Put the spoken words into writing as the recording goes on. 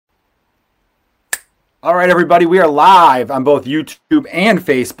All right, everybody, we are live on both YouTube and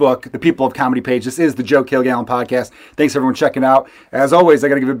Facebook, the People of Comedy page. This is the Joe Kilgallen podcast. Thanks, everyone, checking out. As always, I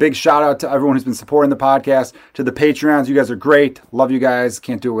got to give a big shout out to everyone who's been supporting the podcast, to the Patreons. You guys are great. Love you guys.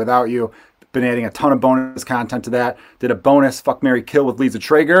 Can't do it without you. Been adding a ton of bonus content to that. Did a bonus Fuck, Marry, Kill with Lisa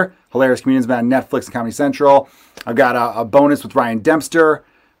Traeger. Hilarious comedians, been on Netflix and Comedy Central. I've got a bonus with Ryan Dempster,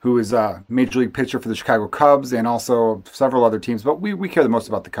 who is a major league pitcher for the Chicago Cubs and also several other teams. But we care the most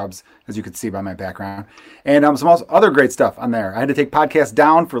about the Cubs, as you can see by my background. And some other great stuff on there. I had to take podcasts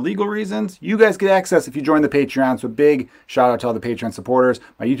down for legal reasons. You guys get access if you join the Patreon. So big shout out to all the Patreon supporters,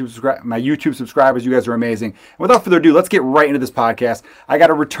 my YouTube subscribers. You guys are amazing. And without further ado, let's get right into this podcast. I got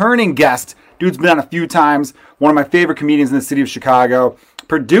a returning guest. Dude's been on a few times. One of my favorite comedians in the city of Chicago.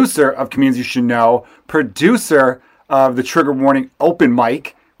 Producer of Comedians You Should Know. Producer of the Trigger Warning Open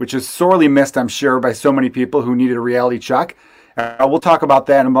Mic, which is sorely missed, I'm sure, by so many people who needed a reality check. We'll talk about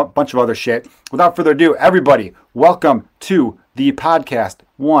that and a bunch of other shit. Without further ado, everybody, welcome to the podcast,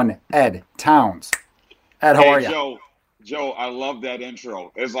 One Ed Towns. Ed, how are you? Joe, I love that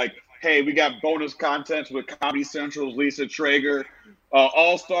intro. It's like, hey, we got bonus content with Comedy Central's Lisa Traeger,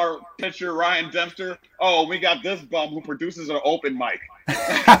 all-star pitcher Ryan Dempster. Oh, we got this bum who produces an open mic.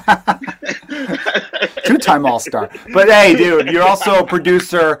 Two-time all-star. But hey, dude, you're also a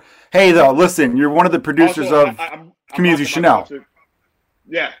producer. Hey, though, listen, you're one of the producers of Comedians You Should Know.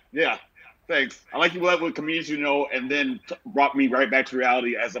 Yeah. Thanks. I like you led with Comedians You Know and then brought me right back to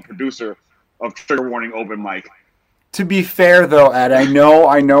reality as a producer of Trigger Warning Open Mic. To be fair, though, Ed, I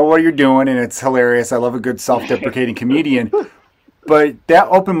know what you're doing, and it's hilarious. I love a good self-deprecating comedian. But that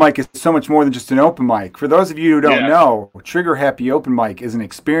open mic is so much more than just an open mic. For those of you who don't know, Trigger Happy Open Mic is an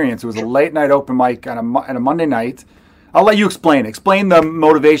experience. It was a late-night open mic on a Monday night. I'll let you explain. Explain the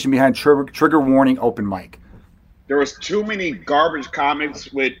motivation behind Trigger Warning Open Mic. There was too many garbage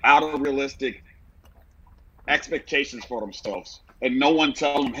comics with out-of-realistic expectations for themselves. And no one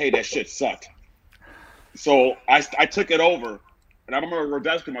telling them, hey, that shit sucked. So I took it over. And I remember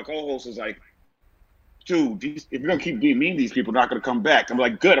Rodesky, my co-host, was like, dude, if you're going to keep being mean, these people are not going to come back. I'm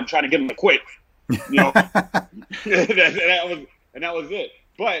like, good, I'm trying to get them to quit. You know? and that was it.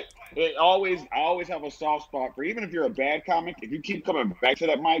 But I always have a soft spot for, even if you're a bad comic, if you keep coming back to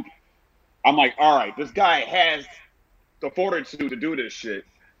that mic, I'm like, all right, this guy has the fortitude to do this shit.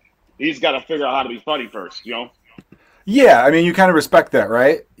 He's got to figure out how to be funny first, you know? Yeah, I mean, you kind of respect that,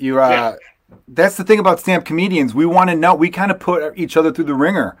 right? That's the thing about stand-up comedians. We want to know, we kind of put each other through the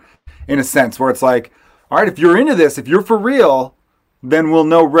ringer in a sense where it's like, all right, if you're into this, if you're for real, then we'll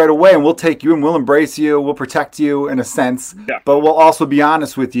know right away and we'll take you and we'll embrace you. We'll protect you in a sense, but we'll also be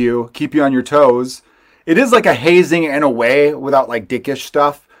honest with you, keep you on your toes. It is like a hazing in a way without like dickish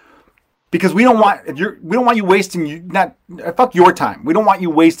stuff, because we don't want you wasting fuck your time. We don't want you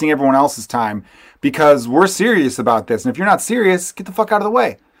wasting everyone else's time because we're serious about this. And if you're not serious, get the fuck out of the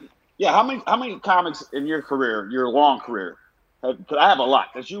way. Yeah. How many comics in your career, your long career, because I have a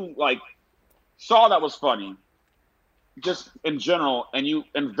lot that you like saw that was funny, just in general, and you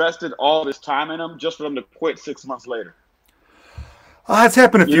invested all this time in them just for them to quit 6 months later? It's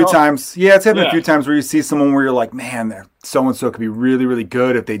happened a few times. Yeah, it's happened a few times where you see someone where you're like, man, so-and-so could be really, really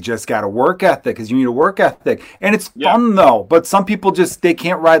good if they just got a work ethic, because you need a work ethic. And it's fun, though. But some people they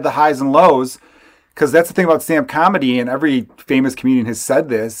can't ride the highs and lows, because that's the thing about stand-up comedy, and every famous comedian has said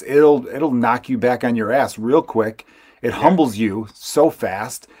this, it'll knock you back on your ass real quick. It humbles you so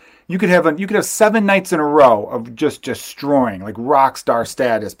fast. You could have 7 nights in a row of just destroying, like rock star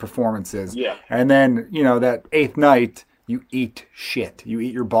status performances. Yeah. And then, that 8th night, you eat shit. You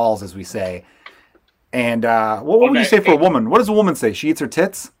eat your balls, as we say. And what would you say for a woman? What does a woman say? She eats her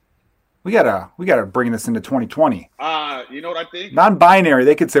tits? We gotta bring this into 2020. You know what I think? Non-binary,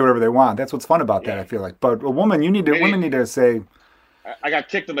 they could say whatever they want. That's what's fun about that, I feel like. But a woman, women need to say, I got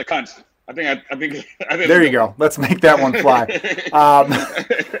kicked in the cunt. I think there you go. Let's make that one fly.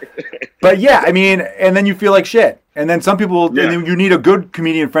 But yeah, I mean, and then you feel like shit. And then some people, and then you need a good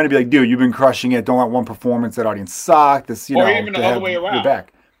comedian friend to be like, dude, you've been crushing it. Don't let one performance, that audience suck. This, or even the other way around. Your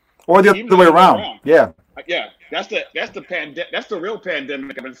back. Or the other way around. Yeah. Yeah. That's the real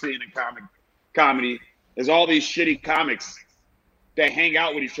pandemic I've been seeing in comedy is all these shitty comics that hang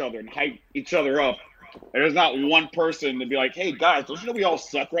out with each other and hype each other up. And there's not one person to be like, hey guys, don't you know we all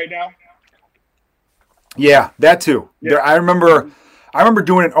suck right now? Yeah, that too. Yeah. I remember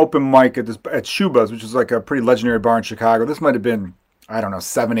doing an open mic at Shuba's, which is like a pretty legendary bar in Chicago. This might have been, I don't know,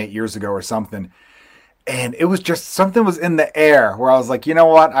 7-8 years ago or something. And it was just, something was in the air where I was like, you know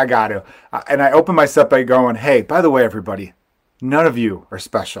what, I got to. And I opened myself by going, hey, by the way, everybody, none of you are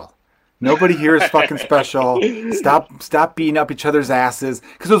special. Nobody here is fucking special. Stop beating up each other's asses.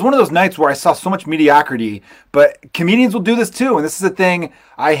 Because it was one of those nights where I saw so much mediocrity. But comedians will do this too, and this is a thing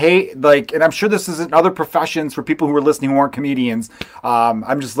I hate. Like, and I'm sure this is in other professions for people who are listening who aren't comedians.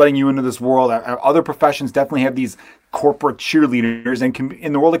 I'm just letting you into this world. Other professions definitely have these corporate cheerleaders, and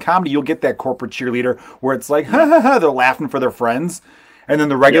in the world of comedy, you'll get that corporate cheerleader where it's like, ha ha ha, they're laughing for their friends. And then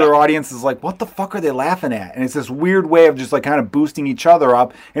the regular audience is like, what the fuck are they laughing at? And it's this weird way of just like kind of boosting each other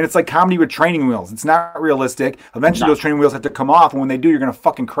up. And it's like comedy with training wheels. It's not realistic. Eventually those training wheels have to come off. And when they do, you're going to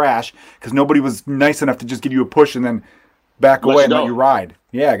fucking crash because nobody was nice enough to just give you a push and then back away and let you ride.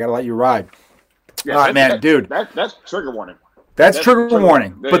 Yeah, I got to let you ride. Yeah, all right, man, dude. That's trigger warning. That's trigger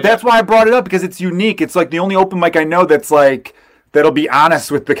warning. But that's why I brought it up, because it's unique. It's like the only open mic I know that's like, that'll be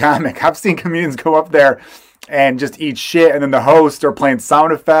honest with the comic. I've seen comedians go up there and just eat shit, and then the hosts are playing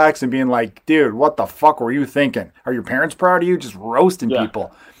sound effects and being like, dude, what the fuck were you thinking? Are your parents proud of you? Just roasting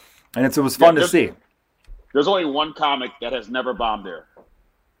people. And it was fun to see. There's only one comic that has never bombed there,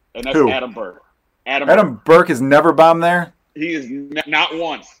 and that's Who? Adam Burke. Adam Burke has never bombed there? He is not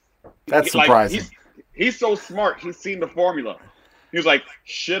once. That's surprising. He's so smart. He's seen the formula. He was like,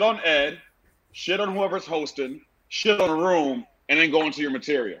 shit on Ed, shit on whoever's hosting, shit on a room, and then go into your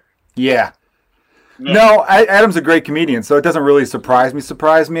material. Yeah. No, Adam's a great comedian, so it doesn't really surprise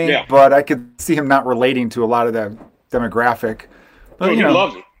me. Yeah. But I could see him not relating to a lot of the demographic. But, Dude, he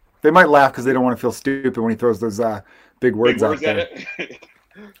loves it. They might laugh because they don't want to feel stupid when he throws those big words out there. At it.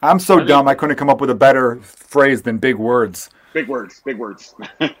 I'm so dumb I couldn't come up with a better phrase than big words. Big words. I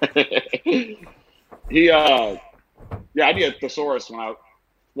need a thesaurus when I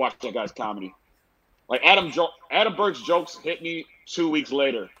watch that guy's comedy. Like Adam Burke's jokes hit me 2 weeks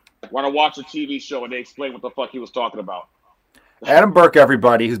later when I watched a TV show and they explained what the fuck he was talking about. Adam Burke,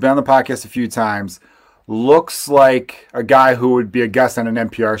 everybody who's been on the podcast a few times, looks like a guy who would be a guest on an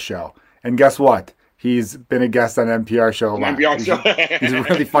NPR show. And guess what? He's been a guest on an NPR show a lot. He's a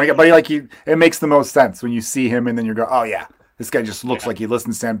really funny guy, but it makes the most sense when you see him and then you go, oh yeah, this guy just looks like he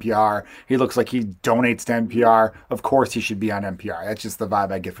listens to NPR. He looks like he donates to NPR. Of course he should be on NPR. That's just the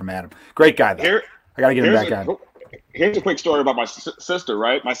vibe I get from Adam. Great guy though. I got to get him back on. Here's a quick story about my sister,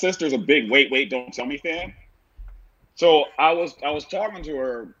 right? My sister's a big Wait, Don't Tell Me fan. So I was talking to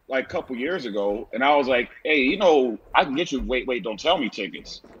her like a couple years ago, and I was like, hey, I can get you Wait, Don't Tell Me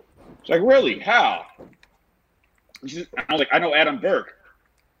tickets. She's like, really? How? I was like, I know Adam Burke.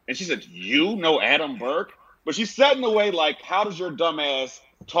 And she said, you know Adam Burke? But she said in a way like, how does your dumb ass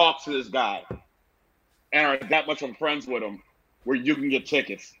talk to this guy and are that much of friends with him where you can get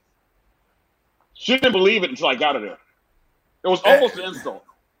tickets? She didn't believe it until I got her there. It was almost an insult.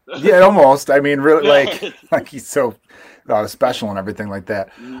 Yeah, almost. I mean, really, like he's so special and everything like that.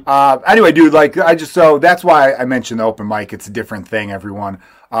 Anyway, dude, so that's why I mentioned the open mic. It's a different thing, everyone.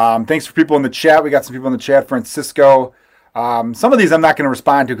 Thanks for people in the chat. We got some people in the chat. Francisco. Some of these I'm not going to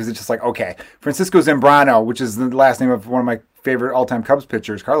respond to because it's just like, okay. Francisco Zambrano, which is the last name of one of my favorite all-time Cubs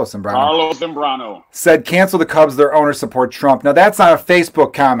pitchers, Carlos Zambrano. Said, cancel the Cubs, their owners support Trump. Now, that's not a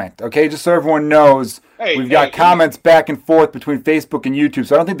Facebook comment, okay? Just so everyone knows, we've got comments back and forth between Facebook and YouTube.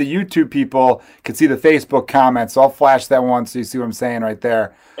 So I don't think the YouTube people can see the Facebook comments. So I'll flash that one so you see what I'm saying right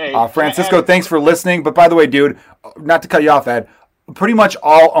there. Francisco, thanks for listening. But by the way, dude, not to cut you off, Ed, pretty much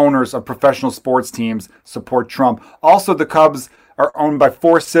all owners of professional sports teams support Trump. Also, the Cubs are owned by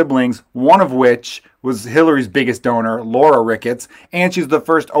 4 siblings, one of which was Hillary's biggest donor, Laura Ricketts, and she's the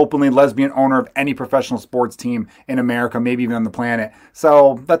first openly lesbian owner of any professional sports team in America, maybe even on the planet.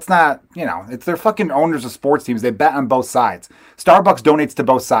 So that's not, it's they're fucking owners of sports teams. They bet on both sides. Starbucks donates to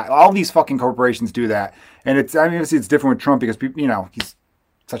both sides. All these fucking corporations do that. And obviously it's different with Trump because people, he's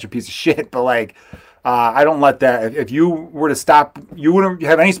such a piece of shit, but I don't let that. If you were to stop, you wouldn't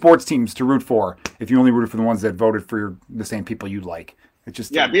have any sports teams to root for if you only rooted for the ones that voted for the same people you'd like. It's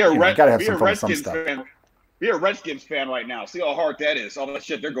just be a Redskins fan. Be a Redskins fan right now. See how hard that is. All that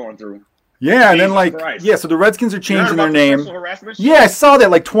shit they're going through. Yeah, Jesus, and then so the Redskins are changing their name. Yeah, I saw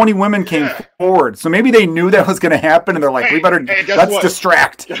that 20 women came forward. So maybe they knew that was going to happen, and they're like, let's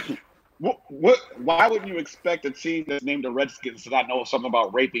distract. Why wouldn't you expect a team that's named the Redskins to not know something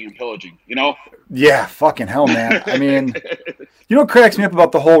about raping and pillaging, Yeah, fucking hell, man. I mean, what cracks me up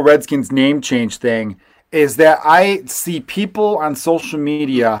about the whole Redskins name change thing is that I see people on social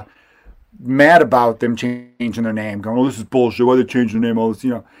media mad about them changing their name, going, oh, this is bullshit, why they changing their name, all this,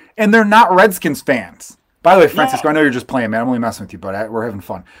 and they're not Redskins fans. By the way, Francisco, I know you're just playing, man. I'm only messing with you, but we're having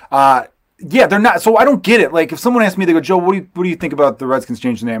fun. Yeah, they're not. So I don't get it. If someone asked me, they go, Joe, what do you think about the Redskins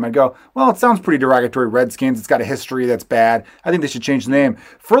changing the name? I'd go, well, it sounds pretty derogatory, Redskins. It's got a history that's bad. I think they should change the name.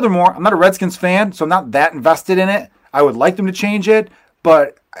 Furthermore, I'm not a Redskins fan, so I'm not that invested in it. I would like them to change it,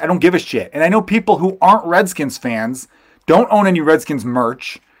 but I don't give a shit. And I know people who aren't Redskins fans, don't own any Redskins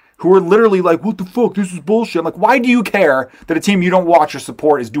merch, who are literally like, what the fuck, this is bullshit. I'm like, why do you care that a team you don't watch or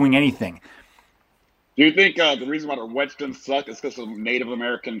support is doing anything? Do you think the reason why the Redskins suck is because of the Native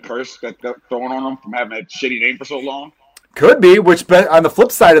American curse that they're throwing on them from having that shitty name for so long? Could be, but on the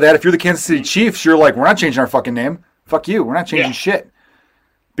flip side of that, if you're the Kansas City Chiefs, you're like, we're not changing our fucking name. Fuck you. We're not changing shit.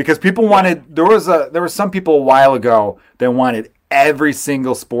 Because people wanted, there were some people a while ago that wanted every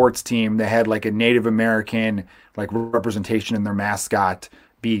single sports team that had like a Native American like representation in their mascot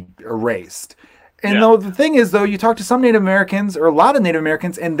be erased. And though the thing is, though, you talk to some Native Americans or a lot of Native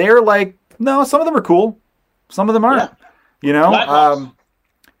Americans, and they're like, no, some of them are cool, some of them aren't. Yeah. You know,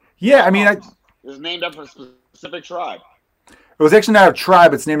 I mean, it was named after a specific tribe. It was actually not a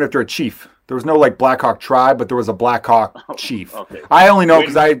tribe; it's named after a chief. There was no like Blackhawk tribe, but there was a Blackhawk chief. Okay. I only know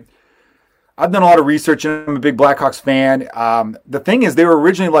because I've done a lot of research and I'm a big Blackhawks fan. The thing is, they were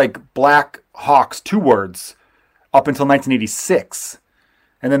originally like Blackhawks, 2 words, up until 1986.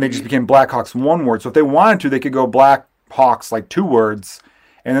 And then they just became Blackhawks, 1 word. So if they wanted to, they could go Blackhawks, like 2 words.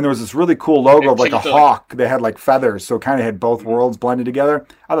 And then there was this really cool logo of like a hawk that had like feathers. So it kind of had both worlds blended together.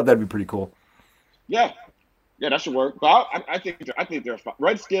 I thought that'd be pretty cool. Yeah. Yeah, that should work. But I think they're fine.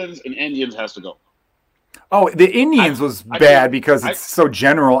 Redskins and Indians has to go. Oh, the Indians was bad because it's so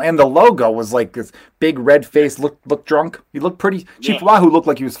general, and the logo was like this big red face. Looked drunk. He looked pretty. Chief Wahoo looked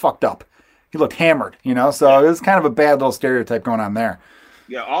like he was fucked up. He looked hammered, you know. So it was kind of a bad little stereotype going on there.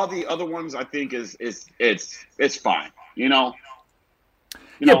 Yeah, all the other ones I think it's fine. You know.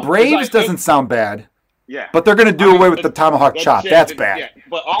 Braves doesn't sound bad. Yeah, but they're gonna do away with the tomahawk chop. That's bad. Yeah,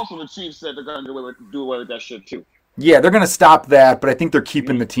 but also the Chiefs said they're gonna do away with that shit too. Yeah, they're gonna stop that, but I think they're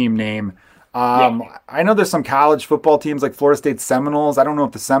keeping the team name. I know there's some college football teams like Florida State Seminoles. I don't know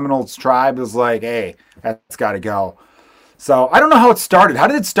if the Seminoles tribe is like, hey, that's got to go. So I don't know how it started. How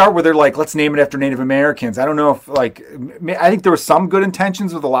did it start where they're like, let's name it after Native Americans? I don't know if like, I think there were some good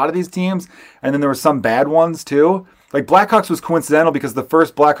intentions with a lot of these teams, and then there were some bad ones too. Like Blackhawks was coincidental because the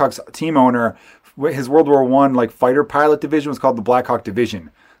first Blackhawks team owner, his World War I like fighter pilot division was called the Black Hawk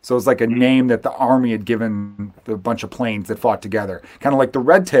Division. So it was like a name that the Army had given a bunch of planes that fought together. Kind of like the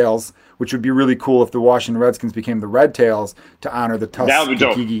Red Tails, which would be really cool if the Washington Redskins became the Red Tails to honor the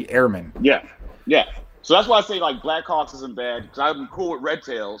Tuskegee Airmen. Yeah, yeah. So that's why I say like Blackhawks isn't bad because I'm cool with Red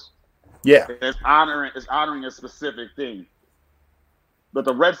Tails. Yeah, it's honoring a specific thing. But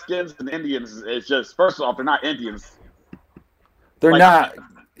the Redskins and Indians is just, first off, they're not Indians. They're not.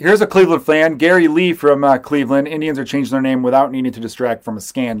 Here's a Cleveland fan, Gary Lee from Cleveland. Indians are changing their name without needing to distract from a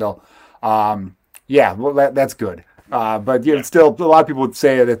scandal. That's good. But it's still, a lot of people would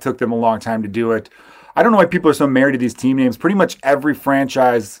say that it took them a long time to do it. I don't know why people are so married to these team names. Pretty much every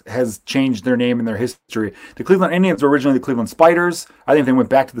franchise has changed their name in their history. The Cleveland Indians were originally the Cleveland Spiders. I think they went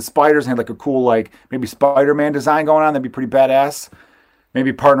back to the Spiders and had like a cool, like maybe Spider-Man design going on. That'd be pretty badass.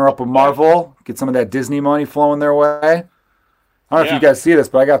 Maybe partner up with Marvel, get some of that Disney money flowing their way. I don't know if you guys see this,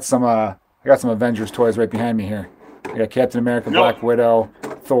 but I got some Avengers toys right behind me here. I got Captain America, Black Widow,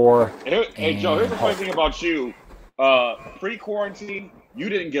 Thor. Hey Joe, here's the funny thing about you. Pre-quarantine, you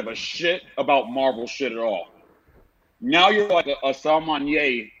didn't give a shit about Marvel shit at all. Now you're like a Salman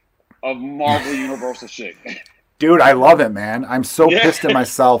Ye of Marvel Universal shit. Dude, I love it, man. I'm so pissed at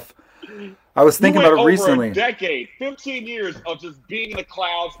myself. I was thinking about it recently. A decade, 15 years of just being in the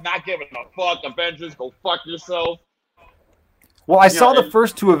clouds, not giving a fuck. Avengers, go fuck yourself. Well, I saw the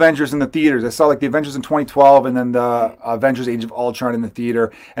first 2 Avengers in the theaters. I saw like the Avengers in 2012 and then the Avengers Age of Ultron in the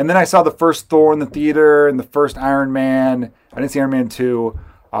theater. And then I saw the first Thor in the theater and the first Iron Man. I didn't see Iron Man 2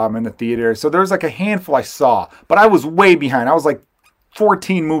 in the theater. So there was like a handful I saw. But I was way behind. I was like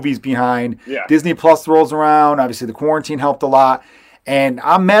 14 movies behind. Yeah. Disney Plus rolls around. Obviously, the quarantine helped a lot. And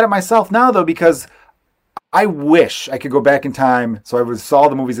I'm mad at myself now, though, because I wish I could go back in time so I saw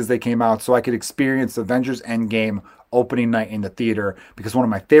the movies as they came out so I could experience Avengers Endgame opening night in the theater, because one of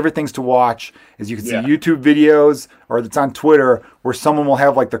my favorite things to watch is you can see YouTube videos or it's on Twitter where someone will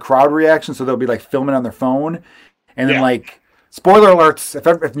have like the crowd reaction, so they'll be like filming on their phone and then like spoiler alerts,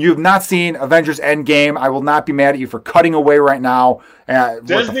 if you have not seen Avengers Endgame, I will not be mad at you for cutting away right now at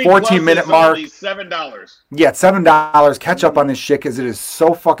the 14-minute mark. $7. Yeah, it's $7. Catch up on this shit because it is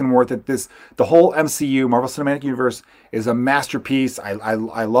so fucking worth it. The whole MCU, Marvel Cinematic Universe, is a masterpiece. I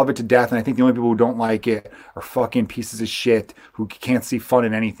love it to death, and I think the only people who don't like it are fucking pieces of shit who can't see fun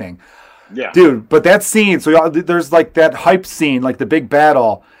in anything. Yeah, dude. But that scene, so there's like that hype scene, like the big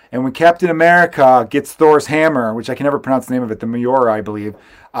battle. And when Captain America gets Thor's hammer, which I can never pronounce the name of it, the Mjolnir, I believe,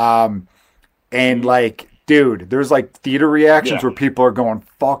 and like dude, there's like theater reactions where people are going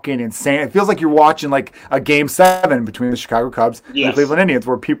fucking insane. It feels like you're watching like a game 7 between the Chicago Cubs and the Cleveland Indians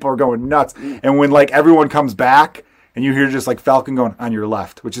where people are going nuts. And when like everyone comes back and you hear just like Falcon going on your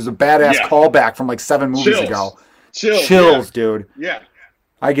left, which is a badass callback from like 7 movies ago. Chills, dude. Yeah.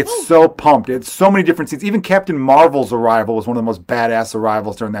 I get so pumped. It's so many different scenes. Even Captain Marvel's arrival was one of the most badass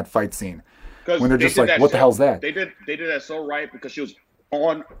arrivals during that fight scene. When they're just like, what the hell's that? They did that so right because she was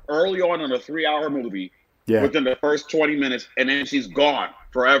on early on in a 3-hour movie within the first 20 minutes, and then she's gone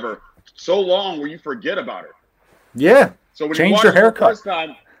forever. So long where you forget about her. Yeah. So when changed you watch her haircut. the first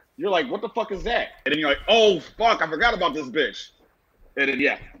time, you're like, what the fuck is that? And then you're like, oh, fuck, I forgot about this bitch. And then,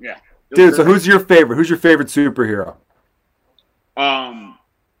 yeah. Dude, so who's your favorite? Who's your favorite superhero?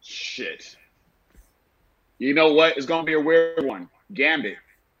 Shit. You know what? It's going to be a weird one. Gambit.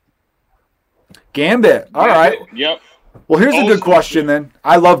 All right. Yep. Well, here's a good question then.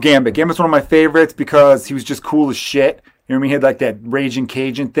 I love Gambit. Gambit's one of my favorites because he was just cool as shit. You know what I mean? He had like that Raging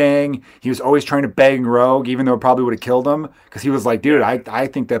Cajun thing. He was always trying to bang Rogue, even though it probably would have killed him. Because he was like, dude, I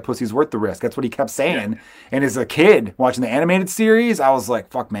think that pussy's worth the risk. That's what he kept saying. And as a kid watching the animated series, I was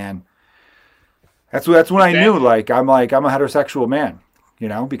like, fuck, man. That's when I knew, like, I'm a heterosexual man. You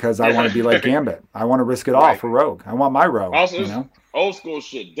know, because I want to be like Gambit. I want to risk it all for Rogue. I want my Rogue. Also, you know? Old school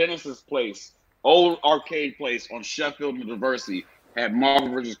shit. Dennis's place, old arcade place on Sheffield and University had Marvel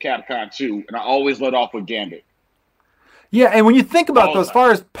vs. Capcom 2, and I always let off with Gambit. Yeah, and when you think about those, as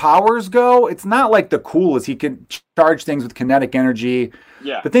far as powers go, it's not like the coolest. He can charge things with kinetic energy.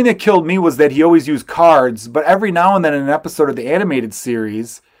 Yeah. The thing that killed me was that he always used cards, but every now and then in an episode of the animated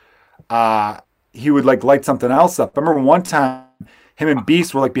series, he would like light something else up. I remember one time, him and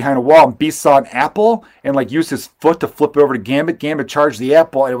Beast were like behind a wall, and Beast saw an apple and like used his foot to flip it over to Gambit. Gambit charged the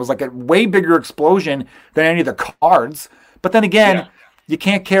apple, and it was like a way bigger explosion than any of the cards. But then again, you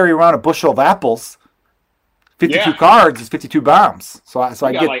can't carry around a bushel of apples. 52 cards is 52 bombs. So I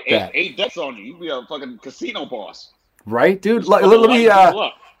get like that. Eight decks on you. You'd be a fucking casino boss. Right, dude? Let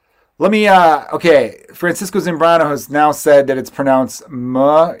me, okay, Francisco Zambrano has now said that it's pronounced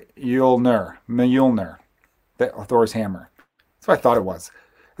Mjolnir. Thor's hammer. That's what I thought it was.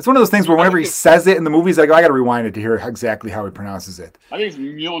 It's one of those things where whenever he says it in the movies, I got to rewind it to hear exactly how he pronounces it. I think it's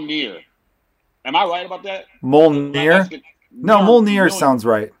Mjolnir. Am I right about that? Mjolnir? No, Mjolnir sounds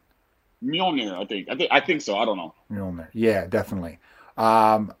right. Mjolnir, I think so. I don't know. Mjolnir. Yeah, definitely.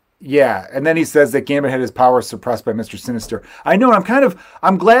 Yeah, and then he says that Gambit had his powers suppressed by Mr. Sinister. I know, and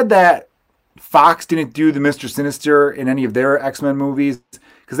I'm glad that Fox didn't do the Mr. Sinister in any of their X-Men movies,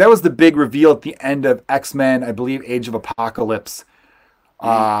 because that was the big reveal at the end of X-Men, I believe, Age of Apocalypse,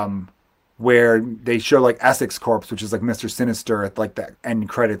 where they show like Essex Corps, which is like Mr. Sinister at like the end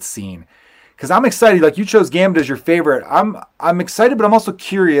credits scene. Because I'm excited, like you chose Gambit as your favorite. I'm excited, but I'm also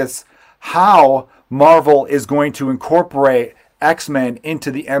curious how Marvel is going to incorporate X-Men into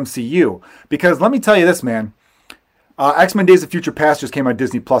the MCU. Because let me tell you this, man. X-Men Days of Future Past just came on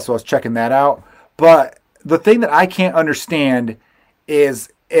Disney Plus, so I was checking that out. But the thing that I can't understand is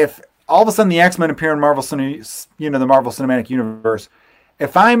if all of a sudden the X-Men appear in the Marvel Cinematic Universe,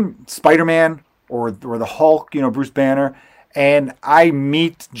 if I'm Spider-Man or the Hulk, Bruce Banner, and I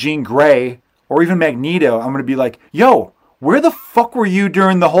meet Jean Grey or even Magneto, I'm going to be like, yo, where the fuck were you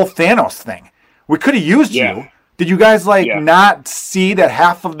during the whole Thanos thing? We could have used you. Did you guys not see that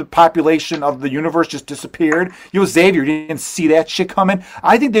half of the population of the universe just disappeared? Xavier, you didn't see that shit coming?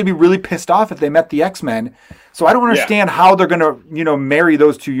 I think they'd be really pissed off if they met the X-Men. So I don't understand how they're going to, marry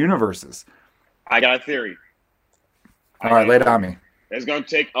those two universes. I got a theory. All right, lay it on me. It's going to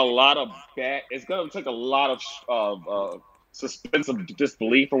take a lot of suspense of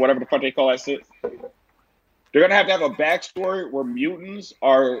disbelief or whatever the fuck they call that shit. They're going to have a backstory where mutants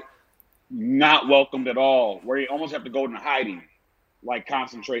are not welcomed at all, where you almost have to go into hiding, like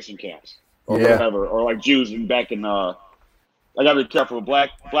concentration camps or whatever, or like Jews back in. I gotta be careful.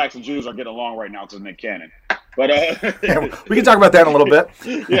 Blacks and Jews are getting along right now because Nick Cannon, but we can talk about that in a little bit.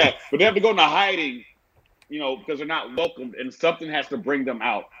 Yeah, but they have to go into hiding, because they're not welcomed, and something has to bring them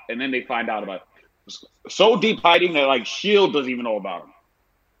out, and then they find out about it. So deep hiding that like Shield doesn't even know about them.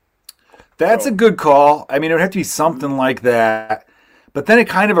 That's a good call. I mean, it would have to be something like that. But then it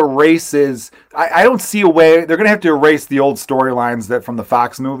kind of erases. I don't see a way. They're going to have to erase the old storylines that from the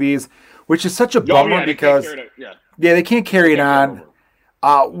Fox movies, which is such a bummer because they can't carry it on.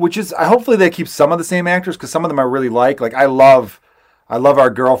 Which is hopefully they keep some of the same actors because some of them I really like. Like I love our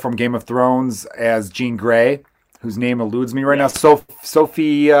girl from Game of Thrones as Jean Grey, whose name eludes me right now.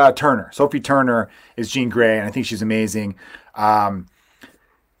 Sophie Turner. Sophie Turner is Jean Grey, and I think she's amazing. So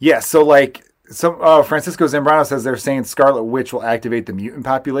like So Francisco Zambrano says they're saying Scarlet Witch will activate the mutant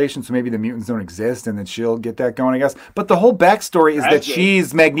population, so maybe the mutants don't exist, and then she'll get that going, I guess. But the whole backstory is that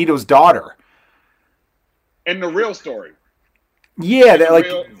she's Magneto's daughter. In the real story. Yeah,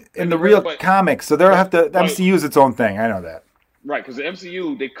 in the real comics. So they'll have to. The MCU is its own thing. I know that. Right, because the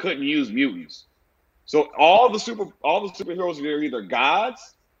MCU they couldn't use mutants. So all the superheroes are either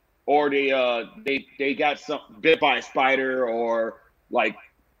gods, or they got bit by a spider, or like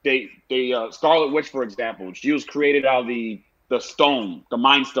they Scarlet Witch, for example, she was created out of the stone, the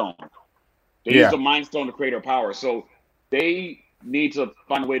Mind Stone. They used the Mind Stone to create her power. So they need to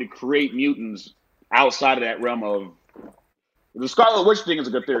find a way to create mutants outside of that realm of the Scarlet Witch thing is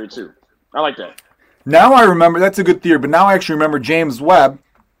a good theory too. I like that. Now I remember, that's a good theory, but now I actually remember James Webb,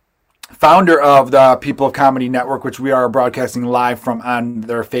 founder of the People of Comedy Network, which we are broadcasting live from on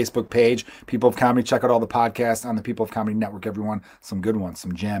their Facebook page, People of Comedy. Check out all the podcasts on the People of Comedy Network, everyone. Some good ones,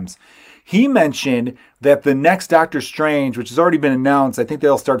 some gems. He mentioned that the next Doctor Strange, which has already been announced, I think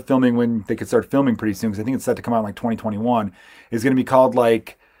they'll start filming when they could start filming pretty soon, because I think it's set to come out in like 2021, is going to be called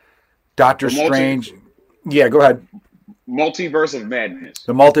like Doctor Strange. Yeah, go ahead. Multiverse of Madness.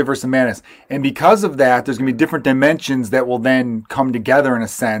 The Multiverse of Madness. And because of that, there's going to be different dimensions that will then come together in a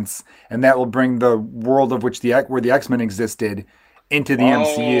sense, and that will bring the world of where the X-Men existed into the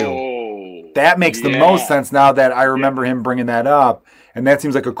MCU. That makes the most sense now that I remember him bringing that up. And that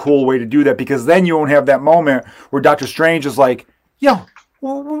seems like a cool way to do that, because then you won't have that moment where Doctor Strange is like, yo,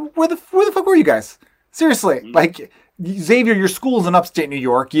 where the fuck were you guys? Seriously. Like, Xavier, your school's in upstate New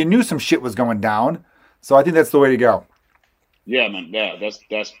York. You knew some shit was going down. So I think that's the way to go. Yeah, man. Yeah,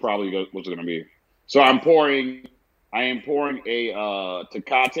 that's probably what's going to be. So I am pouring a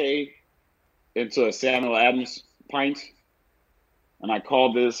Tecate into a Samuel Adams pint, and I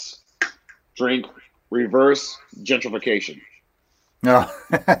call this drink reverse gentrification. No,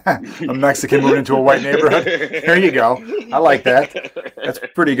 a Mexican moving into a white neighborhood. There you go. I like that. That's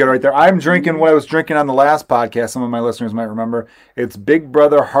pretty good right there. I'm drinking what I was drinking on the last podcast. Some of my listeners might remember. It's Big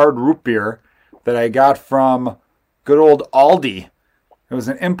Brother Hard Root Beer that I got from good old Aldi. It was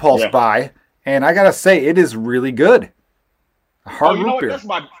an impulse buy, and I gotta say, it is really good. Hard root beer.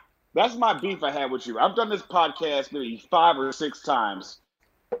 That's my beef I had with you. I've done this podcast maybe 5 or 6 times,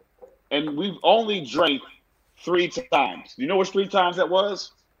 and we've only drank 3 times. You know which 3 times that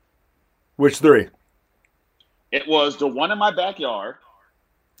was? Which 3? It was the one in my backyard.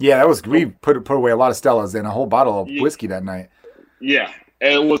 Yeah, that was. We put away a lot of Stellas and a whole bottle of whiskey that night. Yeah,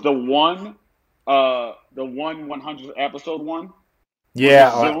 and it was the one 100th episode one.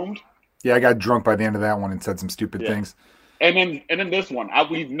 Yeah, I got drunk by the end of that one and said some stupid things. And then this one.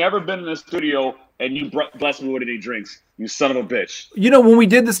 We've never been in the studio, and you blessed me with any drinks. You son of a bitch. You know, when we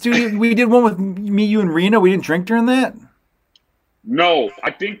did the studio, we did one with me, you, and Rena. We didn't drink during that. No, I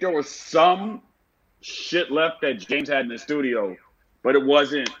think there was some shit left that James had in the studio, but it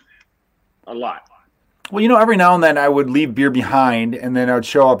wasn't a lot. Well, you know, every now and then I would leave beer behind, and then I would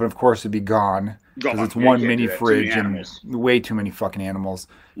show up, and of course it'd be gone. Because it's one mini fridge and way too many fucking animals.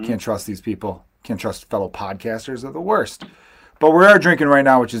 Can't trust these people. Can't trust fellow podcasters. They're the worst. But we are drinking right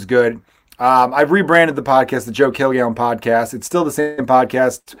now, which is good. I've rebranded the podcast, the Joe Kilgallen Podcast. It's still the same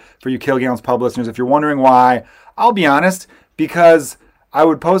podcast for you Kilgallen's pub listeners. If you're wondering why, I'll be honest, because I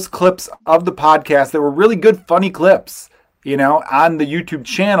would post clips of the podcast that were really good, funny clips, you know, on the YouTube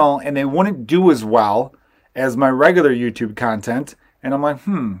channel, and they wouldn't do as well as my regular YouTube content. And I'm like,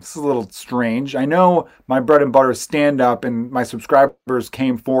 this is a little strange. I know my bread and butter is stand-up, and my subscribers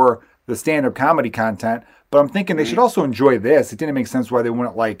came for the stand-up comedy content, but I'm thinking they should also enjoy this. It didn't make sense why they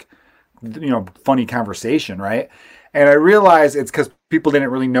wouldn't like, you know, funny conversation, right? And I realized it's because people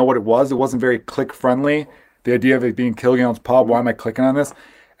didn't really know what it was. It wasn't very click-friendly. The idea of it being Kilgallen's Pub, why am I clicking on this?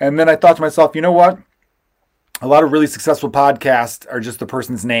 And then I thought to myself, you know what? A lot of really successful podcasts are just the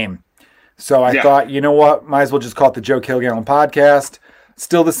person's name. So I thought, you know what? Might as well just call it the Joe Kilgallen Podcast.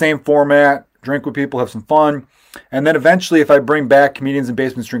 Still the same format. Drink with people, have some fun. And then eventually, if I bring back Comedians in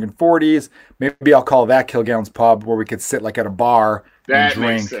Basements Drinking 40s, maybe I'll call that Kilgallen's Pub, where we could sit like at a bar and drink. That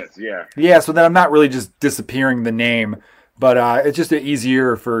makes sense, yeah. Yeah, so then I'm not really just disappearing the name, but it's just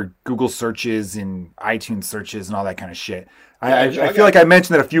easier for Google searches and iTunes searches and all that kind of shit. I feel like I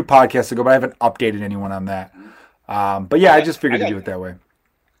mentioned that a few podcasts ago, but I haven't updated anyone on that. But yeah, I just figured to do it that way.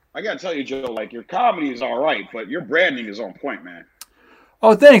 I gotta tell you, Joe, like your comedy is all right, but your branding is on point, man.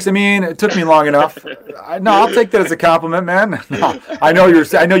 Oh, thanks. I mean, it took me long enough. No, I'll take that as a compliment, man. No, I know you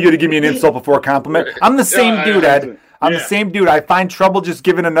had to give me an insult before a compliment. I'm the same dude, Ed. I'm the same dude. I find trouble just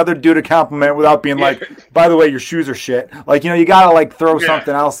giving another dude a compliment without being like, by the way, your shoes are shit. Like, you know, you gotta like throw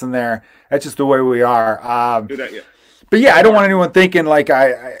something else in there. That's just the way we are. But yeah, I don't want anyone thinking like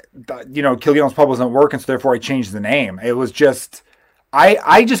Kill Gallon's Pub wasn't working, so therefore I changed the name. It was just,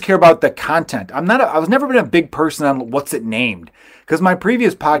 I just care about the content. I was never been a big person on what's it named, because my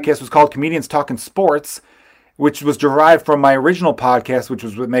previous podcast was called Comedians Talking Sports, which was derived from my original podcast, which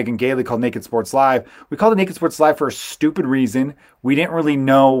was with Megan Gailey, called Naked Sports Live. We called it Naked Sports Live for a stupid reason. We didn't really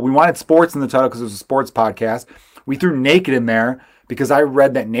know. We wanted sports in the title because it was a sports podcast. We threw naked in there because I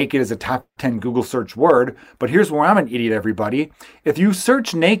read that naked is a top 10 Google search word. But here's where I'm an idiot, everybody. If you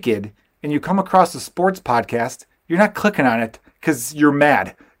search naked and you come across a sports podcast, you're not clicking on it because you're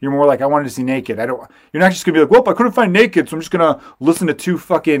mad. You're more like, I wanted to see naked. You're not just going to be like, well, I couldn't find naked, so I'm just going to listen to two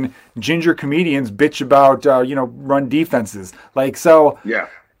fucking ginger comedians bitch about, run defenses. Yeah.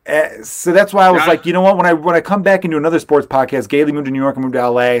 So that's why I was like, you know what? When I come back into another sports podcast, Gailey moved to New York and moved to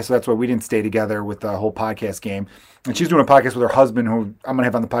LA, so that's why we didn't stay together with the whole podcast game. And she's doing a podcast with her husband, who I'm going to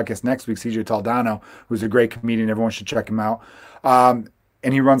have on the podcast next week, CJ Taldano, who's a great comedian. Everyone should check him out. And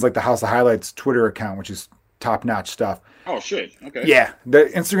he runs like the House of Highlights Twitter account, which is top-notch stuff. Oh, shit. Okay. Yeah. The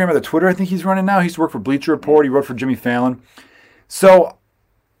Instagram or the Twitter, I think he's running now. He used to work for Bleacher Report. He wrote for Jimmy Fallon. So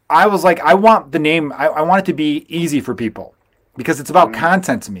I was like, I want the name. I want it to be easy for people because it's about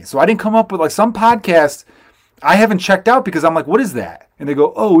content to me. So I didn't come up with like some podcasts I haven't checked out because I'm like, what is that? And they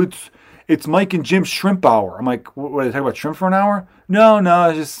go, oh, it's Mike and Jim's Shrimp Hour. I'm like, what, are they talking about shrimp for an hour? No,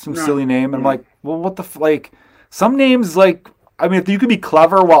 it's just some silly name. And I'm like, well, what the some names, like, I mean, if you could be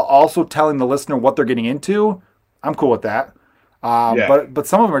clever while also telling the listener what they're getting into, I'm cool with that. But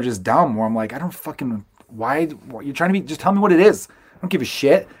some of them are just dumb where I'm like, I don't fucking, why you're trying to be, just tell me what it is. I don't give a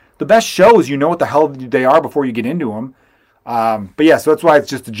shit. The best shows, you know what the hell they are before you get into them. But yeah, so that's why it's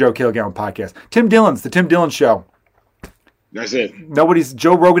just the Joe Kilgallen podcast. Tim Dillon's, the Tim Dillon Show. That's it. Nobody's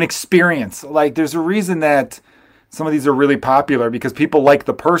Joe Rogan Experience. Like, there's a reason that some of these are really popular because people like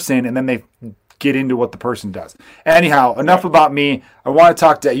the person and then they get into what the person does. Anyhow, enough about me. I want to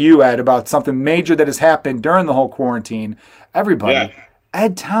talk to you, Ed, about something major that has happened during the whole quarantine. Everybody,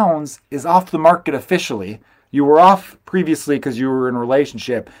 Ed Towns is off the market officially. You were off previously because you were in a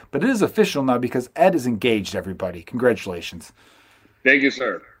relationship, but it is official now because Ed is engaged, everybody. Congratulations. Thank you,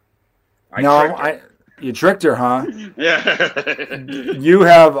 sir. You tricked her, huh? Yeah. You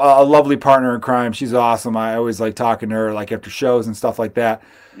have a lovely partner in crime. She's awesome. I always like talking to her, like after shows and stuff like that.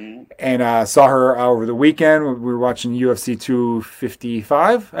 Mm-hmm. And saw her over the weekend. We were watching UFC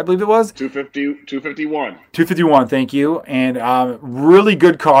 255, I believe it was. 251. 251, thank you. And really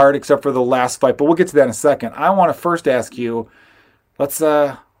good card, except for the last fight. But we'll get to that in a second. I want to first ask you, let's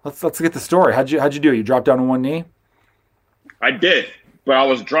get the story. How'd you do? You dropped down on one knee? I did, but I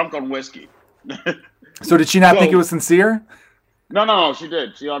was drunk on whiskey. So did she not think it was sincere? No, she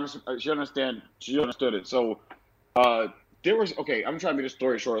did. She understood it. So there was, I'm trying to make the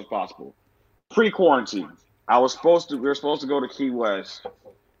story as short as possible. Pre-quarantine, we were supposed to go to Key West,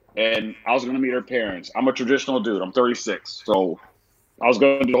 and I was going to meet her parents. I'm a traditional dude. I'm 36. So I was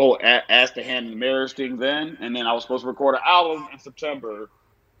going to do the whole ask the hand in the marriage thing then, and then I was supposed to record an album in September,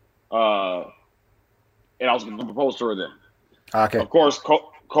 and I was going to propose to her then. Okay. Of course,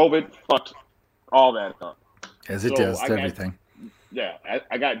 COVID fucked all that up. As it does to everything. Yeah,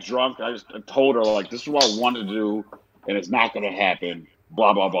 I got drunk. I told her, like, this is what I wanted to do, and it's not going to happen,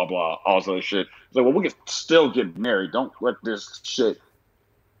 blah, blah, blah, blah, all this other shit. It's like, well, we can still get married. Don't let this shit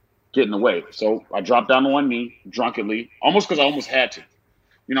get in the way. So I dropped down on one knee, drunkenly, almost because I almost had to.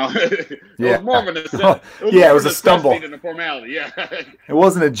 You know, it was more of a necessity. It was a stumble. Than a formality, yeah. It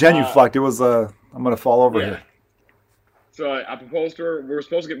wasn't a genuflect. It was I'm going to fall over here. So I proposed to her. We were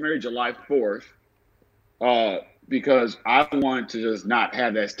supposed to get married July 4th. Because I wanted to just not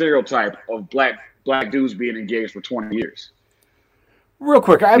have that stereotype of black dudes being engaged for 20 years. Real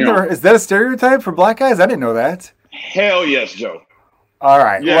quick, is that a stereotype for black guys? I didn't know that. Hell yes, Joe. All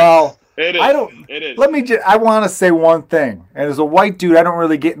right. Yes, well, it is. It is. Let me I want to say one thing. And as a white dude, I don't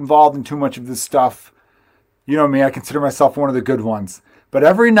really get involved in too much of this stuff. You know me, I consider myself one of the good ones. But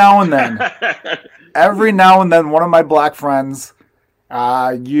every now and then, one of my black friends,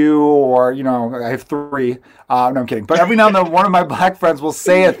 you or, I have three. No, I'm kidding. But every now and then, one of my black friends will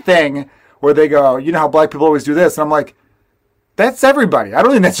say a thing where they go, you know how black people always do this? And I'm like, that's everybody. I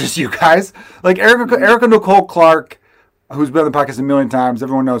don't think that's just you guys. Like Erica Nicole Clark, who's been on the podcast a million times.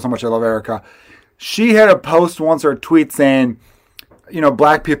 Everyone knows how much I love Erica. She had a post once or a tweet saying,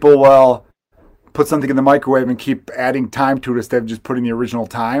 black people will put something in the microwave and keep adding time to it instead of just putting the original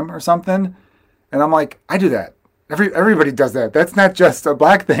time or something. And I'm like, I do that. Everybody does that. That's not just a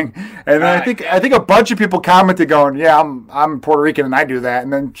black thing. And then I think a bunch of people commented going, yeah, I'm Puerto Rican and I do that.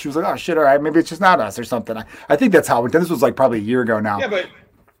 And then she was like, oh shit, all right, maybe it's just not us or something. I think that's how it went. This was like probably a year ago now. Yeah, but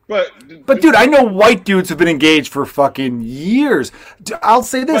But dude, I know white dudes who've been engaged for fucking years. I'll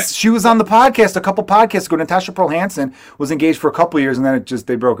say this: she was on the podcast a couple podcasts ago. Natasha Pearl Hansen was engaged for a couple years, and then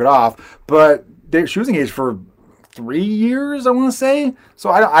they broke it off. But she was engaged for 3 years, I want to say. So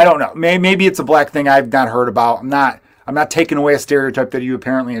I don't know. Maybe it's a black thing I've not heard about. I'm not taking away a stereotype that you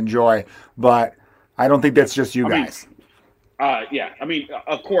apparently enjoy, but I don't think that's just you guys. Yeah. I mean,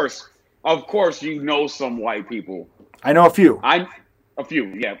 of course, you know some white people. I know a few. A few,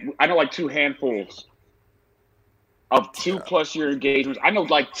 yeah. I know like 2 handfuls of 2+ year engagements. I know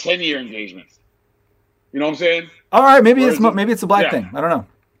like 10-year engagements. You know what I'm saying? All right, maybe it's a black thing. I don't know.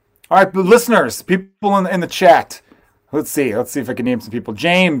 All right, but listeners, people in the chat. Let's see if I can name some people.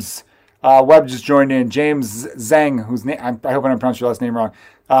 James Webb just joined in. James Zhang, whose name I hope I don't pronounce your last name wrong.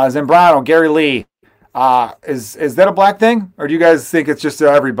 Zambrano, Gary Lee. Is that a black thing, or do you guys think it's just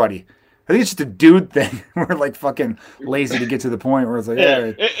everybody? I think it's just a dude thing. We're like fucking lazy to get to the point where it's like,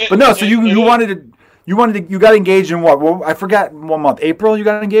 but no. So you got engaged in what? Well, I forgot what month. April. You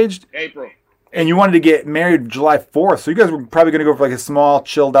got engaged. April. And you wanted to get married July 4th. So you guys were probably going to go for like a small,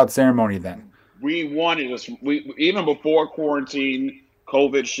 chilled out ceremony then. We wanted this. We even before quarantine,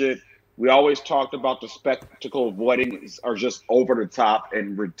 COVID shit. We always talked about the spectacle of weddings are just over the top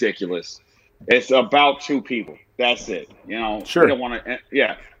and ridiculous. It's about 2 people. That's it. You know. Sure. We don't want to.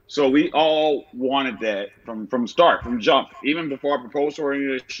 Yeah. So we all wanted that from jump. Even before I proposed or any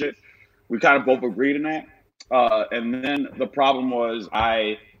of this shit, we kind of both agreed on that. And then the problem was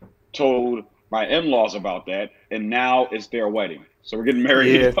I told my in-laws about that, and now it's their wedding. So we're getting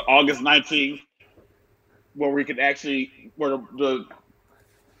married August 19th, where we could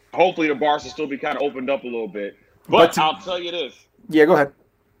hopefully the bars will still be kind of opened up a little bit. But I'll tell you this. Yeah, go ahead.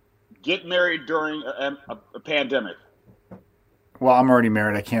 Get married during a pandemic. Well, I'm already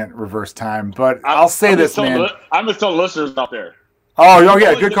married. I can't reverse time. But I'll say this, man. I'm just telling listeners out there. Oh,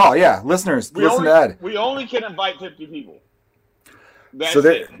 yeah, good call. Yeah, listeners, listen to Ed. We only can invite 50 people. That's so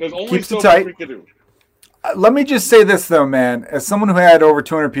it. There's only keeps so it tight. much we can do. Let me just say this, though, man. As someone who had over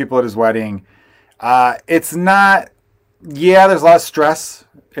 200 people at his wedding, it's not... Yeah, there's a lot of stress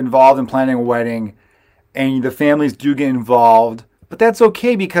involved in planning a wedding, and the families do get involved. But that's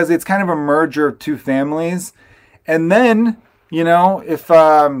okay because it's kind of a merger of 2 families. And then... You know, if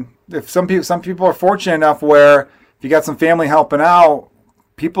some people are fortunate enough where if you got some family helping out,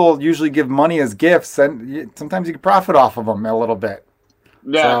 people usually give money as gifts, and sometimes you can profit off of them a little bit.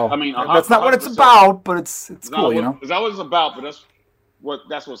 Yeah, so, I mean, that's not what it's about, but it's cool, you know. It's not what it's about, but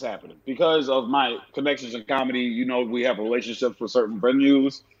that's what's happening because of my connections in comedy. You know, we have relationships with certain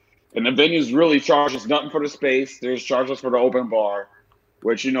venues, and the venues really charge us nothing for the space. They just charge us for the open bar,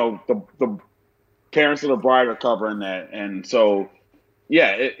 which the parents of the bride are covering that, and so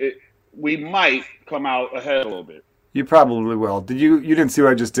we might come out ahead a little bit. You probably will. You didn't see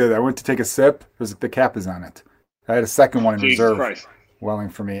what I just did? I went to take a sip. The cap is on it. I had a second one in reserve. Christ. Welling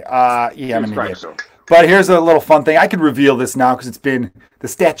for me. I'm an idiot. But here's a little fun thing. I could reveal this now because the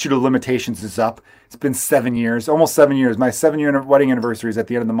statute of limitations is up. It's been 7 years, almost 7 years. My 7-year wedding anniversary is at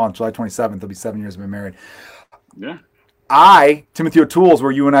the end of the month, July 27th. It'll be 7 years I've been married. Yeah. Timothy O'Toole's,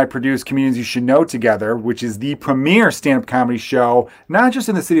 where you and I produce Comedians You Should Know Together, which is the premier stand-up comedy show, not just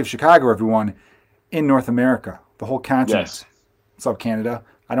in the city of Chicago, everyone, in North America, the whole continent. Yes. What's up, Canada?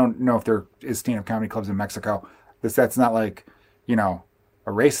 I don't know if there is stand-up comedy clubs in Mexico. That's not like,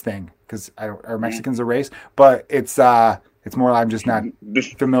 a race thing, because are Mexicans a race? But it's more I'm just not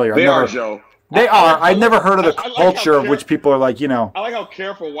familiar. They are, Joe. They are. I've never heard of the culture of which people are like, I like how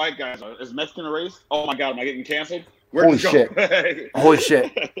careful white guys are. Is Mexican a race? Oh my God, am I getting canceled? Holy shit. Holy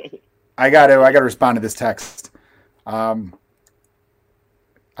shit. I gotta respond to this text. I'm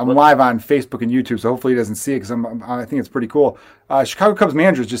live on Facebook and YouTube, so hopefully he doesn't see it because I think it's pretty cool. Chicago Cubs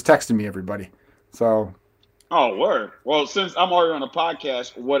manager just texted me, everybody. So. Oh, word. Well, since I'm already on a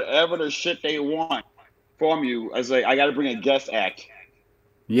podcast, whatever the shit they want from you, I say I got to bring a guest act.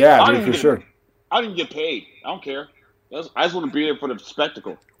 Yeah, dude, for sure. I didn't get paid. I don't care. I just want to be there for the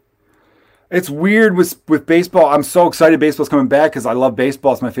spectacle. It's weird with baseball. I'm so excited baseball's coming back because I love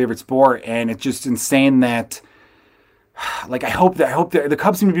baseball. It's my favorite sport, and it's just insane that, like, I hope the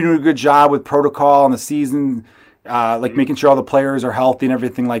Cubs seem to be doing a good job with protocol in the season, making sure all the players are healthy and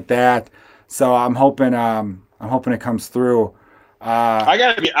everything like that. So I'm hoping it comes through. I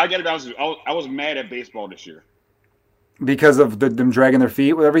gotta be honest with you. I was mad at baseball this year because of them dragging their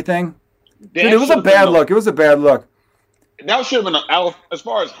feet with everything. Dude, it was a bad look. It was a bad look. That should have been as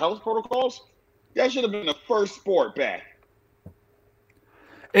far as health protocols. That should have been the first sport back.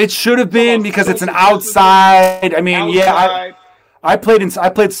 It should have been because it's an outside. I mean, I played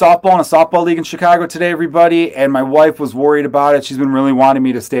softball in a softball league in Chicago today, everybody, and my wife was worried about it. She's been really wanting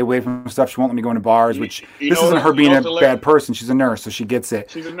me to stay away from stuff. She won't let me go into bars, which this isn't her being a bad person. She's a nurse, so she gets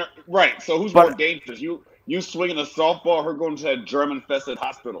it. She's a nurse, right? So who's more dangerous? You swinging a softball, her going to that German-infested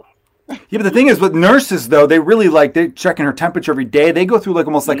hospital. Yeah, but the thing is, with nurses though, they really they're checking her temperature every day. They go through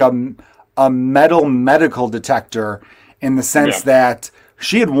almost like a metal medical detector in the sense that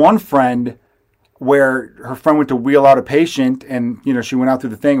she had one friend where her friend went to wheel out a patient, and she went out through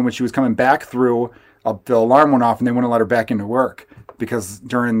the thing, and when she was coming back through, the alarm went off, and they wouldn't let her back into work because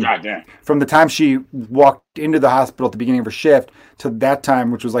from the time she walked into the hospital at the beginning of her shift to that time,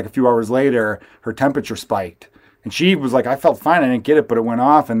 which was like a few hours later, her temperature spiked, and she was like, "I felt fine, I didn't get it, but it went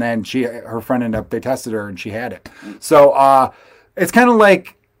off," and then her friend they tested her, and she had it. So it's kind of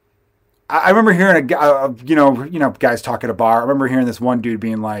like. I remember hearing guys talk at a bar. I remember hearing this one dude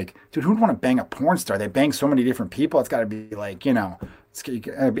being like, "Dude, who'd want to bang a porn star? They bang so many different people. It's got to be like, it's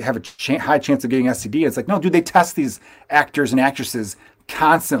have a high chance of getting STD." And it's like, no, dude, they test these actors and actresses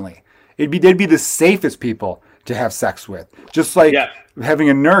constantly. They'd be the safest people to have sex with. Just like having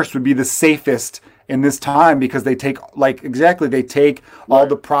a nurse would be the safest in this time because they take all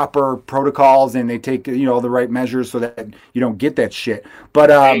the proper protocols and they take all the right measures so that you don't get that shit. But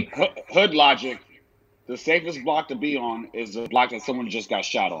hood logic, the safest block to be on is the block that someone just got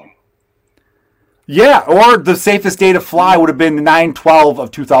shot on. Yeah, or the safest day to fly would have been 9/12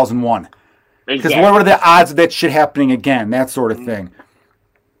 of 2001. Because what are the odds of that shit happening again? That sort of thing.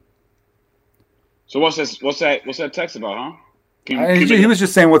 So what's that text about, huh? He was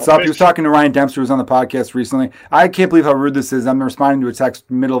just saying what's up. He was talking to Ryan Dempster, who was on the podcast recently. I can't believe how rude this is. I'm responding to a text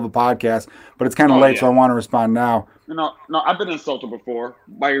in the middle of a podcast, but it's kind of late, so I want to respond now. No, I've been insulted before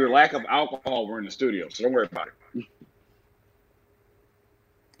by your lack of alcohol. We're in the studio, so don't worry about it.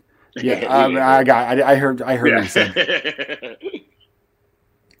 Yeah, I heard what you said.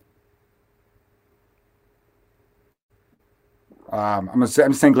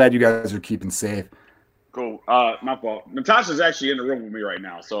 I'm saying glad you guys are keeping safe. Cool. My fault. Natasha's actually in the room with me right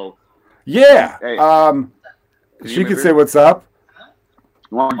now, so yeah. Hey, she could say what's up.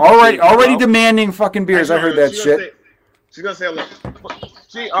 Already demanding fucking beers. I heard that shit. She's gonna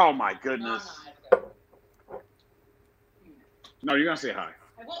say, oh my goodness. No, you're gonna say hi.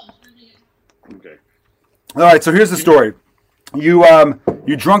 I will. Okay. All right. So here's the story. You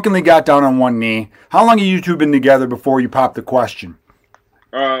drunkenly got down on one knee. How long have you two been together before you popped the question?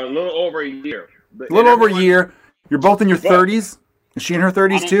 A little over a year. A little over a year. You're both in your 30s? Is she in her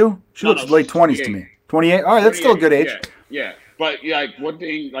 30s too? She looks late 20s to me. 28? All right, that's still a good age. Yeah. But like one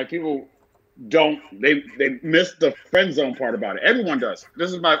thing, like people don't, they miss the friend zone part about it. Everyone does.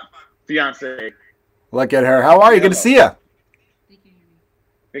 This is my fiance. Look at her. How are you? Good to see you.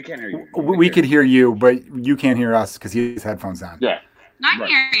 They can't hear you. We could hear you, but you can't hear us because he has headphones on. Yeah. I can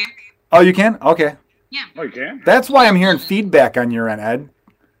hear you. Oh, you can? Okay. Yeah. Oh, you can? That's why I'm hearing feedback on your end, Ed.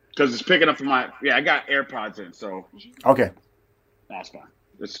 Because it's picking up from I got AirPods in, so. Okay. That's fine.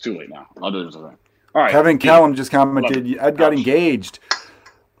 It's too late now. I'll do this again. All right. Kevin Callum just commented, Ed got engaged.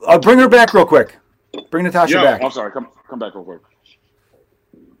 Bring her back real quick. Bring Natasha back. I'm sorry. Come back real quick.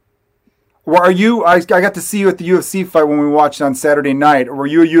 Well, are you? I got to see you at the UFC fight when we watched on Saturday night. Were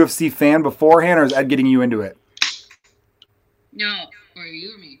you a UFC fan beforehand, or is Ed getting you into it? No, or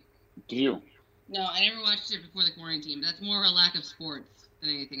you or me? You. No, I never watched it before the quarantine. But that's more of a lack of sports than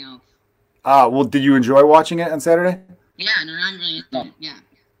anything else. Well, did you enjoy watching it on Saturday? Yeah, no, I'm really into it. Yeah.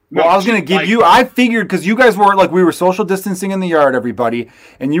 Well, I was going to give you, I figured, because you guys were, we were social distancing in the yard, everybody,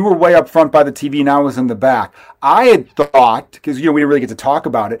 and you were way up front by the TV, and I was in the back. I had thought, because, we didn't really get to talk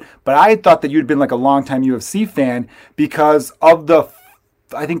about it, but I had thought that you'd been, a longtime UFC fan because of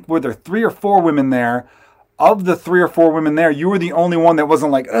I think, were there 3 or 4 women there? Of the 3 or 4 women there, you were the only one that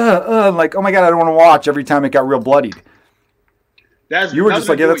wasn't oh my God, I don't want to watch every time it got real bloodied. You were just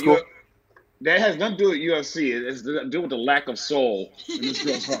like, yeah, that's cool. That has nothing to do with UFC. It has to do with the lack of soul in this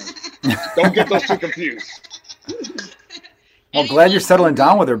girl's heart. Don't get those two confused. Well, glad you're settling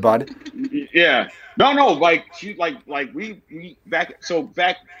down with her, bud. Yeah. No. She we back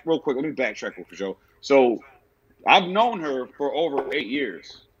real quick. Let me backtrack for Joe. So I've known her for over 8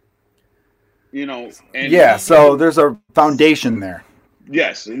 years. And so there's a foundation there.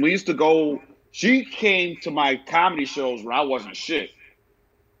 Yes, and we used to go. She came to my comedy shows when I wasn't shit.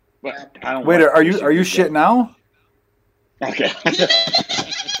 But I don't. Wait, are you shit now? Okay.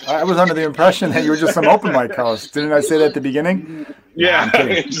 I was under the impression that you were just some open mic host. Didn't I say that at the beginning? Yeah.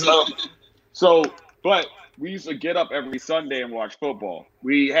 But we used to get up every Sunday and watch football.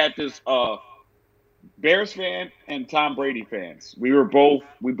 We had this Bears fan and Tom Brady fans. We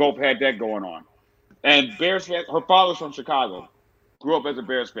both had that going on. And Bears fan, her father's from Chicago. grew up as a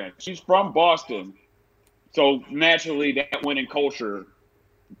Bears fan. She's from Boston, so naturally that winning culture,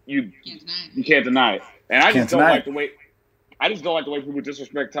 you can't deny it. And I just don't like the way people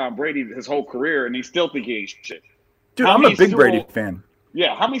disrespect Tom Brady his whole career, and they still think he ain't shit. Dude, I'm a big Brady fan.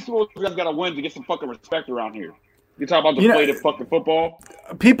 Yeah, how many Super Bowls you guys got to win to get some fucking respect around here? You talk about the play of fucking football.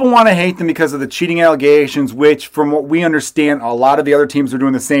 People want to hate them because of the cheating allegations, which, from what we understand, a lot of the other teams are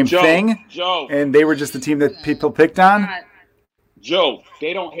doing the same thing. And they were just the team that people picked on. Joe,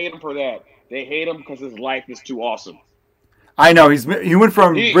 they don't hate him for that. They hate him because his life is too awesome. I know. He went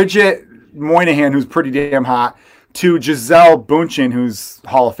from Bridget Moynihan, who's pretty damn hot, to Gisele Bündchen, who's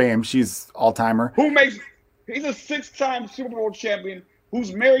Hall of Fame. She's all-timer. He's a 6-time Super Bowl champion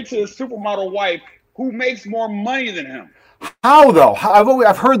who's married to his supermodel wife who makes more money than him. How, though?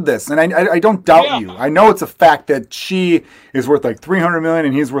 I've heard this, and I don't doubt you. I know it's a fact that she is worth like $300 million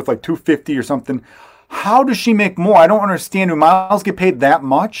and he's worth like $250 or something. How does she make more? I don't understand. Do models get paid that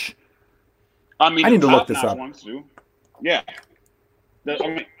much? I mean, I need to look this up. Yeah.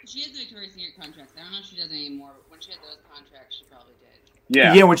 She has the Victoria's Secret contracts. I don't know if she does anymore, but when she had those contracts, she probably did.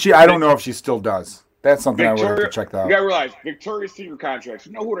 Yeah. Yeah, I don't know if she still does. That's something I would have to check out. You gotta realize, Victoria's Secret contracts,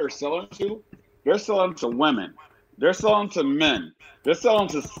 you know who they're selling to? They're selling to women. They're selling to men. They're selling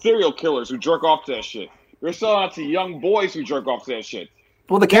to serial killers who jerk off to that shit. They're selling out to young boys who jerk off to that shit.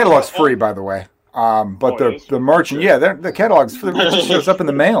 Well, the catalog's free, by the way. But the merchant, the catalog's free. It just shows up in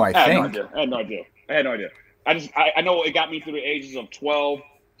the mail, I think. I had no idea. I know it got me through the ages of 12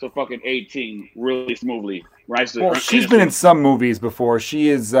 to fucking 18 really smoothly. Well, she's been in some movies before.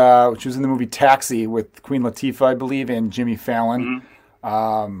 She was in the movie Taxi with Queen Latifah, I believe, and Jimmy Fallon.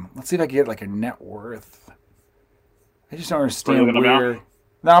 Mm-hmm. Let's see if I can get like a net worth. I just don't understand where.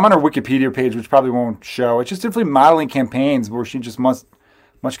 No, I'm on her Wikipedia page, which probably won't show. It's just definitely modeling campaigns where she just must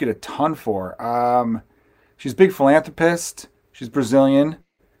get a ton for. She's a big philanthropist. She's Brazilian.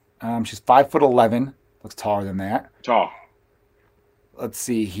 She's 5'11". Looks taller than that. Tall. Let's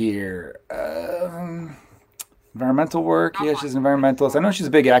see here. Environmental work. Yeah, she's an environmentalist. I know she's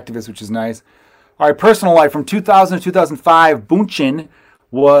a big activist, which is nice. All right, personal life. From 2000 to 2005, Bündchen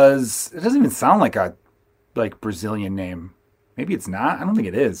was... It doesn't even sound like a Brazilian name. Maybe it's not. I don't think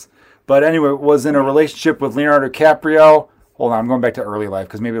it is. But anyway, was in a relationship with Leonardo DiCaprio. Hold on, I'm going back to early life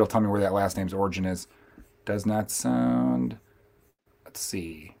because maybe it'll tell me where that last name's origin is. Does not sound... Let's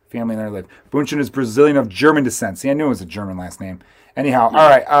see. Family in early life. Bündchen is Brazilian of German descent. See, I knew it was a German last name. Anyhow, all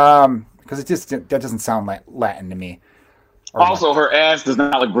right. Because that doesn't sound like Latin to me. Also, her ass does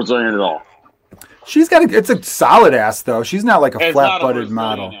not look Brazilian at all. She's got it's a solid ass though. She's not like a flat-butted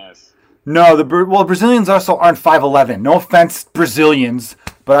model. Ass. No, Brazilians also aren't 5'11". No offense, Brazilians,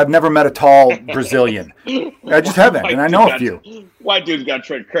 but I've never met a tall Brazilian. I just haven't, and I know a few. White dudes got to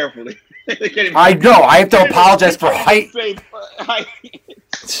tread carefully. I know. I have to apologize for height.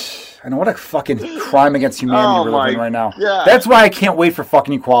 I know, what a fucking crime against humanity we're living right now. God. That's why I can't wait for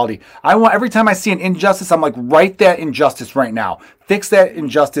fucking equality. Every time I see an injustice, I'm like, right that injustice right now. Fix that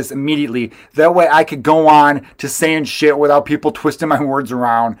injustice immediately. That way I could go on to saying shit without people twisting my words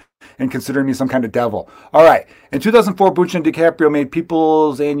around and considering me some kind of devil. All right. In 2004, Bündchen and DiCaprio made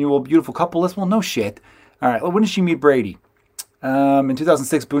People's Annual Beautiful Couple list. Well, no shit. All right. Well, when did she meet Brady? In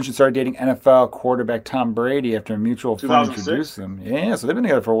 2006, Bündchen started dating NFL quarterback Tom Brady after a mutual friend introduced them. Yeah, so they've been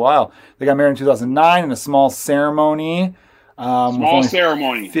together for a while. They got married in 2009 in a small ceremony. Small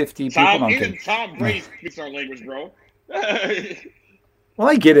ceremony. 50 people. Even Tom Brady speaks our language, bro. Well,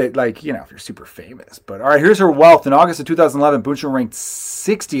 I get it, if you're super famous. But all right, here's her wealth. In August of 2011, Bündchen ranked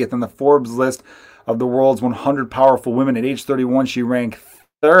 60th on the Forbes list of the world's 100 powerful women. At age 31, she ranked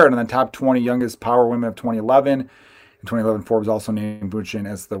third in the top 20 youngest power women of 2011. In 2011, Forbes also named Bündchen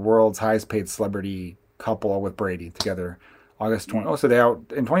as the world's highest-paid celebrity couple with Brady together. August 20. Oh, so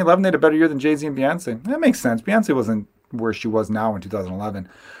in 2011 they had a better year than Jay-Z and Beyonce. That makes sense. Beyonce wasn't where she was now in 2011.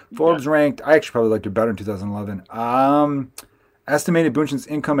 Forbes ranked. I actually probably liked her better in 2011. Estimated Bündchen's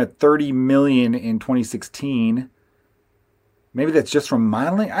income at $30 million in 2016. Maybe that's just from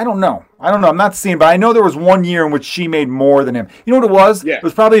modeling. I don't know. I'm not seeing, but I know there was 1 year in which she made more than him. You know what it was? Yeah. It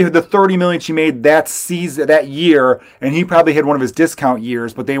was probably the $30 million she made that season, that year, and he probably had one of his discount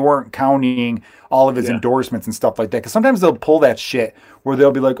years, but they weren't counting all of his endorsements and stuff like that. Because sometimes they'll pull that shit where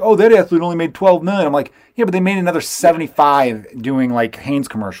they'll be like, "Oh, that athlete only made $12 million." I'm like, yeah, but they made another 75 doing like Hanes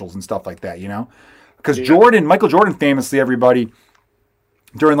commercials and stuff like that. Because Michael Jordan, famously, everybody.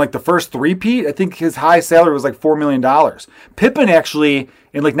 During the first three-peat, I think his high salary was $4 million. Pippen actually,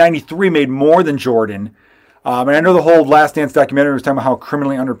 in 93, made more than Jordan. And I know the whole Last Dance documentary was talking about how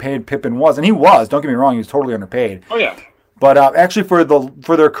criminally underpaid Pippen was. And he was, don't get me wrong, he was totally underpaid. Oh, yeah. But actually, for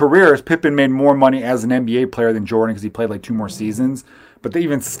their careers, Pippen made more money as an NBA player than Jordan because he played like 2 more seasons. But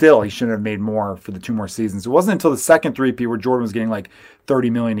even still, he shouldn't have made more for the 2 more seasons. It wasn't until the second three-peat where Jordan was getting like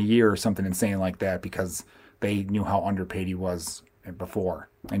 $30 million a year or something insane like that because they knew how underpaid he was before,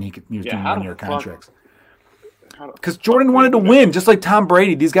 and he was doing 1-year contracts. Because Jordan wanted to win, just like Tom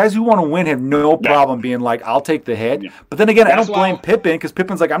Brady. These guys who want to win have no problem being like, I'll take the hit. Yeah. But then again, I don't blame Pippen because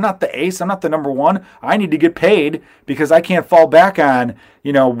Pippen's like, I'm not the ace. I'm not the number one. I need to get paid because I can't fall back on,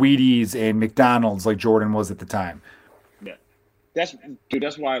 Wheaties and McDonald's like Jordan was at the time. Yeah. That's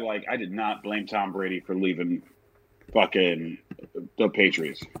why, like, I did not blame Tom Brady for leaving fucking the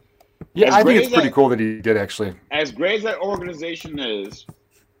Patriots. Yeah, I think it's pretty cool that he did, actually. As great as that organization is,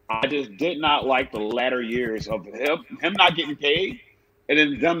 I just did not like the latter years of him not getting paid and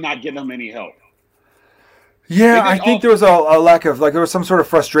then them not getting him any help. Yeah, I think there was a lack of, like, there was some sort of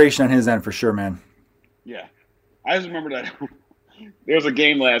frustration on his end for sure, man. Yeah. I just remember that there was a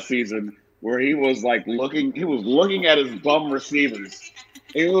game last season where he was looking at his bum receivers.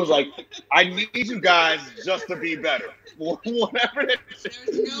 And he was like, I need you guys just to be better. Whatever it is.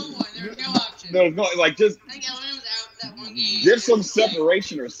 There's no one. There's no option. There's no, like, just. I think Ellen was out that one game. Get some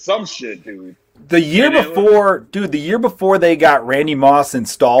separation or some shit, dude. The year before they got Randy Moss and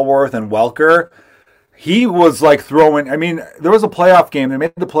Stallworth and Welker, he was like throwing. I mean, there was a playoff game. They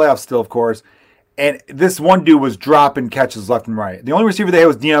made the playoffs still, of course. And this one dude was dropping catches left and right. The only receiver they had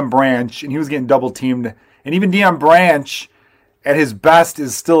was Deion Branch, and he was getting double teamed. And even Deion Branch, at his best,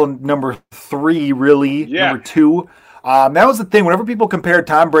 is still number 3, really. Yeah. Number 2. That was the thing. Whenever people compared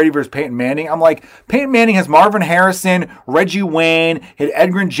Tom Brady versus Peyton Manning, I'm like, Peyton Manning has Marvin Harrison, Reggie Wayne, had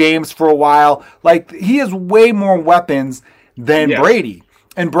Edgerrin James for a while. Like, he has way more weapons than Brady.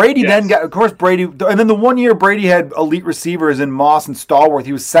 And Brady then got, of course, Brady. And then the one year Brady had elite receivers in Moss and Stallworth,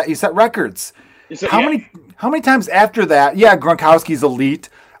 he set records. How many times after that? Yeah, Gronkowski's elite.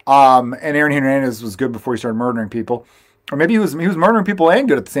 And Aaron Hernandez was good before he started murdering people. Or maybe he was murdering people and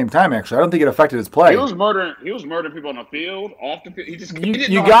good at the same time, actually. I don't think it affected his play. He was murdering people on the field, off the field.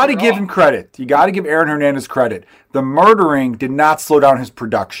 You got to give him credit. You got to give Aaron Hernandez credit. The murdering did not slow down his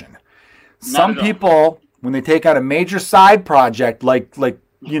production. Some people, when they take out a major side project like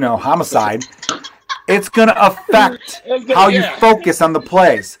homicide, it's going to affect how you focus on the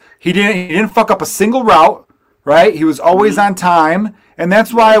plays. He didn't fuck up a single route, right? He was always on time. And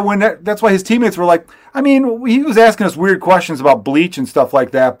that's why his teammates were like, I mean, he was asking us weird questions about bleach and stuff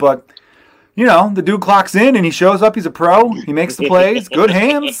like that, but the dude clocks in and he shows up. He's a pro. He makes the plays. Good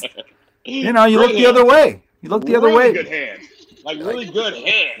hands. You look the other way. You look the other way. Good hands. Like really good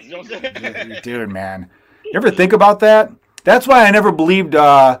hands. You know what I'm saying? Dude, man. You ever think about that? That's why I never believed.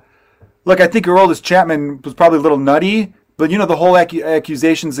 Look, I think Aroldis Chapman was probably a little nutty, but the whole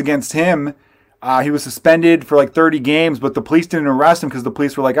accusations against him. He was suspended for like 30 games, but the police didn't arrest him because the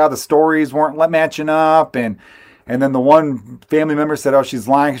police were like, the stories weren't matching up. And then the one family member said, she's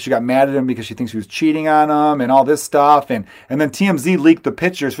lying because she got mad at him because she thinks he was cheating on him and all this stuff. And then TMZ leaked the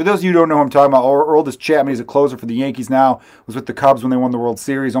pictures. For those of you who don't know who I'm talking about, Aroldis Chapman, he's a closer for the Yankees now, was with the Cubs when they won the World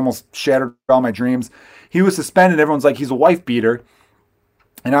Series, almost shattered all my dreams. He was suspended. Everyone's like, he's a wife beater.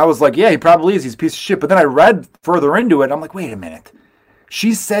 And I was like, yeah, he probably is. He's a piece of shit. But then I read further into it. I'm like, wait a minute.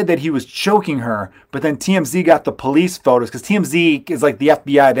 She said that he was choking her, but then TMZ got the police photos because TMZ is like the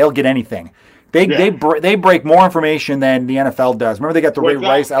FBI. They'll get anything. They break more information than the NFL does. Remember they got the Ray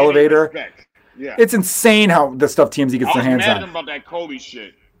Rice elevator? Yeah. It's insane how the stuff TMZ gets their hands on. I was mad about that Kobe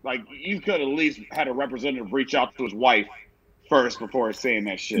shit. Like, you could at least had a representative reach out to his wife first before saying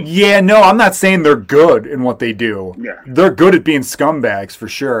that shit. Yeah, no, I'm not saying they're good in what they do. Yeah. They're good at being scumbags for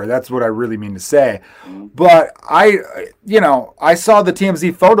sure. That's what I really mean to say. Mm-hmm. But I saw the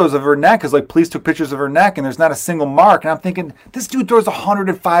TMZ photos of her neck because like police took pictures of her neck and there's not a single mark. And I'm thinking, this dude throws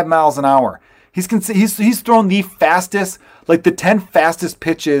 105 miles an hour. He's thrown the fastest, like the 10 fastest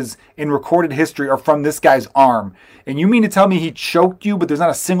pitches in recorded history are from this guy's arm. And you mean to tell me he choked you, but there's not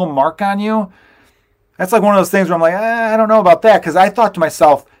a single mark on you? That's like one of those things where I'm like, I don't know about that. Because I thought to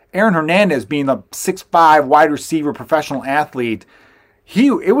myself, Aaron Hernandez being a 6'5", wide receiver, professional athlete,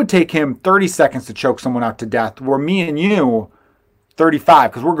 it would take him 30 seconds to choke someone out to death, where me and you, 35,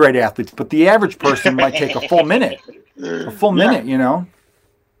 because we're great athletes. But the average person might take a full minute.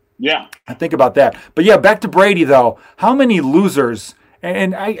 Yeah. I think about that. But yeah, back to Brady, though. How many losers,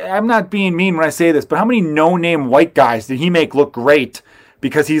 and I'm not being mean when I say this, but how many no-name white guys did he make look great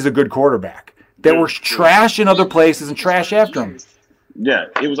because he's a good quarterback? That were trash in other places and trash after him. Yeah,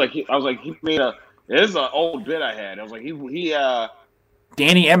 it was like he made this is an old bit I had. I was like he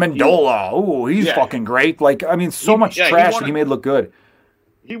Danny Amendola. He's fucking great. Like, I mean, so much trash that he made look good.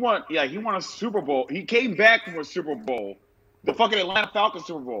 He won a Super Bowl. He came back from a Super Bowl the fucking Atlanta Falcons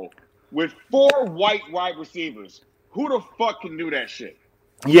Super Bowl with 4 white wide receivers. Who the fuck can do that shit?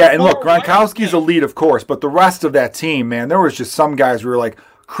 Yeah, and look, Gronkowski's elite, of course, but the rest of that team, man, there was just some guys who were like,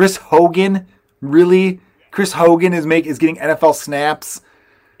 Chris Hogan, really? Chris Hogan is getting NFL snaps.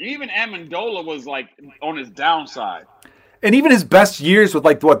 Even Amendola was like on his downside. And even his best years with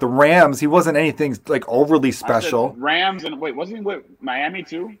the Rams, he wasn't anything like overly special. Rams and wasn't he with Miami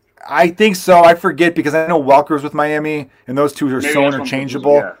too? I think so. I forget because I know Welker's with Miami, and those two are so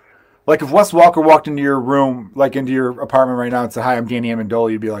interchangeable. Yeah. Like if Wes Welker walked into your room, like into your apartment right now and said, "Hi, I'm Danny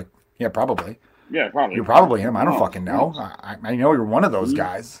Amendola," you'd be like, "Yeah, probably." Yeah, probably. You're probably him. I don't fucking know. I know you're one of those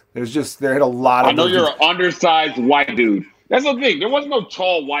guys. There's just there had a lot of. I know you're an undersized white dude. That's the thing. There was no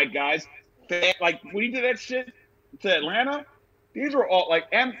tall white guys. Like when he did that shit to Atlanta, these were all like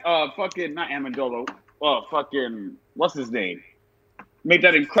fucking not Amendola. Fucking what's his name? Made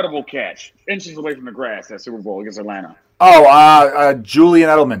that incredible catch inches away from the grass at Super Bowl against Atlanta. Oh, Julian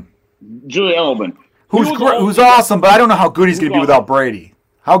Edelman. Julian Edelman. Who's awesome, but I don't know how good he's going to be without Brady.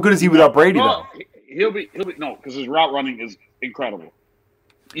 How good is he without Brady, though? He'll be no, because his route running is incredible.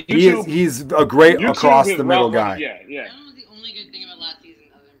 He's a great across the middle guy. Yeah. That was the only good thing about last season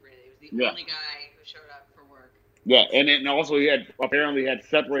other than Brady. He was the only guy who showed up for work. Yeah, and then also he apparently had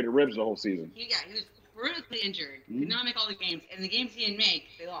separated ribs the whole season. He was critically injured. Could not make all the games, and the games he didn't make,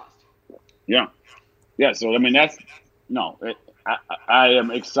 they lost. Yeah. So I mean I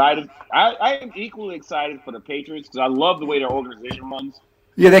am excited. I am equally excited for the Patriots because I love the way their organization runs.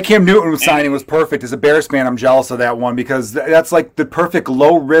 Yeah, that Cam Newton signing was perfect. As a Bears fan, I'm jealous of that one because that's like the perfect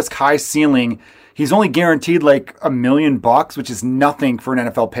low risk, high ceiling. He's only guaranteed like $1 million, which is nothing for an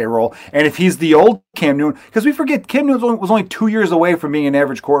NFL payroll. And if he's the old Cam Newton, because we forget Cam Newton was only 2 years away from being an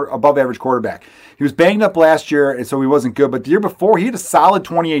above average quarterback. He was banged up last year, and so he wasn't good. But the year before, he had a solid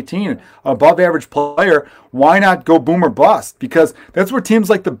 2018, above average player. Why not go boom or bust? Because that's where teams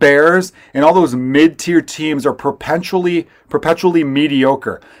like the Bears and all those mid-tier teams are perpetually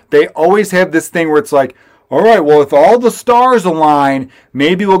mediocre. They always have this thing where it's like, all right, well, if all the stars align,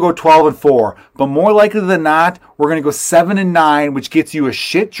 maybe we'll go 12-4. But more likely than not, we're going to go 7-9, which gets you a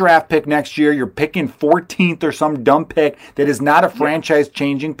shit draft pick next year. You're picking 14th or some dumb pick that is not a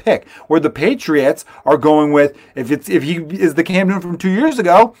franchise-changing pick. Where the Patriots are going with, if he is the Cam Newton from 2 years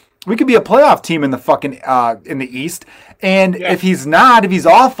ago, we could be a playoff team in the fucking in the East. And if he's not, if he's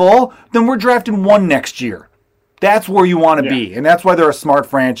awful, then we're drafting 1 next year. That's where you want to be, and that's why they're a smart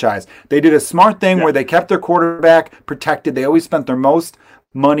franchise. They did a smart thing where they kept their quarterback protected. They always spent their most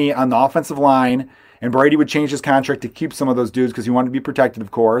money on the offensive line, and Brady would change his contract to keep some of those dudes because he wanted to be protected, of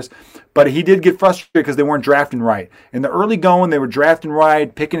course. But he did get frustrated because they weren't drafting right. In the early going, they were drafting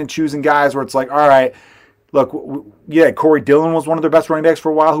right, picking and choosing guys where it's like, all right, look, Corey Dillon was one of their best running backs for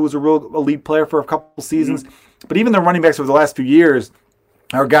a while, who was a real elite player for a couple seasons. Mm-hmm. But even the running backs over the last few years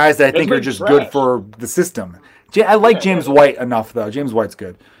are guys that I think are just good for the system. I like James White enough, though. James White's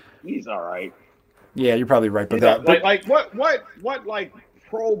good. He's all right. Yeah, you're probably right. But what like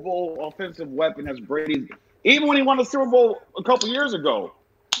Pro Bowl offensive weapon has Brady? Even when he won the Super Bowl a couple years ago.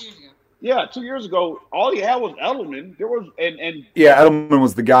 2 years ago. Yeah, 2 years ago, all he had was Edelman. There was and Edelman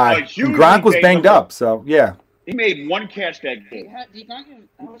was the guy. And Gronk was banged up, so yeah. He made 1 catch that game. How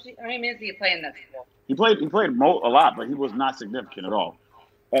many minutes did he play in that Super Bowl? He played a lot, but he was not significant at all.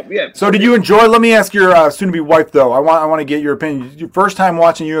 So did you enjoy? Let me ask your soon-to-be wife, though. I want to get your opinion. Your first time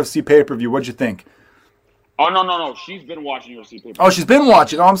watching UFC pay-per-view, what'd you think? Oh, no. She's been watching UFC pay-per-view. Oh, she's been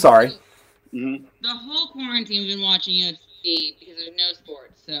watching. Oh, I'm sorry. Mm-hmm. The whole quarantine, we've been watching UFC because there's no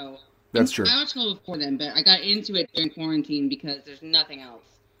sports. So that's true. I watched it before then, but I got into it during quarantine because there's nothing else.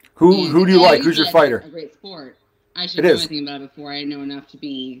 Who do you like? Who's your fighter? A great sport. I should know anything about it before I know enough to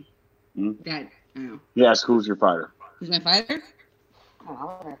be that. I don't know. Yes, who's your fighter? Who's my fighter?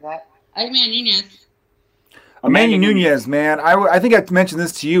 Oh, I like that. Amanda Nunes. Amanda Nunes, man. I think I mentioned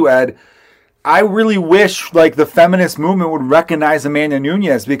this to you, Ed. I really wish like the feminist movement would recognize Amanda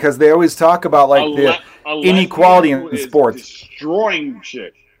Nunes because they always talk about like the inequality in sports. Destroying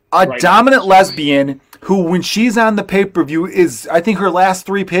shit. Dominant lesbian who, when she's on the pay-per-view, is, I think her last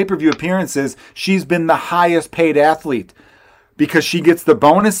 3 pay-per-view appearances, she's been the highest paid athlete because she gets the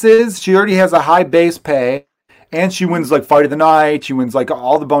bonuses. She already has a high base pay. And she wins like fight of the night. She wins like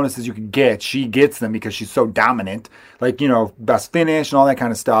all the bonuses you could get. She gets them because she's so dominant. Like, best finish and all that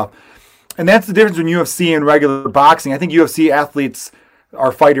kind of stuff. And that's the difference between UFC and regular boxing. I think UFC athletes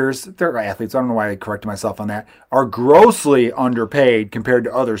are fighters. They're athletes. I don't know why I corrected myself on that. Are grossly underpaid compared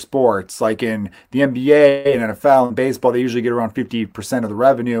to other sports. Like in the NBA and NFL and baseball, they usually get around 50% of the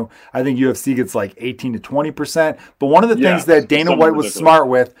revenue. I think UFC gets like 18 to 20%. But one of the things that Dana White was smart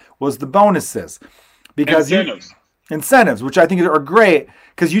with was the bonuses. Because incentives, which I think are great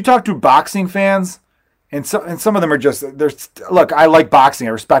because you talk to boxing fans. And some of them are just, look, I like boxing.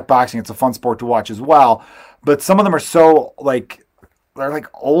 I respect boxing. It's a fun sport to watch as well. But some of them are so, like, they're like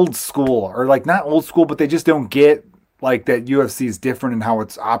old school, or like not old school, but they just don't get like that UFC is different in how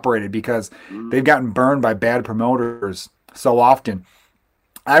it's operated because they've gotten burned by bad promoters so often.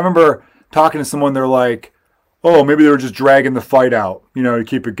 I remember talking to someone, they're like, oh, maybe they were just dragging the fight out, to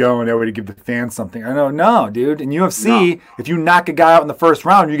keep it going. That way to give the fans something. I know, no, dude. In UFC, if you knock a guy out in the first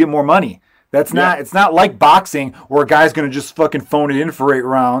round, you get more money. It's not like boxing where a guy's going to just fucking phone it in for 8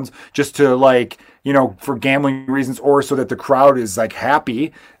 rounds just to for gambling reasons or so that the crowd is like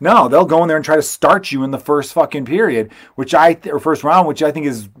happy. No, they'll go in there and try to start you in the first fucking period, or first round, which I think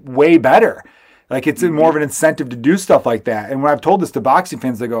is way better. Like it's more of an incentive to do stuff like that. And when I've told this to boxing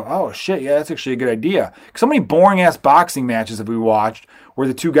fans, they go, oh shit, yeah, that's actually a good idea. So many boring ass boxing matches have we watched where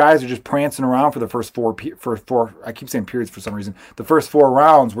the two guys are just prancing around for the first four, I keep saying periods for some reason, the first 4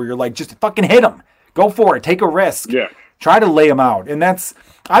 rounds where you're like, just fucking hit them. Go for it. Take a risk. Yeah. Try to lay them out. And that's,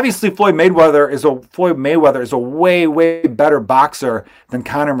 obviously Floyd Mayweather is a way, way better boxer than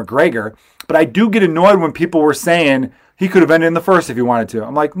Conor McGregor. But I do get annoyed when people were saying he could have ended in the first if he wanted to.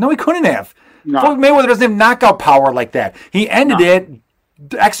 I'm like, no, he couldn't have. No. Floyd Mayweather doesn't have knockout power like that. He ended it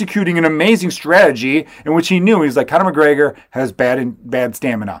executing an amazing strategy in which he knew he's like, Conor McGregor has bad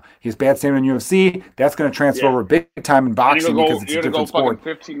stamina. He has bad stamina in UFC. That's going to transfer over big time in boxing because it's a different sport.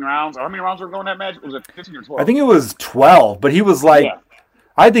 15 rounds. How many rounds were going in that match? Was it 15 or 12? I think it was 12, but he was like,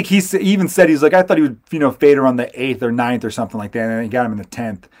 I think he even said, he's like, I thought he would, fade around the 8th or 9th or something like that, and then he got him in the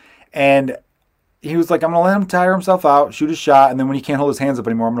 10th. And he was like, I'm going to let him tire himself out, shoot a shot, and then when he can't hold his hands up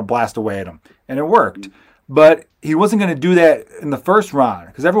anymore, I'm going to blast away at him. And it worked. But he wasn't going to do that in the first round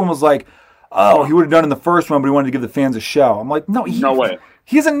because everyone was like, oh, he would have done it in the first round, but he wanted to give the fans a show. I'm like, no way.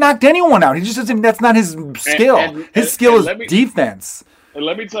 He hasn't knocked anyone out. He just doesn't, that's not his skill. His skill is defense. And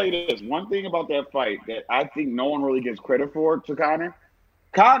let me tell you this. One thing about that fight that I think no one really gives credit for to Conor.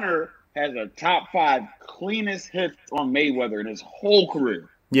 Conor has a top 5 cleanest hits on Mayweather in his whole career.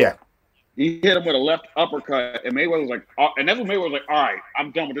 Yeah. He hit him with a left uppercut, and Mayweather was like, and that's when Mayweather was like, all right,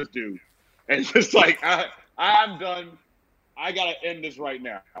 I'm done with this dude. And it's just like, I'm done. I gotta end this right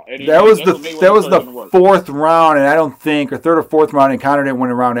now. And that was the 4th round, and I don't think, or 3rd or 4th round, and Conor didn't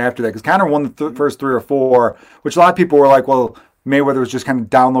win a round after that because Conor won the first 3 or 4, which a lot of people were like, well, Mayweather was just kind of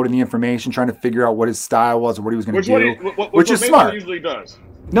downloading the information, trying to figure out what his style was or what he was going to do, which is smart. Usually does.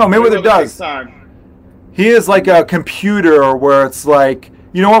 No, Mayweather does. He is like a computer where it's like,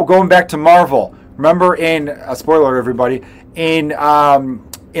 you know what? Going back to Marvel, remember in spoiler, everybody, in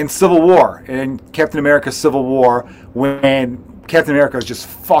Civil War, in Captain America: Civil War, when Captain America was just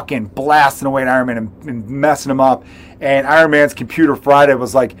fucking blasting away at Iron Man and messing him up, and Iron Man's computer Friday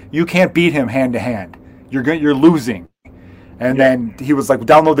was like, you can't beat him hand to hand. You're losing. And then he was like,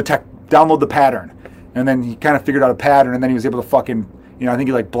 download the pattern. And then he kind of figured out a pattern, and then he was able to fucking, I think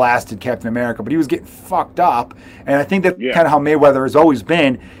he like blasted Captain America, but he was getting fucked up. And I think that's kind of how Mayweather has always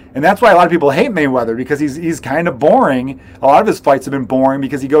been. And that's why a lot of people hate Mayweather, because he's kind of boring. A lot of his fights have been boring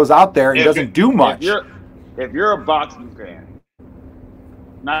because he goes out there and doesn't do much. If you're a boxing fan,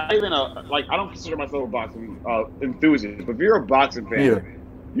 not even I don't consider myself a boxing enthusiast, but if you're a boxing fan,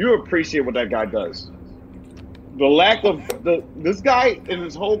 you appreciate what that guy does. The lack of this guy in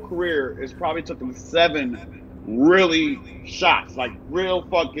his whole career has probably took him 7 really shots, like real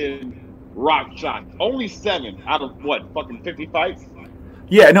fucking rock shots. Only 7 out of fucking 50 fights?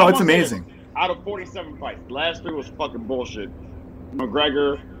 Yeah, no, it's amazing. Out of 47 fights, the last 3 was fucking bullshit.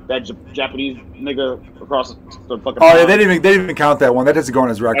 McGregor, that Japanese nigga across the fucking. Oh yeah, they didn't even count that one. That doesn't go on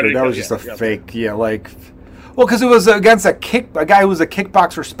his record. That was just a fake. Yeah, well, because it was against a guy who was a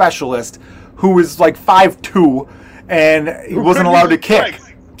kickboxer specialist who was like 5'2", and he wasn't allowed to kick.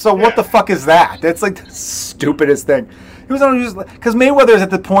 So what the fuck is that? That's like the stupidest thing. He was because Mayweather's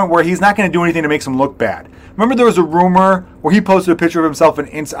at the point where he's not going to do anything to make him look bad. Remember there was a rumor where he posted a picture of himself on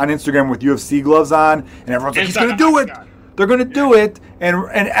Instagram with UFC gloves on, and everyone's like, he's going to do it. They're going to do it. And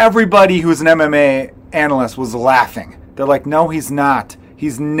everybody who's an MMA analyst was laughing. They're like, no, he's not.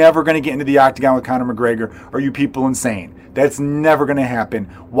 He's never going to get into the octagon with Conor McGregor. Are you people insane? That's never going to happen.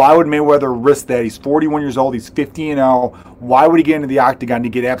 Why would Mayweather risk that? He's 41 years old. He's 50-0. Why would he get into the octagon to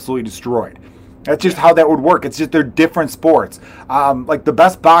get absolutely destroyed? That's just how that would work. It's just they're different sports. Like the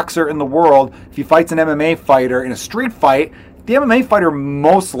best boxer in the world, if he fights an MMA fighter in a street fight, the MMA fighter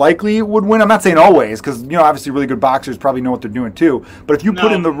most likely would win. I'm not saying always, because obviously really good boxers probably know what they're doing too. But if you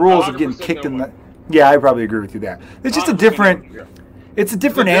put in the rules of getting kicked in the, I probably agree with you there. It's just a different. It's a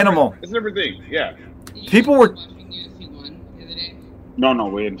different animal. It's a different thing. Yeah. People were. No,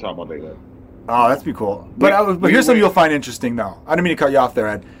 we didn't talk about that yet. Oh, that'd be cool. But here's something you'll find interesting, though. I didn't mean to cut you off there,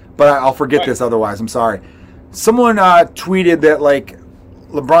 Ed, but I'll forget this otherwise. I'm sorry. Someone tweeted that, like,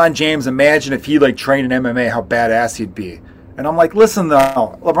 LeBron James, imagine if he, like, trained in MMA, how badass he'd be. And I'm like, listen,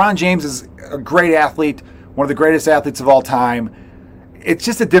 though, LeBron James is a great athlete, one of the greatest athletes of all time. It's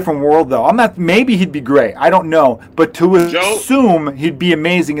just a different world, though. Maybe he'd be great. I don't know. But to assume he'd be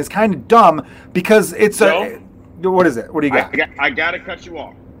amazing is kind of dumb because it's what is it? What do you got? I got to cut you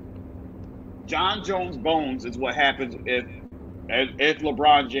off. John Jones Bones is what happens if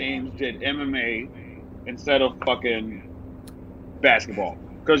LeBron James did MMA instead of fucking basketball.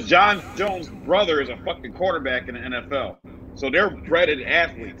 Because John Jones' brother is a fucking quarterback in the NFL. So they're bred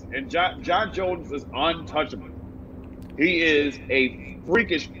athletes. And John Jones is untouchable. He is a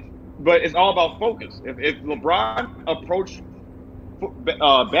freakish, but it's all about focus. If LeBron approached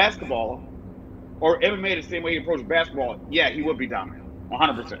basketball or MMA the same way he approached basketball, yeah, he would be dominant.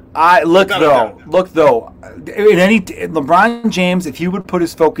 100%. Look though. In any LeBron James, if he would put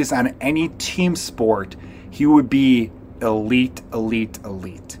his focus on any team sport, he would be elite.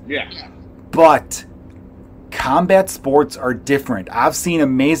 Yeah. But combat sports are different. I've seen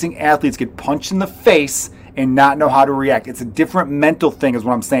amazing athletes get punched in the face and not know how to react. It's a different mental thing, is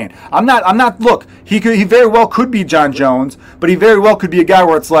what I'm saying. I'm not. Look, he very well could be John Jones, but he very well could be a guy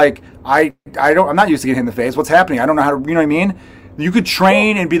where it's like I'm not used to getting hit in the face. What's happening? I don't know how to. You know what I mean? You could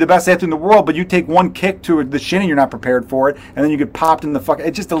train and be the best athlete in the world, but you take one kick to the shin and you're not prepared for it, and then you get popped in the fuck.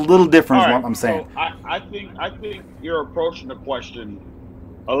 It's just a little different, is what I'm saying. So I think you're approaching the question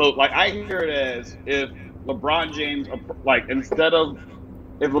a little. Like, I hear it as if LeBron James, like, if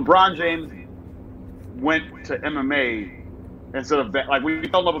LeBron James went to MMA instead of like we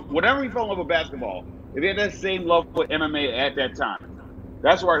fell in love with, whenever we fell in love with basketball, if he had that same love with MMA at that time.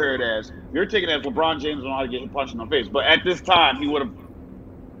 That's what I hear it as. You're taking it as LeBron James know how to get punched in the face. But at this time, he would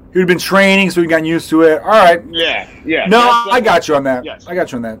have been training, so he got used to it. All right. Yeah. No, I got you on that. Yes. I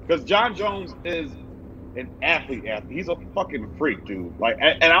got you on that. Because John Jones is an athlete. He's a fucking freak, dude. Like,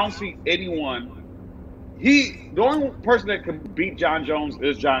 and I don't see anyone. The only person that can beat John Jones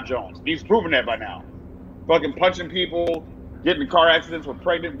is John Jones. He's proven that by now. Fucking punching people, getting in car accidents with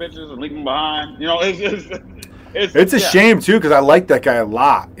pregnant bitches and leaving them behind. You know, it's a shame too, because I like that guy a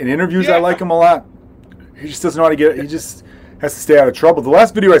lot. In interviews, I like him a lot. He just doesn't know how to get. He just has to stay out of trouble. The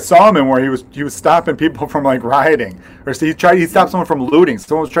last video I saw him in, where he was stopping people from like rioting, or he stopped someone from looting.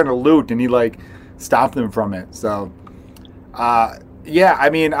 Someone was trying to loot, and he like stopped them from it. So, yeah, I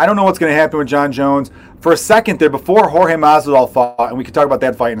mean, I don't know what's going to happen with John Jones. For a second there, before Jorge Masvidal fought, and we can talk about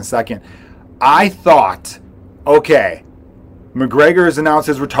that fight in a second, I thought, okay, McGregor has announced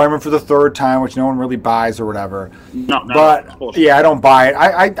his retirement for the third time, which no one really buys or whatever. No, but yeah, I don't buy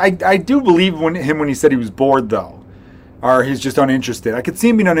it. I do believe when he said he was bored, though, or he's just uninterested. I could see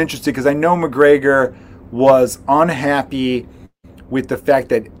him being uninterested because I know McGregor was unhappy with the fact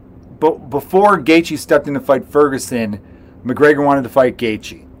that before Gaethje stepped in to fight Ferguson, McGregor wanted to fight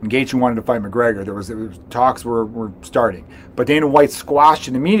Gaethje, and Gaethje wanted to fight McGregor. There was talks were starting, but Dana White squashed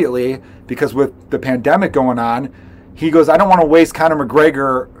it immediately because with the pandemic going on. He goes, I don't want to waste Conor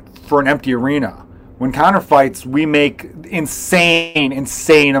McGregor for an empty arena. When Conor fights, we make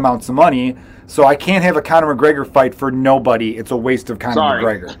insane amounts of money. So I can't have a Conor McGregor fight for nobody. It's a waste of Conor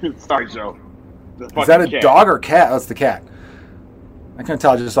McGregor. Sorry, Joe. Is that a dog or cat? That's the cat. I couldn't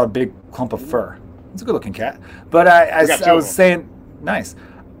tell. I just saw a big clump of fur. It's a good-looking cat. But I was saying, nice.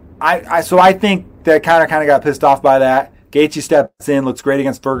 So I think that Conor kind of got pissed off by that. Gaethje steps in, looks great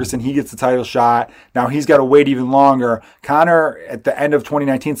against Ferguson. He gets the title shot. Now he's got to wait even longer. Conor, at the end of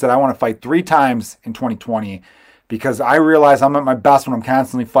 2019, said, I want to fight 3 times in 2020 because I realize I'm at my best when I'm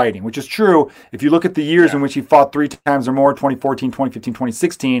constantly fighting, which is true. If you look at the years in which he fought 3 times or more, 2014, 2015,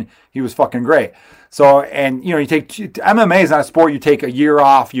 2016, he was fucking great. So, and, you know, MMA is not a sport. You take a year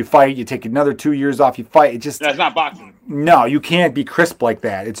off, you fight. You take another 2 years off, you fight. That's not boxing. No, you can't be crisp like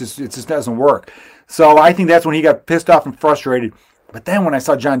that. It just doesn't work. So I think that's when he got pissed off and frustrated. But then when I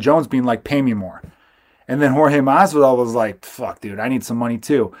saw John Jones being like, pay me more. And then Jorge Masvidal was like, fuck, dude, I need some money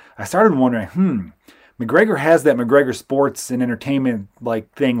too. I started wondering, McGregor has that McGregor Sports and Entertainment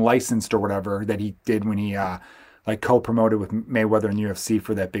like thing licensed or whatever that he did when he like co-promoted with Mayweather and UFC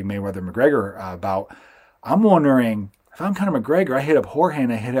for that big Mayweather-McGregor bout. I'm wondering, if I'm Conor McGregor, I hit up Jorge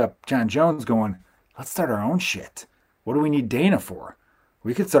and I hit up John Jones going, let's start our own shit. What do we need Dana for?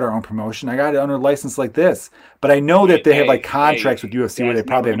 We could start our own promotion. I got it under license like this. But I know that they have like contracts with UFC where they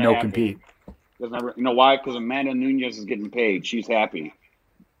probably have no compete. You know why? Because Amanda Nunes is getting paid. She's happy.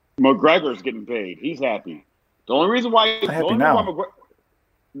 McGregor's getting paid. He's happy. The only reason why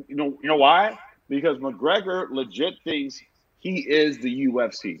you know why? Because McGregor legit thinks he is the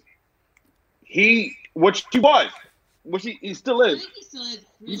UFC. which he still is. I think he still is.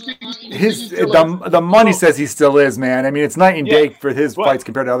 The money says he still is, man. I mean, it's night and day for his fights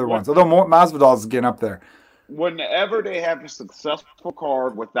compared to other ones. Although Masvidal is getting up there. Whenever they have a successful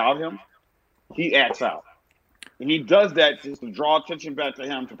card without him, he acts out. And he does that just to draw attention back to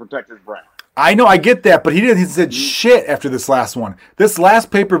him to protect his brand. I know, I get that, but he said shit after this last one. This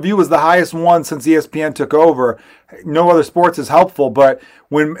last pay-per-view was the highest one since ESPN took over. No other sports is helpful, but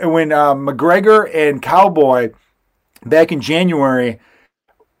when McGregor and Cowboy back in January,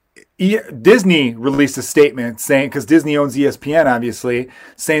 Disney released a statement saying, because Disney owns ESPN, obviously,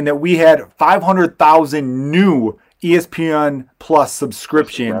 saying that we had 500,000 new ESPN Plus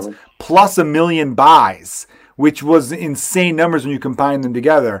subscriptions, plus 1 million buys, which was insane numbers when you combine them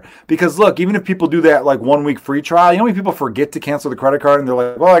together. Because look, even if people do that like 1 week free trial, you know how many people forget to cancel the credit card and they're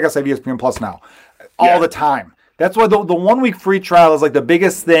like, well, I guess I have ESPN Plus now. All the time. That's why the 1 week free trial is like the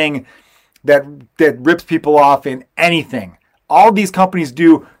biggest thing that rips people off in anything. All these companies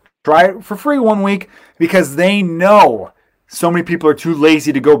do try it for free 1 week because they know so many people are too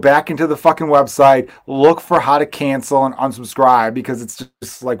lazy to go back into the fucking website, look for how to cancel and unsubscribe because it's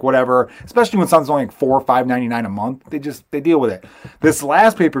just like whatever, especially when something's only like $4 or $5.99 a month. They deal with it. This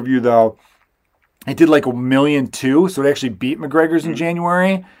last pay-per-view, though, it did like 1.2 million, so it actually beat McGregor's in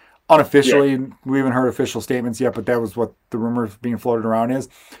January. Unofficially, we haven't heard official statements yet, but that was what the rumors being floated around is.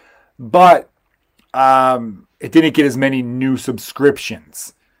 But it didn't get as many new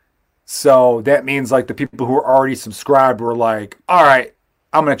subscriptions. So that means like the people who are already subscribed were like, all right,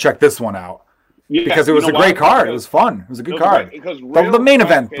 I'm going to check this one out. Yeah, because it was a great card. It was fun. It was a good card. The main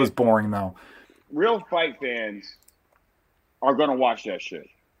event was boring, though. Real fight fans are going to watch that shit.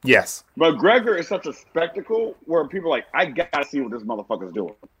 Yes. But McGregor is such a spectacle where people are like, I got to see what this motherfucker's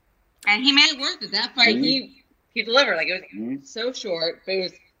doing. And he made it work with that fight. He delivered. Like, it was so short, but it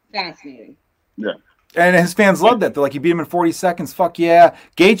was fascinating. Yeah. And his fans loved that. They're like, you beat him in 40 seconds. Fuck yeah.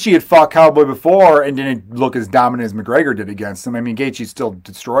 Gaethje had fought Cowboy before and didn't look as dominant as McGregor did against him. I mean, Gaethje still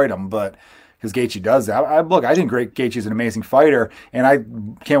destroyed him, but because Gaethje does that. I think Gaethje's an amazing fighter, and I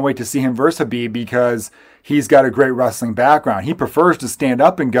can't wait to see him versus Khabib because he's got a great wrestling background. He prefers to stand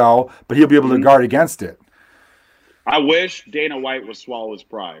up and go, but he'll be able to guard against it. I wish Dana White would swallow his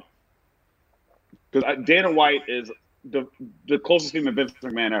pride. Because Dana White is the closest thing to Vince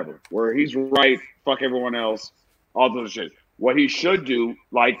McMahon ever, where he's right, fuck everyone else, all those shit. What he should do,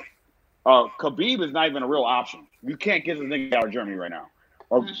 like Khabib is not even a real option. You can't get this thing out of Germany right now,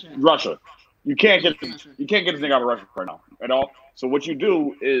 or Russia. You can't get this thing out of Russia right now at all. So what you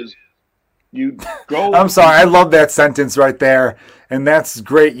do is you go. I'm sorry, I love that sentence right there, and that's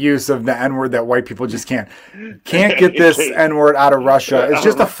great use of the N-word that white people just can't get this N-word out of Russia. It's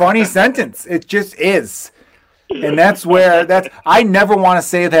just a funny sentence. It just is. And I never want to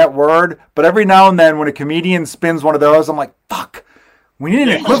say that word, but every now and then when a comedian spins one of those, I'm like, fuck, we need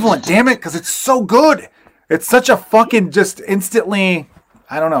an equivalent, damn it, because it's so good. It's such a fucking just instantly,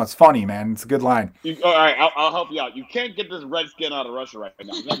 I don't know, it's funny, man. It's a good line. All right, I'll help you out. You can't get this red skin out of Russia right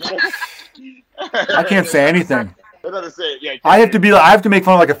now. I can't say anything. I have to make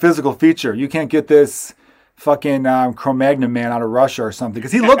fun of like a physical feature. You can't get this fucking Cro-Magnon man out of Russia or something,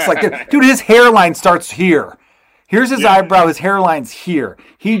 because he looks like it. Dude, his hairline starts here. Here's his eyebrow. His hairline's here.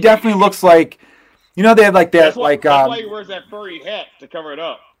 He definitely looks like, they had like that, that's why he wears that furry hat to cover it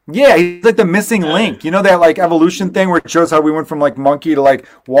up. Yeah, he's like the missing link. You know that like evolution thing where it shows how we went from like monkey to like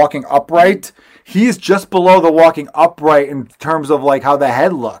walking upright? He's just below the walking upright in terms of like how the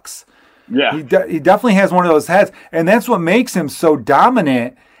head looks. Yeah. He definitely has one of those heads. And that's what makes him so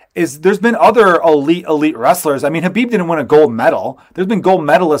dominant. Is there's been other elite wrestlers. I mean, Khabib didn't win a gold medal. There's been gold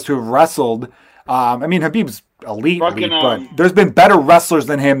medalists who have wrestled. Khabib's elite, but there's been better wrestlers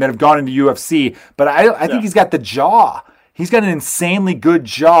than him that have gone into UFC. But I think he's got the jaw. He's got an insanely good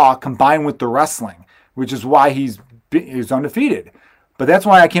jaw combined with the wrestling, which is why he's undefeated. But that's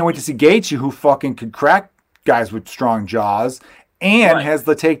why I can't wait to see Gaethje, who fucking could crack guys with strong jaws and has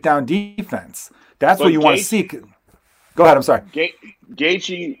the takedown defense. That's what you want to see. Go ahead. I'm sorry.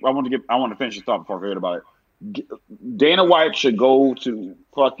 Gaethje, I want to finish the thought before I forget about it. Dana White should go to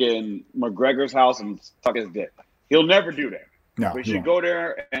fucking McGregor's house and suck his dick. He'll never do that. No, but he should go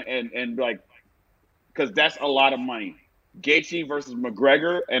there and like, because that's a lot of money. Gaethje versus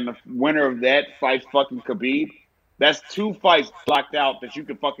McGregor, and the winner of that fights fucking Khabib. That's 2 fights blocked out that you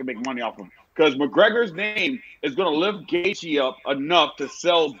can fucking make money off of. Because McGregor's name is going to lift Gaethje up enough to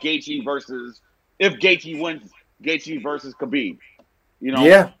sell Gaethje versus, if Gaethje wins, Gaethje versus Khabib.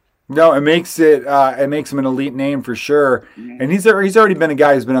 Yeah. No, it makes him an elite name for sure. And he's already been a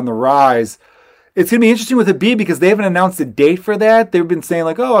guy who's been on the rise. It's going to be interesting with Habib because they haven't announced a date for that. They've been saying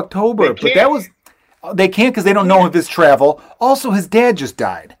like, oh, October. But they can't because they don't know of his travel. Also, his dad just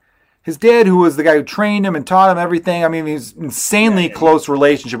died. His dad, who was the guy who trained him and taught him everything. I mean, he's insanely close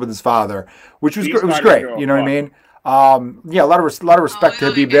relationship with his father, which was great. You know what I mean? A lot of respect to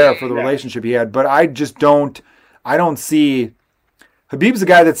Habib there for the relationship he had. But I don't see. Habib's the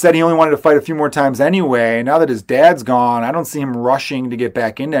guy that said he only wanted to fight a few more times anyway. Now that his dad's gone, I don't see him rushing to get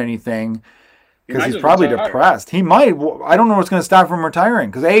back into anything. Because he's probably depressed. He might. I don't know what's going to stop him from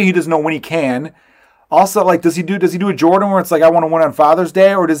retiring. Because he doesn't know when he can. Also, like, does he do a Jordan where it's like I want to win on Father's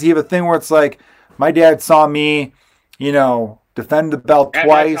Day, or does he have a thing where it's like my dad saw me, defend the belt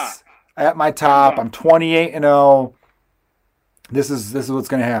twice at my top. I'm 28-0. This is what's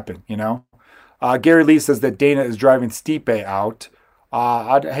going to happen. Gary Lee says that Dana is driving Stipe out.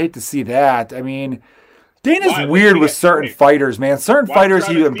 I'd hate to see that. I mean. Dana's weird with certain fighters, man. Certain fighters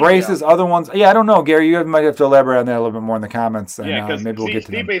he embraces, other ones. Yeah, I don't know, Gary. You might have to elaborate on that a little bit more in the comments. And, maybe we'll get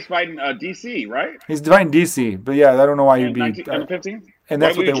to that. Stipe's fighting DC, right? He's fighting DC, but yeah, I don't know why he'd be. 15? And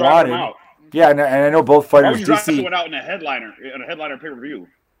that's what they wanted. Yeah, and I know both fighters. DC went out in a headliner pay-per-view.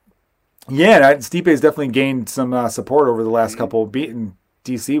 Yeah, and Stipe's definitely gained some support over the last couple. Beating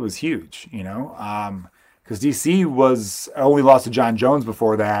DC was huge, because DC was only lost to John Jones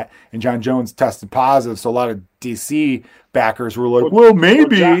before that, and John Jones tested positive, so a lot of DC backers were like, well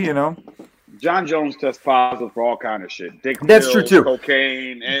maybe, John Jones tests positive for all kind of shit. That's true, too.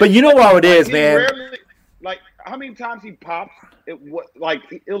 Cocaine. But you know how it is, man. How many times he popped, it was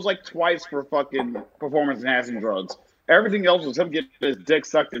like twice for fucking performance-enhancing drugs. Everything else was him getting his dick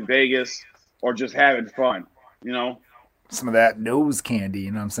sucked in Vegas or just having fun, Some of that nose candy,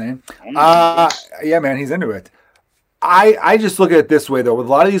 you know what I'm saying? Yeah, man, he's into it. I just look at it this way, though. With a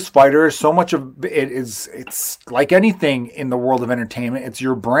lot of these fighters, so much of it it's like anything in the world of entertainment. It's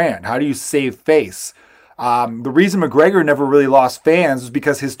your brand. How do you save face? The reason McGregor never really lost fans was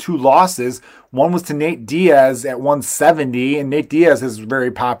because his two losses, one was to Nate Diaz at 170, and Nate Diaz is a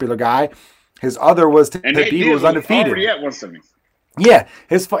very popular guy. His other was to Habib, who was undefeated. Already at 170. Yeah,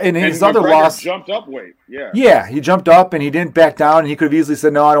 his other loss jumped up weight. Yeah, he jumped up and he didn't back down. And he could have easily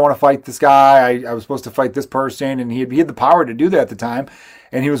said, "No, I don't want to fight this guy. I was supposed to fight this person," and he had the power to do that at the time.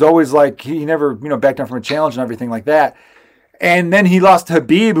 And he was always like, he never backed down from a challenge and everything like that. And then he lost to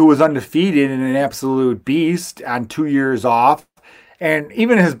Habib, who was undefeated and an absolute beast on 2 years off. And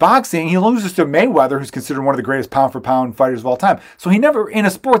even in his boxing, he loses to Mayweather, who's considered one of the greatest pound-for-pound fighters of all time. So he never, in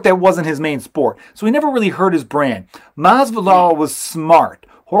a sport that wasn't his main sport, so he never really hurt his brand. Masvidal was smart.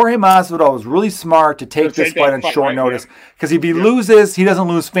 Jorge Masvidal was really smart to take this fight on short notice. Because if he loses, he doesn't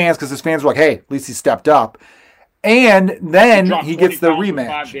lose fans because his fans were like, hey, at least he stepped up. And then he gets the rematch.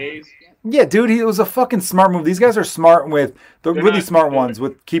 5 days. Yeah, dude, it was a fucking smart move. These guys are smart with, the really smart ones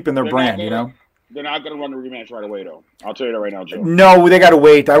with keeping their brand, They're not going to run the rematch right away, though. I'll tell you that right now, Joe. No, they got to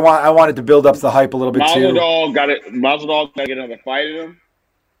wait. I wanted to build up the hype a little bit, too. Masvidal got to get another fight in him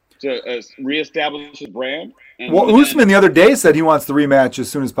to reestablish his brand. Usman the other day said he wants the rematch as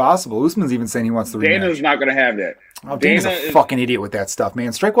soon as possible. Usman's even saying he wants the rematch. Dana's not going to have that. Oh, Dana's a fucking idiot with that stuff,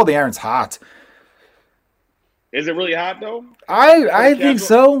 man. Strike while the iron's hot. Is it really hot, though? I think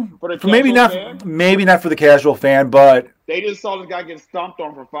so. Maybe not for the casual fan, but they just saw this guy get stomped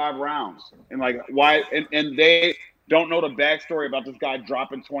on for 5 rounds, and why? And they don't know the backstory about this guy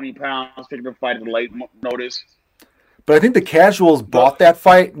dropping 20 pounds, taking the fight at late notice. But I think the casuals bought that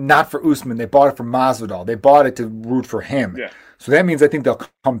fight not for Usman. They bought it for Masvidal. They bought it to root for him. Yeah. So that means I think they'll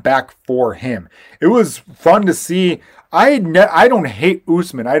come back for him. It was fun to see. I don't hate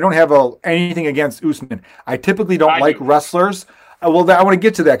Usman. I don't have anything against Usman. I typically don't like wrestlers. I want to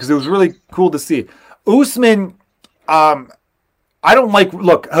get to that because it was really cool to see. Usman, I don't like.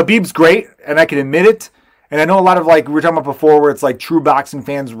 Look, Habib's great, and I can admit it. And I know a lot of we were talking about before, where it's like true boxing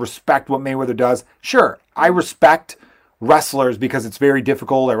fans respect what Mayweather does. Sure, I respect wrestlers because it's very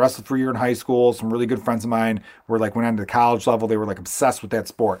difficult. I wrestled for a year in high school. Some really good friends of mine were went on to the college level. They were obsessed with that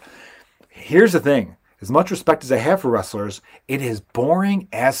sport. Here's the thing. As much respect as I have for wrestlers, it is boring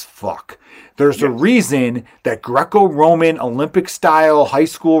as fuck. There's a reason that Greco-Roman, Olympic-style, high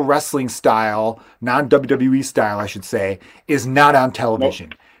school wrestling style, non-WWE style, I should say, is not on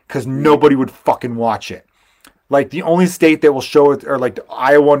television. Because nobody would fucking watch it. The only state that will show it, or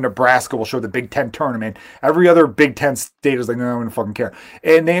Iowa and Nebraska will show the Big Ten tournament. Every other Big Ten state is no, I don't fucking care.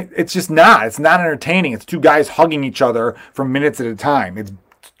 And it's just not. It's not entertaining. It's two guys hugging each other for minutes at a time. It's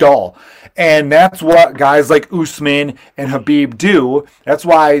dull. And that's what guys like Usman and Habib do. That's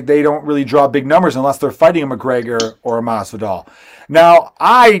why they don't really draw big numbers unless they're fighting a McGregor or a Masvidal. Now,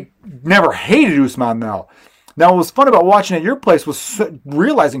 I never hated Usman, though. Now, what was fun about watching at your place was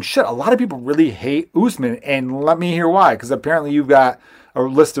realizing, shit, a lot of people really hate Usman, and let me hear why, because apparently you've got a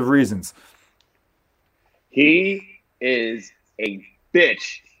list of reasons. He is a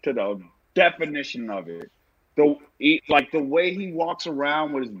bitch to the definition of it. The way he walks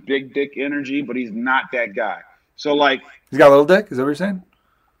around with his big dick energy, but he's not that guy. So like, he's got a little dick. Is that what you're saying?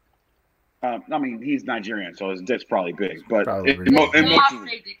 I mean, he's Nigerian, so his dick's probably big. But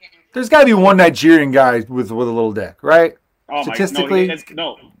there's got to be one Nigerian guy with a little dick, right? Oh, statistically,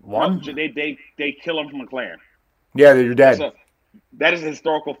 one. No, they kill him from a clan. Yeah, you're dead. That is a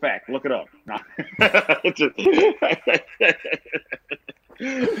historical fact. Look it up. No.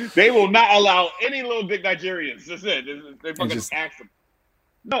 They will not allow any little big Nigerians. That's it. They fucking ask them.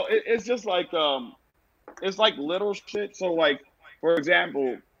 No, it's just like it's like little shit. So like, for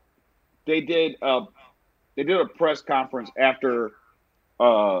example, they did a press conference after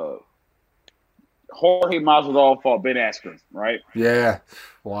Jorge Masvidal fought Ben Askren, right? Yeah.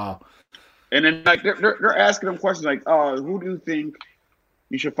 Wow. And then like they're asking him questions like, who do you think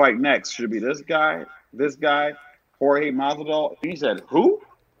you should fight next? Should it be this guy, Jorge Masvidal? He said, who?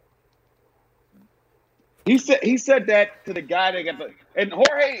 He said that to the guy that got the, and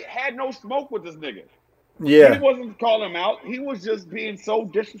Jorge had no smoke with this nigga. Yeah. He wasn't calling him out. He was just being so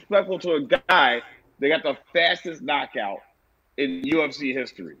disrespectful to a guy that got the fastest knockout in UFC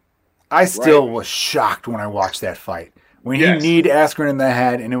history. I still was shocked when I watched that fight. When he kneed Askren in the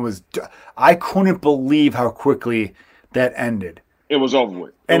head, and I couldn't believe how quickly that ended. It was over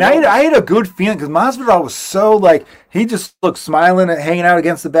with. And I had a good feeling because Masvidal was so like, he just looked smiling and hanging out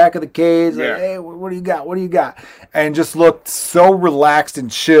against the back of the cage. Like, hey, what do you got? What do you got? And just looked so relaxed and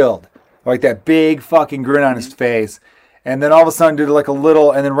chilled. Like that big fucking grin on his face. And then all of a sudden did like a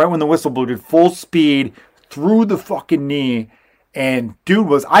little, and then right when the whistle blew, did full speed through the fucking knee. And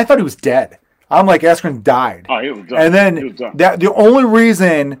dude I thought he was dead. I'm like, Askren died. Oh, he was done. And then the only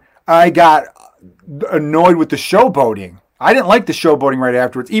reason I got annoyed with the showboating, I didn't like the showboating right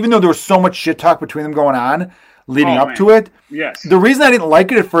afterwards, even though there was so much shit talk between them going on leading up to it. Yes. The reason I didn't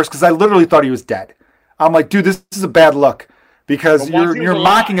like it at first, because I literally thought he was dead. I'm like, dude, this is a bad look because you're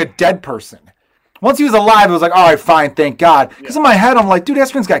mocking a dead person. Once he was alive, it was like, all right, fine, thank God. Because in my head, I'm like, dude,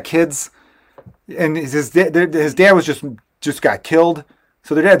 Askren's got kids, and his dad was just got killed.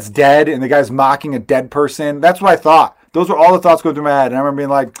 So their dad's dead, and the guy's mocking a dead person. That's what I thought. Those were all the thoughts going through my head. And I remember being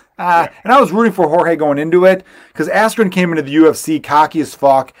like, And I was rooting for Jorge going into it because Askren came into the UFC cocky as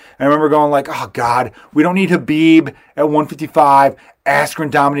fuck. And I remember going like, oh, God, we don't need Khabib at 155.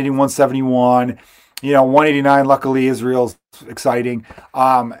 Askren dominating 171. 189, luckily, Israel's exciting.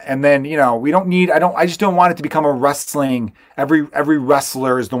 And then, we don't need, I just don't want it to become a wrestling. Every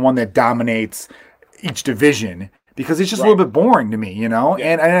wrestler is the one that dominates each division. Because it's just a little bit boring to me, And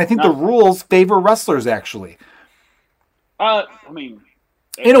I think the rules favor wrestlers, actually. I mean,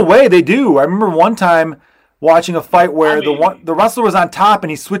 in a way, they do. I remember one time watching a fight where the wrestler was on top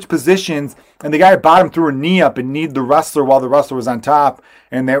and he switched positions, and the guy at bottom threw a knee up and kneed the wrestler while the wrestler was on top,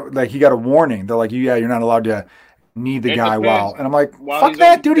 and he got a warning. They're like, "Yeah, you're not allowed to knee the guy while." And I'm like, "Fuck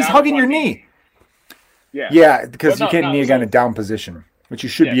that, dude! He's hugging your knee." Yeah, because you can't knee a guy in a down position, which you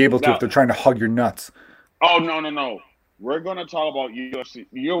should be able to if they're trying to hug your nuts. Oh, no. We're going to talk about UFC.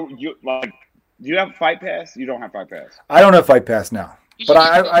 Do you have Fight Pass? You don't have Fight Pass. I don't have Fight Pass now. But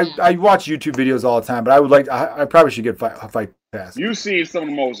I watch YouTube videos all the time, but I probably should get Fight Pass. You see some of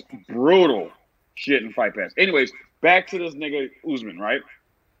the most brutal shit in Fight Pass. Anyways, back to this nigga Usman, right?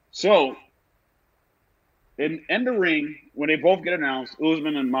 So, in the ring, when they both get announced,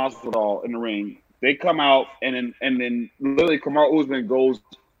 Usman and Masvidal in the ring, they come out, and then literally Kamaru Usman goes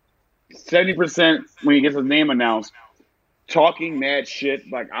 70% when he gets his name announced, talking mad shit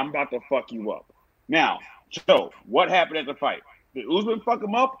like, I'm about to fuck you up. Now, so what happened at the fight? Did Usman fuck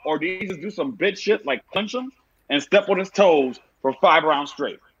him up, or did he just do some bitch shit like punch him and step on his toes for 5 rounds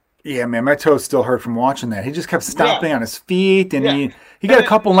straight? Yeah, man, my toes still hurt from watching that. He just kept stomping on his feet, and he got a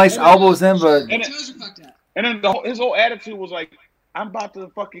couple nice elbows in, but... And then his whole attitude was like, I'm about to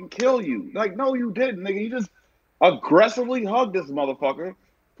fucking kill you. Like, no, you didn't, nigga. You just aggressively hugged this motherfucker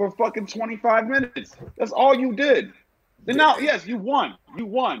for fucking 25 minutes. That's all you did. And now, yes, you won. You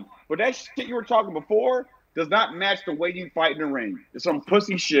won. But that shit you were talking before does not match the way you fight in the ring. It's some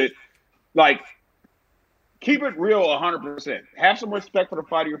pussy shit. Like, keep it real 100%. Have some respect for the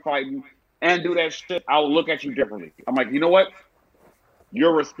fighter you're fighting and do that shit. I'll look at you differently. I'm like, you know what? You're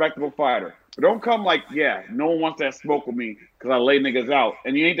a respectable fighter. But don't come like, no one wants that smoke with me because I lay niggas out.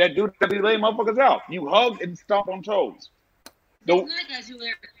 And you ain't that dude that be laying motherfuckers out. You hug and stomp on toes. There's not guys who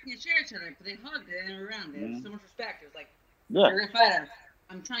can't share each other, but they hugged it and around it. So much respect. It was like, you're a great fighter.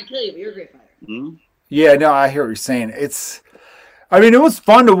 I'm trying to kill you, but you're a great fighter. Yeah, no, I hear what you're saying. It was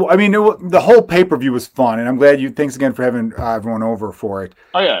fun to. The whole pay-per-view was fun, and I'm glad you. Thanks again for having everyone over for it.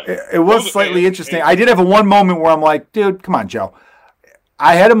 Oh yeah, it was slightly interesting. I did have one moment where I'm like, dude, come on, Joe.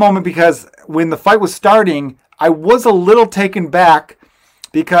 I had a moment because when the fight was starting, I was a little taken back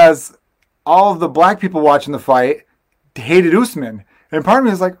because all of the black people watching the fight hated Usman. And part of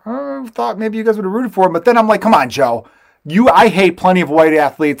me was like, oh, I thought maybe you guys would have rooted for him. But then I'm like, come on, Joe. I hate plenty of white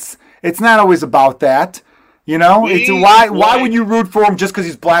athletes. It's not always about that. You know? Why would you root for him just because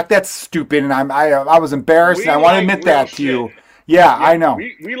he's black? That's stupid. And I was embarrassed, and I want to admit that to you. Yeah, I know.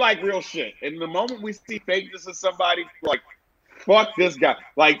 We like real shit. And the moment we see fakeness in somebody, like, fuck this guy.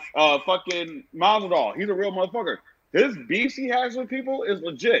 Like, fucking Masvidal. He's a real motherfucker. His beefs he has with people is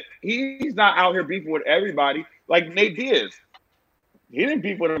legit. He's not out here beefing with everybody like Nate Diaz. He didn't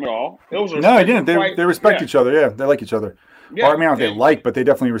beef with him at all. It was no, he didn't. They respect each other. Yeah, they like each other. Yeah, or, I don't know if they like, but they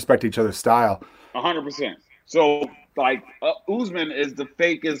definitely respect each other's style. 100%. So, like, Usman is the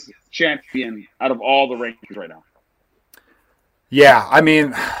fakest champion out of all the rankings right now. Yeah,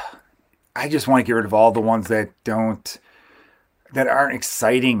 I just want to get rid of all the ones that aren't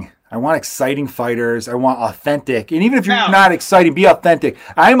exciting. I want exciting fighters. I want authentic. And even if you're not exciting, be authentic.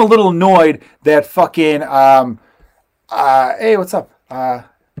 I am a little annoyed that fucking hey, what's up? I'll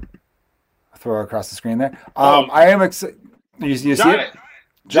throw it across the screen there. I am excited. You see it?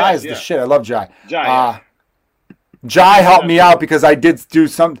 Jai is the shit. I love Jai. Jai helped me out because I did do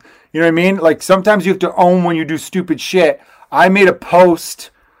some, you know what I mean? Like, sometimes you have to own when you do stupid shit. I made a post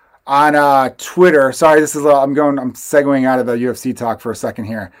on Twitter. Sorry, I'm segueing out of the UFC talk for a second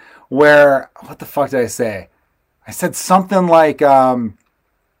here. Where, what the fuck did I say? I said something like,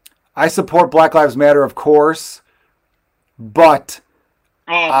 I support Black Lives Matter, of course, but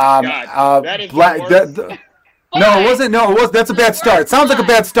that is no, it wasn't. No, it was. That's a bad start. It sounds like a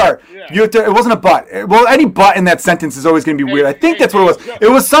bad start. Yeah. It wasn't a but. Well, any but in that sentence is always going to be weird. I think that's what it was.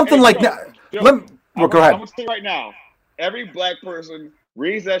 It was something like. Go ahead. I'm going to say right now, every black person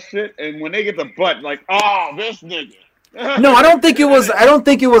reads that shit, and when they get the but, like, oh, this nigga. No, I don't think it was. I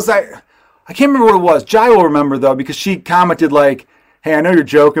can't remember what it was. Jai will remember though, because she commented like, "Hey, I know you're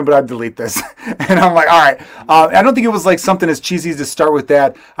joking, but I'd delete this." And I'm like, all right. I don't think it was like something as cheesy as to start with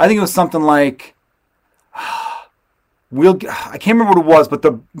that. I think it was something like. I can't remember what it was, but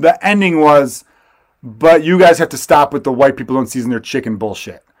the ending was, but you guys have to stop with the white people don't season their chicken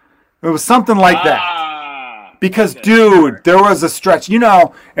bullshit. It was something like that. Because, dude, there was a stretch, and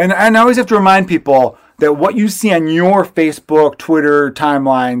I always have to remind people that what you see on your Facebook, Twitter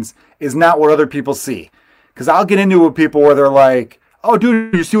timelines is not what other people see. Because I'll get into it with people where they're like, oh,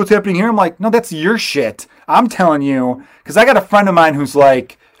 dude, you see what's happening here? I'm like, no, that's your shit. I'm telling you. Because I got a friend of mine who's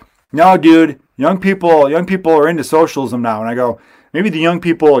like, no, dude, young people are into socialism now. And I go, maybe the young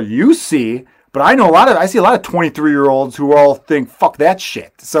people you see, but I see a lot of 23-year-olds who all think, fuck that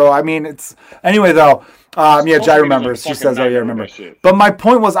shit. So, it's, anyway, though, Jai remembers. She says, oh, yeah, I remember. But my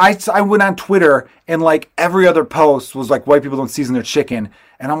point was, I went on Twitter and, like, every other post was like, white people don't season their chicken.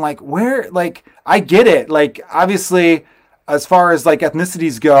 And I'm like, where, like, I get it. Like, obviously, as far as, like,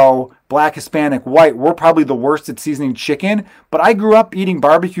 ethnicities go, black, Hispanic, white, we're probably the worst at seasoning chicken. But I grew up eating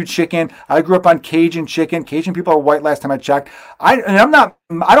barbecue chicken. I grew up on Cajun chicken. Cajun people are white last time I checked. I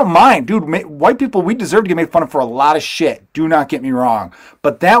don't mind. Dude, white people, we deserve to get made fun of for a lot of shit. Do not get me wrong.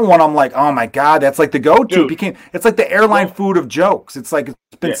 But that one, I'm like, oh my God, that's like the go-to. It's like the airline food of jokes. It's like,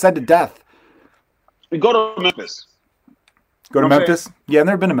 it's been said to death. Go to Memphis. Go to Memphis? Yeah, I've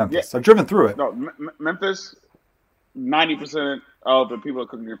never been to Memphis. Yeah. I've driven through it. No, Memphis, 90% of the people that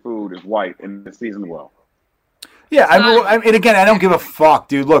cook your food is white and it's seasoned well. Yeah, and again, I don't give a fuck,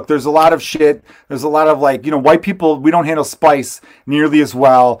 dude. Look, there's a lot of shit. There's a lot of, like, white people, we don't handle spice nearly as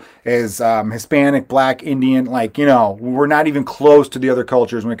well as Hispanic, Black, Indian. Like, we're not even close to the other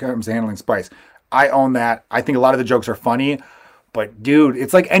cultures when it comes to handling spice. I own that. I think a lot of the jokes are funny. But, dude,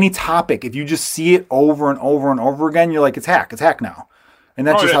 it's like any topic. If you just see it over and over and over again, you're like, it's hack. It's hack now. And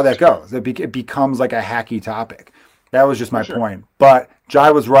that's just how that goes. It becomes like a hacky topic. That was just my point. But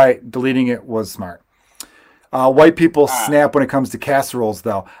Jai was right. Deleting it was smart. White people snap when it comes to casseroles,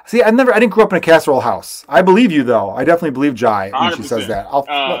 though. See, I didn't grow up in a casserole house. I believe you, though. I definitely believe Jai when she says that. I'll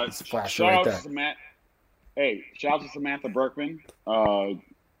flash her right there. Shout out to Samantha Berkman,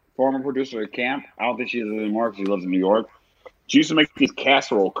 former producer at Camp. I don't think she is anymore because she lives in New York. She used to make these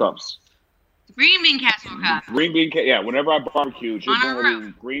casserole cups. Green bean casserole cups. Whenever I barbecued, she was doing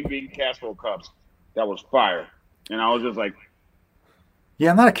these green bean casserole cups. That was fire. And I was just like...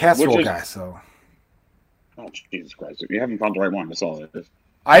 Yeah, I'm not a casserole guy, so... Oh, Jesus Christ. You haven't found the right one. That's all it is.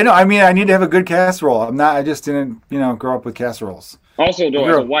 I know. I need to have a good casserole. I just didn't, grow up with casseroles. Also, though,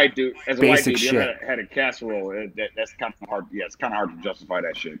 You're as a white dude, basic you shit. had a casserole. That's kind of hard. Yeah, it's kind of hard to justify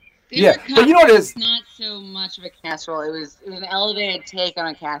that shit. Yeah, but you know what it is? Not so much of a casserole. It was an elevated take on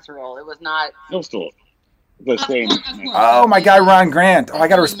a casserole. It was not. It was still the same. Oh, my guy, Ron Grant. Oh, I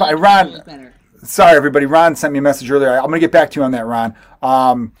got to respond. Ron, sorry, everybody. Ron sent me a message earlier. I'm going to get back to you on that, Ron.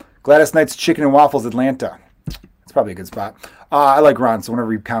 Gladys Knight's Chicken and Waffles, Atlanta. It's probably a good spot. I like Ron, so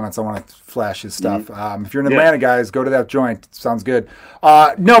whenever he comments, I want to flash his stuff. If you're in Atlanta, guys, go to that joint. It sounds good.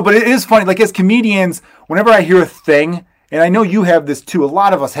 No, but it is funny. Like, as comedians, whenever I hear a thing, and I know you have this too, a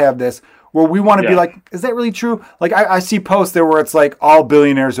lot of us have this, where we want to be like, is that really true? Like, I see posts there where it's like, all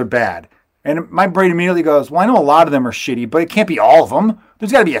billionaires are bad. And my brain immediately goes, well, I know a lot of them are shitty, but it can't be all of them.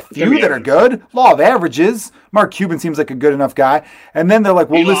 There's got to be a few that are good. Law of averages. Mark Cuban seems like a good enough guy. And then they're like,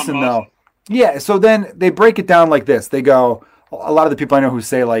 well, listen, though. Yeah, so then they break it down like this. They go, a lot of the people I know who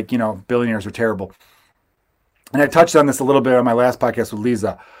say, like, you know, billionaires are terrible. And I touched on this a little bit on my last podcast with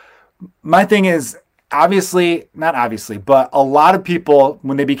Lisa. My thing is, not obviously, but a lot of people,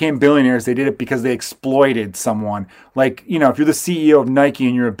 when they became billionaires, they did it because they exploited someone. Like, you know, if you're the CEO of Nike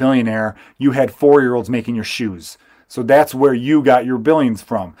and you're a billionaire, you had 4-year-olds making your shoes. So that's where you got your billions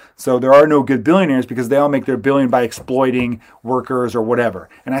from. So there are no good billionaires because they all make their billion by exploiting workers or whatever.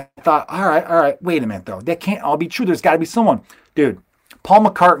 And I thought, all right, wait a minute, though. That can't all be true. There's got to be someone. Dude, Paul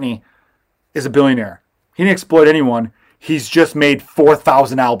McCartney is a billionaire. He didn't exploit anyone. He's just made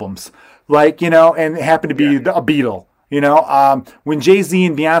 4,000 albums. Like, you know, and it happened to be a Beatle. You know, when Jay-Z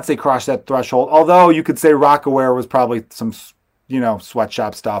and Beyonce crossed that threshold, although you could say Rockaware was probably some, you know,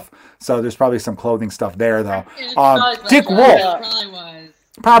 sweatshop stuff. So there's probably some clothing stuff there, though. Dick Wolf.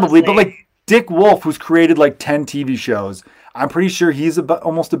 Probably, but like Dick Wolf, who's created like 10 TV shows, I'm pretty sure he's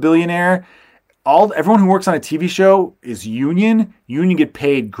almost a billionaire. Everyone who works on a TV show is union. Union get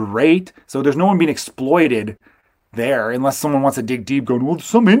paid great. So there's no one being exploited there, unless someone wants to dig deep, going, well,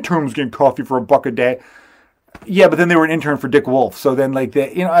 some intern was getting coffee for $1 a day. Yeah, but then they were an intern for Dick Wolf. So then, like,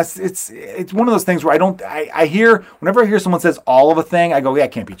 you know, it's one of those things where I hear, whenever I hear someone says all of a thing, I go, yeah,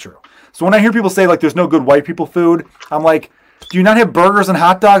 it can't be true. So when I hear people say, like, there's no good white people food, I'm like, do you not have burgers and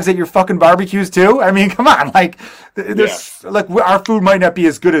hot dogs at your fucking barbecues too? I mean, come on, like, like our food might not be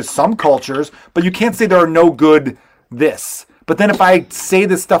as good as some cultures, but you can't say there are no good this. But then if I say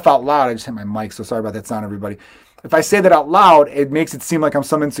this stuff out loud, I just hit my mic, so sorry about that sound, everybody. If I say that out loud, it makes it seem like I'm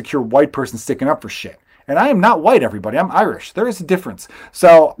some insecure white person sticking up for shit. And I am not white, everybody. I'm Irish. There is a difference.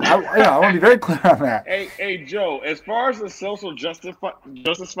 So I want to be very clear on that. Hey, Joe, as far as the social justice fight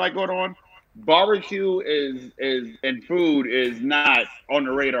going on, barbecue and food is not on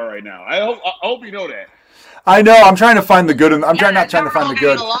the radar right now. I hope you know that. I know. I'm trying to find the good. I'm not trying to find the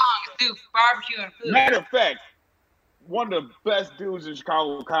good. Barbecue and food. Matter of fact, one of the best dudes in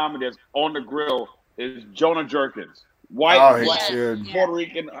Chicago comedy that's on the grill is Jonah Jerkins. White, black, Puerto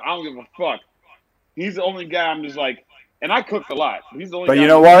Rican, I don't give a fuck. He's the only guy I'm just like, and I cook a lot. He's the only But guy you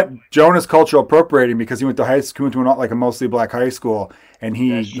know what? Jonah's cultural appropriating because he went to high school, like a mostly black high school, and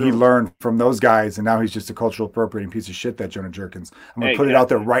he learned from those guys, and now he's just a cultural appropriating piece of shit, that Jonah Jerkins. I'm going to put it out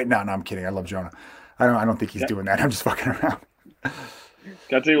there right now. No, I'm kidding. I love Jonah. I don't think he's doing that. I'm just fucking around. Can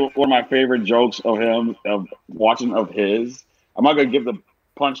I tell you one of my favorite jokes of him, of watching of his? I'm not going to give the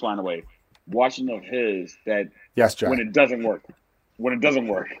punchline away. Watching of his, that when it doesn't work. When it doesn't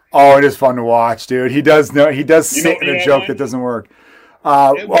work. Oh, it is fun to watch, dude. He does sit in a joke that doesn't work.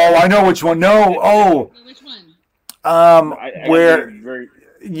 I know which one. No, which one?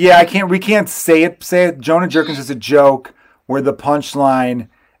 We can't say it. Jonah Jerkins is a joke where the punchline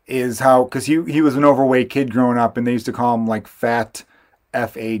is how, because he was an overweight kid growing up, and they used to call him like fat,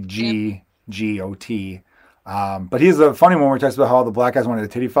 FAGGOT. But he's a funny one where he talks about how all the black guys wanted to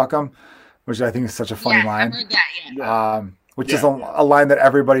titty fuck him, which I think is such a funny line. I heard that, which is a line that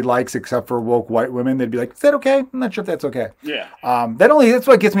everybody likes except for woke white women. They'd be like, is that okay? I'm not sure if that's okay. Yeah. That's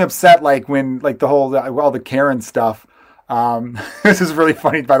what gets me upset, like when like the whole all the Karen stuff. This is really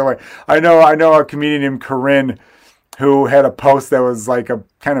funny, by the way. I know a comedian named Corinne who had a post that was like a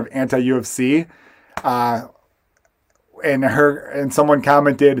kind of anti-UFC. And someone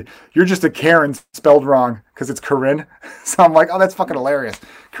commented, "You're just a Karen spelled wrong," because it's Corinne. So I'm like, oh, that's fucking hilarious.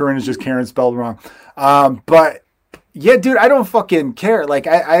 Corinne is just Karen spelled wrong. But yeah, dude, I don't fucking care. Like,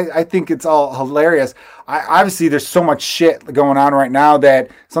 I think it's all hilarious. Obviously, there's so much shit going on right now that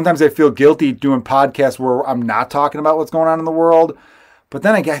sometimes I feel guilty doing podcasts where I'm not talking about what's going on in the world. But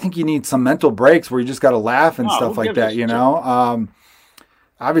then I think you need some mental breaks where you just got to laugh and stuff like that, you know?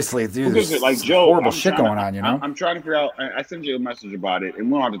 Obviously, dude, there's like Joe, horrible shit going on, you know? I'm trying to figure out, I sent you a message about it, and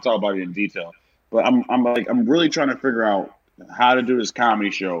we don't have to talk about it in detail. But I'm really trying to figure out how to do this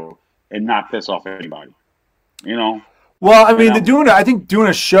comedy show and not piss off anybody. You know? Well, I mean, I think doing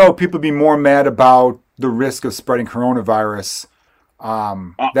a show, people would be more mad about the risk of spreading coronavirus.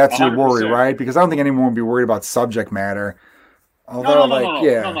 That's your worry, right? Because I don't think anyone would be worried about subject matter. Although, no.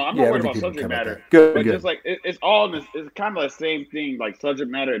 I'm not worried about subject matter. Good. Just like it's all this. It's kind of the same thing, like subject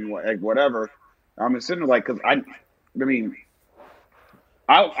matter and whatever. I'm sitting there like, because I mean,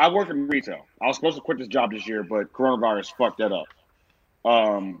 I work in retail. I was supposed to quit this job this year, but coronavirus fucked that up.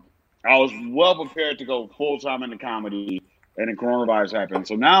 I was well prepared to go full time into comedy, and then coronavirus happened.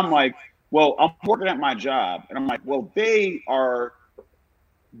 So now I'm like, well, I'm working at my job, and I'm like, well, they are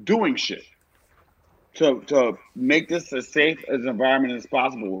doing shit to make this as safe as an environment as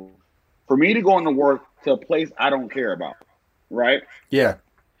possible for me to go into work to a place I don't care about, right? Yeah.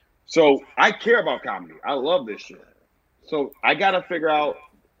 So I care about comedy. I love this shit. So I got to figure out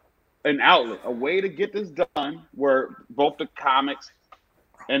an outlet, a way to get this done where both the comics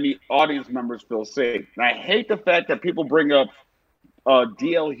and the audience members feel safe. And I hate the fact that people bring up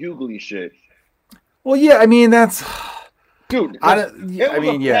DL Hughley shit. Well, yeah, I mean, that's... Dude, it was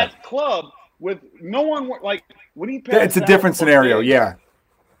a packed club with no one, like, when he passed it's a different scenario, yeah.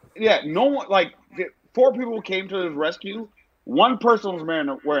 Yeah, no one, like, 4 people came to his rescue. 1 person was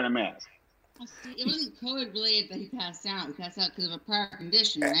wearing a mask. It wasn't COVID related that he passed out. He passed out because of a prior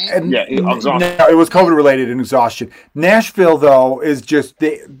condition, right? Exhaustion. No, it was COVID related and exhaustion. Nashville, though, is just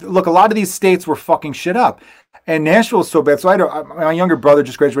look. A lot of these states were fucking shit up, and Nashville is so bad. So my younger brother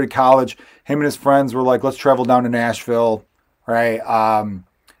just graduated college. Him and his friends were like, "Let's travel down to Nashville," right?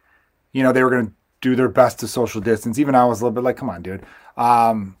 They were going to do their best to social distance. Even I was a little bit like, "Come on, dude."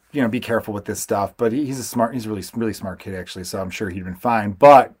 Be careful with this stuff. But he's a really, really smart kid, actually. So I'm sure he'd been fine.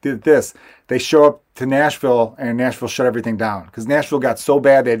 But they show up to Nashville, and Nashville shut everything down because Nashville got so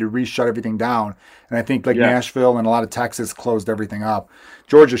bad they had to re-shut everything down. And I think Nashville and a lot of Texas closed everything up.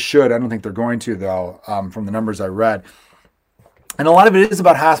 Georgia should. I don't think they're going to, though, from the numbers I read. And a lot of it is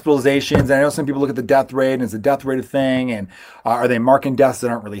about hospitalizations. And I know some people look at the death rate and it's a death rate thing. And are they marking deaths that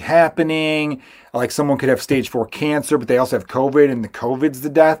aren't really happening? Like someone could have stage 4 cancer, but they also have COVID and the COVID's the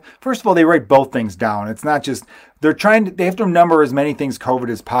death. First of all, they write both things down. It's not just, they have to number as many things COVID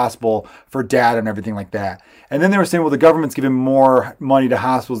as possible for data and everything like that. And then they were saying, well, the government's giving more money to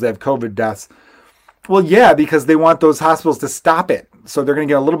hospitals that have COVID deaths. Well, yeah, because they want those hospitals to stop it. So they're going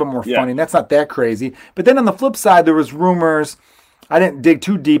to get a little bit more funding. That's not that crazy. But then on the flip side, there was rumors, I didn't dig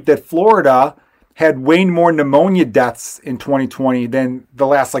too deep, that Florida had way more pneumonia deaths in 2020 than the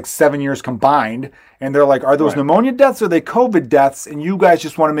last 7 years combined. And they're like, are those pneumonia deaths or are they COVID deaths? And you guys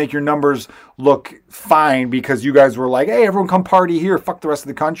just want to make your numbers look fine because you guys were like, hey, everyone come party here. Fuck the rest of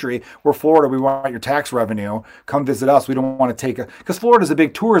the country. We're Florida. We want your tax revenue. Come visit us. We don't want to take because Florida's a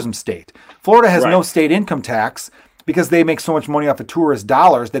big tourism state. Florida has no state income tax because they make so much money off of tourist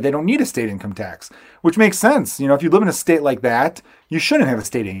dollars that they don't need a state income tax, which makes sense. If you live in a state like that, you shouldn't have a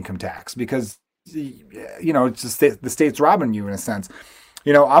state income tax because, it's the state's robbing you in a sense.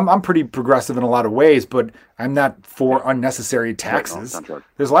 I'm pretty progressive in a lot of ways, but I'm not for unnecessary taxes.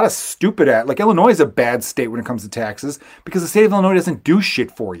 There's a lot of stupid Illinois is a bad state when it comes to taxes because the state of Illinois doesn't do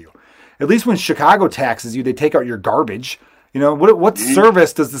shit for you. At least when Chicago taxes you, they take out your garbage. What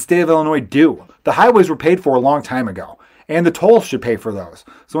service does the state of Illinois do? The highways were paid for a long time ago, and the tolls should pay for those.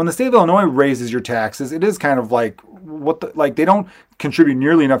 So when the state of Illinois raises your taxes, it is kind of they don't contribute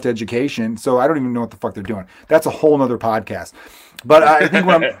nearly enough to education, so I don't even know what the fuck they're doing. That's a whole nother podcast. But I think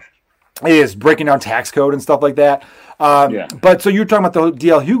it is breaking down tax code and stuff like that. But so you were talking about the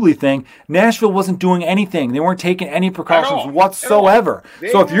DL Hughley thing. Nashville wasn't doing anything. They weren't taking any precautions whatsoever.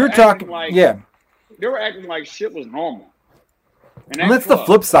 So if you're talking, they were acting like shit was normal. And that's the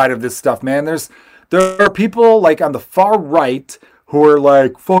flip side of this stuff, man. There are people on the far right who are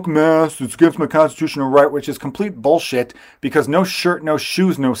like, fuck masks, it's against my constitutional right, which is complete bullshit because no shirt, no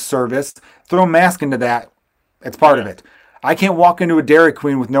shoes, no service. Throw a mask into that. It's part of it. I can't walk into a Dairy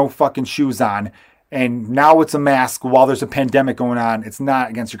Queen with no fucking shoes on, and now it's a mask while there's a pandemic going on. It's not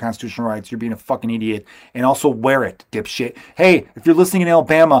against your constitutional rights. You're being a fucking idiot. And also wear it, dipshit. Hey, if you're listening in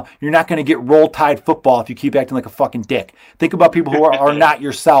Alabama, you're not going to get Roll Tide football if you keep acting like a fucking dick. Think about people who are not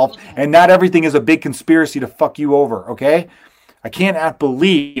yourself, and not everything is a big conspiracy to fuck you over, okay? I cannot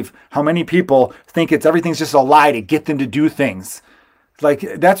believe how many people think everything's just a lie to get them to do things.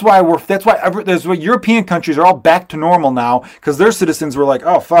 That's why European countries are all back to normal now because their citizens were like,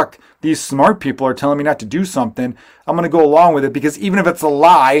 oh, fuck, these smart people are telling me not to do something. I'm going to go along with it because even if it's a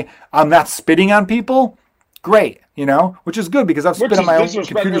lie, I'm not spitting on people. Great, which is good because I've spit on my own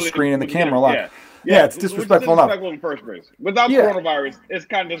computer screen and the camera a lot. Yeah, it's disrespectful enough. In the first place. Without coronavirus, it's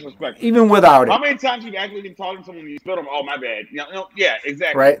kind of disrespectful. Even without it. How many times you've actually been talking to someone and you spit them? Oh, my bad. Yeah,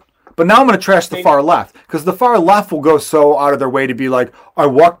 exactly. Right. But now I'm going to trash the far left, because the far left will go so out of their way to be like, I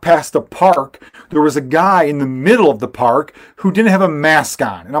walked past a park. There was a guy in the middle of the park who didn't have a mask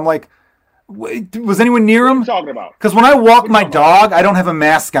on. And I'm like, was anyone near him? What are you talking about? Because when I walk my dog, I don't have a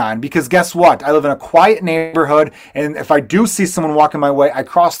mask on, because guess what? I live in a quiet neighborhood, and if I do see someone walking my way, I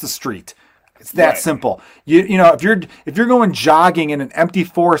cross the street. It's that simple. You know, if you're going jogging in an empty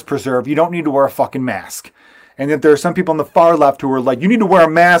forest preserve, you don't need to wear a fucking mask. And that there are some people on the far left who are like, you need to wear a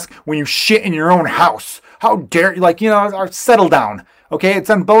mask when you shit in your own house. How dare you? Like, you know, settle down. Okay? It's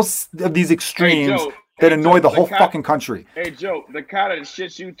on both of these extremes that annoy the whole fucking country. Hey, Joe, the kind of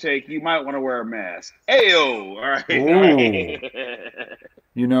shit you take, you might want to wear a mask. Ayo! All right. Ooh.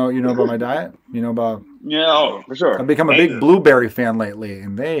 You know about my diet? You know about... Yeah, for sure. I've become a big blueberry fan lately,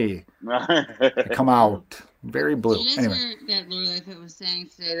 and they come out very blue. Did you guys hear that Lori Lightfoot was saying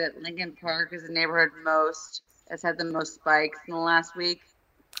today that Lincoln Park is the neighborhood has had the most spikes in the last week?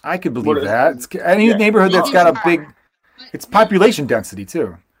 I could believe that. It's any neighborhood that's got a big... It's population density,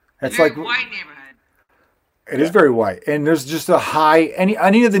 too. It's very like... white neighborhood. It is very white, and there's just a high.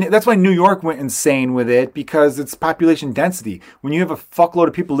 That's why New York went insane with it, because it's population density. When you have a fuckload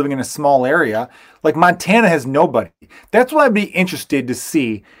of people living in a small area, like Montana has nobody. That's what I'd be interested to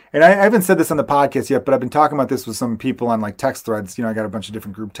see. And I haven't said this on the podcast yet, but I've been talking about this with some people on like text threads. You know, I got a bunch of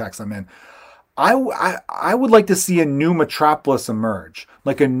different group texts I'm in. I would like to see a new metropolis emerge,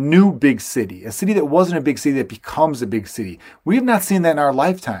 like a new big city, a city that wasn't a big city that becomes a big city. We have not seen that in our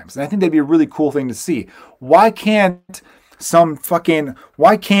lifetimes, and I think that'd be a really cool thing to see. Why can't Helena,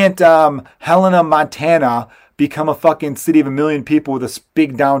 Montana become a fucking city of 1 million people with a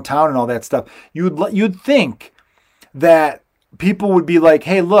big downtown and all that stuff? You'd think that people would be like,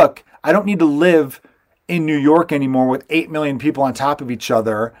 hey, look, I don't need to live in New York anymore with 8 million people on top of each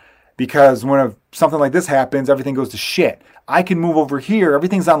other. Because when something like this happens, everything goes to shit. I can move over here.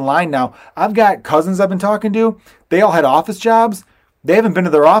 Everything's online now. I've got cousins I've been talking to. They all had office jobs. They haven't been to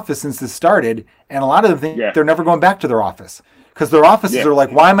their office since this started. And a lot of them think they're never going back to their office. Because their offices are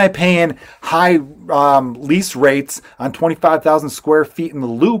like, why am I paying high lease rates on 25,000 square feet in the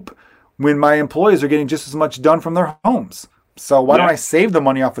Loop when my employees are getting just as much done from their homes? So why don't I save the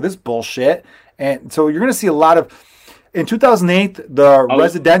money off of this bullshit? And so you're going to see a lot of... In 2008, the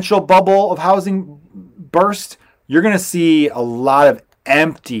residential bubble of housing burst. You're going to see a lot of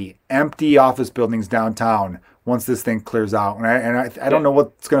empty office buildings downtown once this thing clears out. And I don't know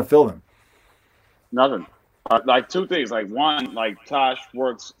what's going to fill them. Nothing. Like two things. Like one, like Tosh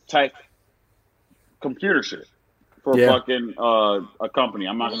works tech computer shit for fucking a company.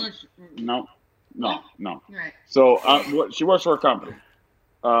 I'm not. No. Right. So she works for a company,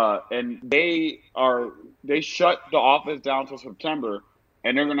 and they shut the office down till September,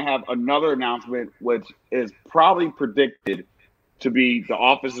 and they're going to have another announcement, which is probably predicted to be the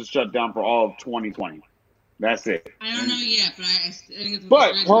office is shut down for all of 2020. That's it. I don't know yet, but I think it's...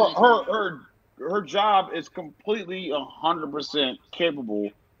 But her job is completely 100%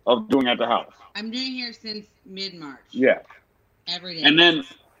 capable of doing at the house. I'm doing here since mid-March. Yeah. Every day. And then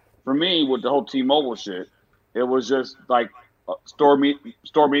for me, with the whole T-Mobile shit, it was just like store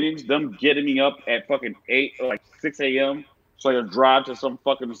meetings, them getting me up at fucking 6 a.m. so I could drive to some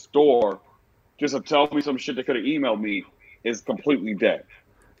fucking store just to tell me some shit they could have emailed me is completely dead.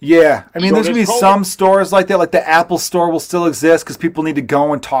 Yeah, I mean, there's going to be some stores like that, like the Apple store will still exist because people need to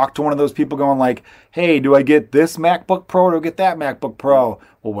go and talk to one of those people going like, hey, do I get this MacBook Pro or do I get that MacBook Pro?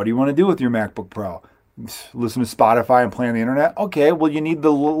 Well, what do you want to do with your MacBook Pro? Listen to Spotify and play on the internet? Okay, well, you need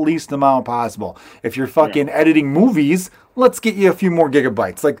the least amount possible. If you're fucking editing movies, let's get you a few more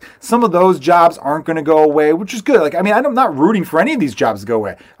gigabytes. Like, some of those jobs aren't going to go away, which is good. Like, I mean, I'm not rooting for any of these jobs to go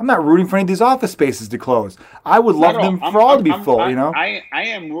away. I'm not rooting for any of these office spaces to close. I would love them for all to be full, you know? I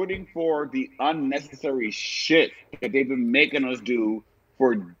am rooting for the unnecessary shit that they've been making us do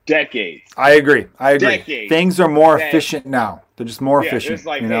for decades. I agree. Decades. Things are more efficient now. They're just more efficient. It's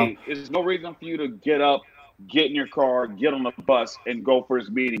like, hey, there's no reason for you to get up, get in your car, get on the bus, and go for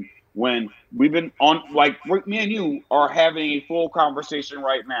this meeting when we've been on, like, me and you are having a full conversation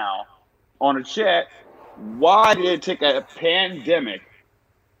right now on a chat. Why did it take a pandemic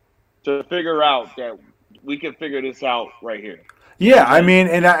to figure out that we could figure this out right here? Yeah, I mean,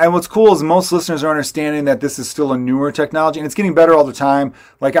 and what's cool is most listeners are understanding that this is still a newer technology, and it's getting better all the time.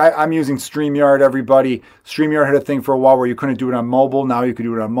 Like, I'm using StreamYard, everybody. StreamYard had a thing for a while where you couldn't do it on mobile. Now you can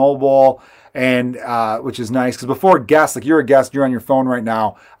do it on mobile, and which is nice. Because before guests, like you're a guest, you're on your phone right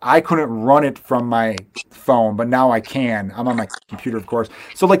now. I couldn't run it from my phone, but now I can. I'm on my computer, of course.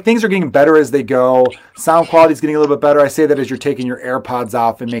 So, like, things are getting better as they go. Sound quality is getting a little bit better. I say that as you're taking your AirPods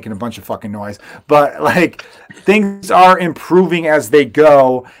off and making a bunch of fucking noise. But, like, things are improving as they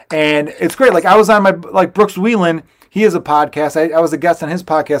go, and it's great. Like I was on Brooks Wheelan. He has a podcast. I was a guest on his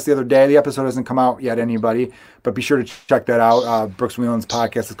podcast the other day. The episode hasn't come out yet, anybody, but be sure to check that out. Brooks Wheelan's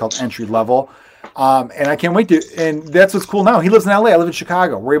podcast is called Entry Level. And I can't wait to, and that's what's cool now. He lives in LA. I live in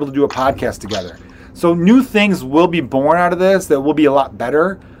Chicago. We're able to do a podcast together. So new things will be born out of this that will be a lot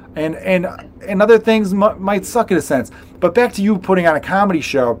better. And other things might suck in a sense. But back to you putting on a comedy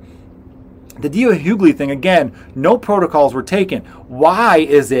show. The Dio Hughley thing, again, no protocols were taken. Why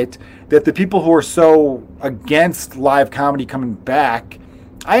is it that the people who are so against live comedy coming back,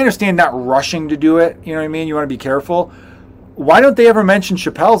 I understand not rushing to do it, you know what I mean? You want to be careful. Why don't they ever mention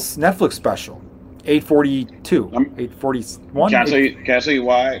Chappelle's Netflix special, 842, 841? Can I tell you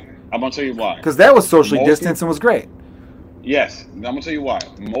why? I'm going to tell you why. Because that was socially distanced and was great. Yes, I'm going to tell you why.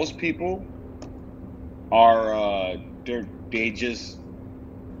 Most people are,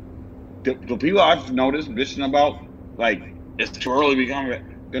 the people I've noticed bitching about, like, it's too early to become,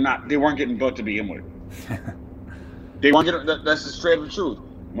 they weren't getting booked to begin with. They weren't getting, that's the straight up truth.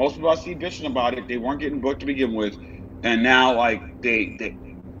 Most people I see bitching about it, they weren't getting booked to begin with, and now, like, it's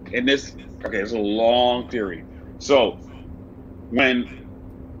a long theory. So, when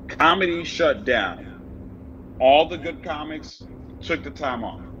comedy shut down, all the good comics took the time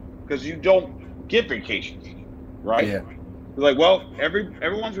off, because you don't get vacations, right? Yeah. You're like, well,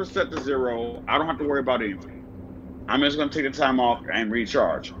 everyone's reset to zero. I don't have to worry about anything. I'm just going to take the time off and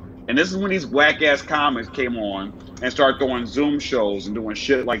recharge. And this is when these whack-ass comics came on and started throwing Zoom shows and doing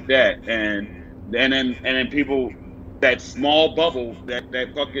shit like that. And then people, that small bubble,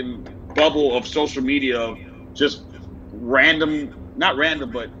 that fucking bubble of social media of just not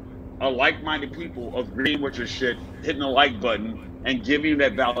random, but a like-minded people agreeing with your shit, hitting the like button, and giving you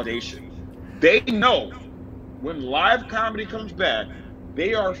that validation. They know when live comedy comes back,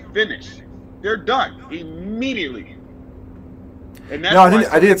 they are finished. They're done immediately. And that's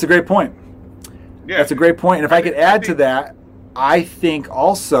I think it's a great point. Yeah, that's a great point. And if I could add to that, I think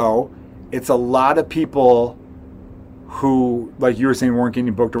also it's a lot of people who, like you were saying, weren't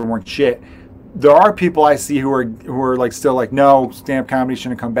getting booked or weren't shit. There are people I see who are like still like, no, stand-up comedy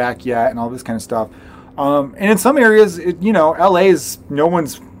shouldn't come back yet, and all this kind of stuff. And in some areas, LA's no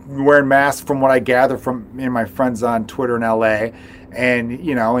one's wearing masks from what I gather from my friends on Twitter in LA, and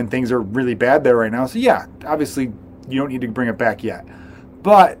and things are really bad there right now. So yeah, obviously you don't need to bring it back yet.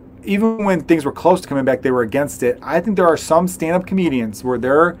 But even when things were close to coming back, they were against it. I think there are some stand-up comedians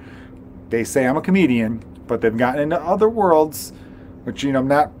where they say I'm a comedian, but they've gotten into other worlds, which I'm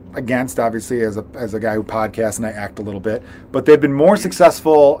not against, obviously, as a guy who podcasts and I act a little bit, but they've been more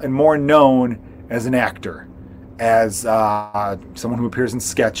successful and more known as an actor, as someone who appears in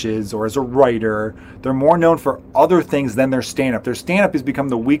sketches or as a writer. They're more known for other things than their stand-up. Their stand-up has become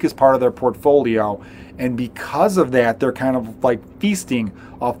the weakest part of their portfolio, and because of that, they're kind of like feasting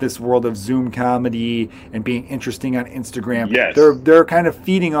off this world of Zoom comedy and being interesting on Instagram. Yes. They're kind of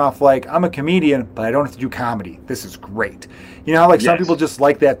feeding off like, I'm a comedian, but I don't have to do comedy. This is great. Some people just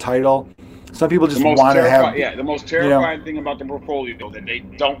like that title. Some people just want to have... Yeah, the most terrifying thing about the portfolio that they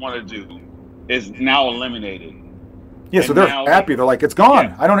don't want to do is now eliminated. Yeah, so they're happy. They're like, it's gone.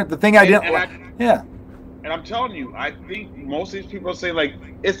 Yeah. I don't have the thing I didn't like. Yeah. And I'm telling you, I think most of these people say, like,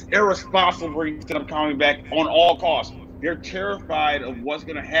 it's irresponsible to bring stand-up comedy back on all costs. They're terrified of what's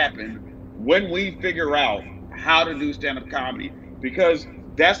going to happen when we figure out how to do stand-up comedy, because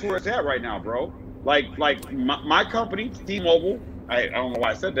that's where it's at right now, bro. Like my company, T-Mobile, I don't know why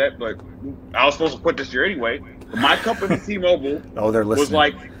I said that, but I was supposed to put this here anyway. But my company, T-Mobile, they're listening. Was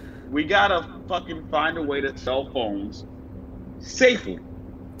like, we got to fucking find a way to sell phones safely.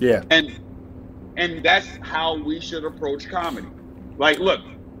 Yeah. And that's how we should approach comedy. Like, look,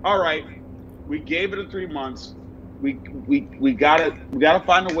 all right, we gave it 3 months. We gotta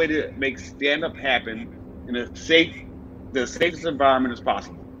find a way to make stand-up happen in the safest environment as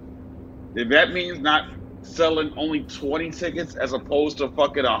possible. If that means not selling only 20 tickets as opposed to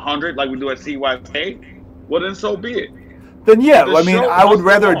fucking 100 like we do at CYK, well then so be it. Then yeah, I would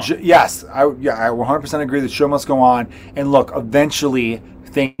rather yes, I 100% agree. The show must go on, and look, eventually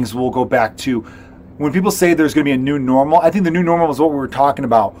things will go back to. When people say there's going to be a new normal, I think the new normal is what we were talking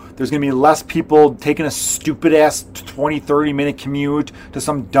about. There's going to be less people taking a stupid-ass 20, 30-minute commute to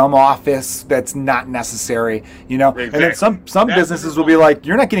some dumb office that's not necessary, Exactly. And then some businesses will be like,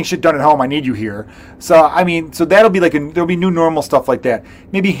 you're not getting shit done at home, I need you here. So, so that'll be like, there'll be new normal stuff like that.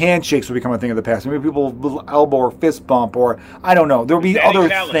 Maybe handshakes will become a thing of the past. Maybe people will elbow or fist bump, or I don't know. There'll be other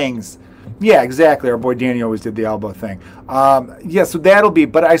things. Yeah, exactly. Our boy Danny always did the elbow thing. So that'll be.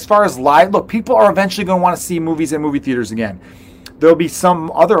 But as far as live, look, people are eventually going to want to see movies in movie theaters again. There'll be some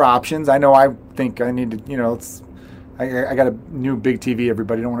other options. I know. I think I need to. I got a new big TV.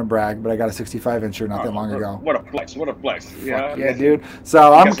 Everybody don't want to brag, but I got a 65-inch not that long ago. What a flex! What a flex! Yeah, dude.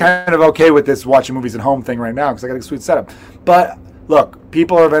 So I'm kind of okay with this watching movies at home thing right now because I got a sweet setup. But look,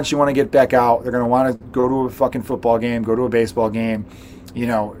 people are eventually want to get back out. They're going to want to go to a fucking football game, go to a baseball game,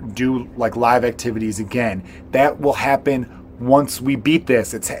 do like live activities again. That will happen once we beat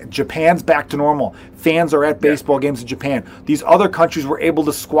this. Japan's back to normal. Fans are at baseball games in Japan. These other countries were able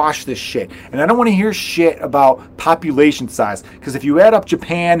to squash this shit. And I don't want to hear shit about population size, because if you add up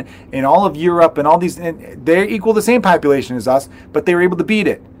Japan and all of Europe and all these, they equal the same population as us, but they were able to beat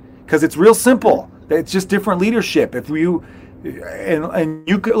it. Because it's real simple. It's just different leadership. If you and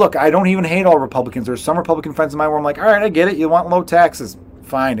you could look, I don't even hate all Republicans. There's some Republican friends of mine where I'm like, all right, I get it. You want low taxes.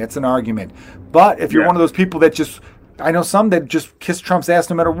 Fine, it's an argument. But if you're one of those people that just, I know some that just kiss Trump's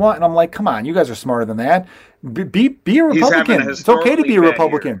ass no matter what, and I'm like, come on, you guys are smarter than that. Be a Republican. It's okay to be a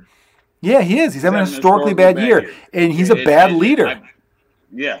Republican. Yeah, he is. He's having a historically bad year, and he's a bad leader.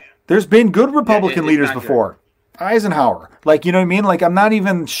 There's been good Republican leaders before. Eisenhower. Like, you know what I mean? Like, I'm not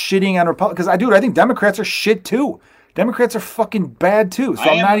even shitting on Republicans. Because, I think Democrats are shit, too. Democrats are fucking bad, too. So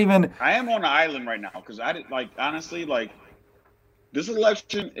I am on an island right now, because honestly, this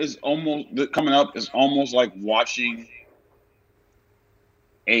election is coming up is almost like watching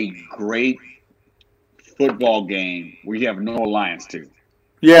a great football game where you have no alliance to.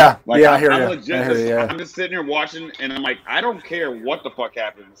 Yeah, I hear you. I'm just sitting here watching, and I'm like, I don't care what the fuck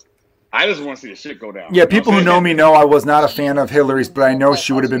happens. I just want to see the shit go down. Yeah, people who know me know I was not a fan of Hillary's, but I know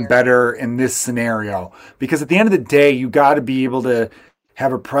she would have been better in this scenario. Because at the end of the day, you got to be able to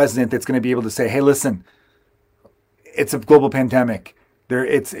have a president that's going to be able to say, hey, listen, it's a global pandemic.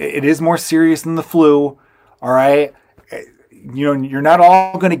 It is more serious than the flu, all right? You're not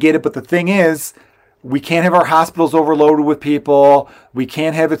all going to get it, but the thing is, we can't have our hospitals overloaded with people. We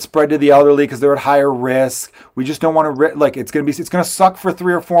can't have it spread to the elderly because they're at higher risk. We just don't want to, it's going to suck for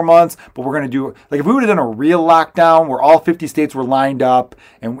 3 or 4 months, but we're going to do it. Like, if we would have done a real lockdown where all 50 states were lined up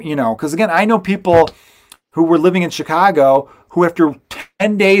and, because again, I know people who were living in Chicago who after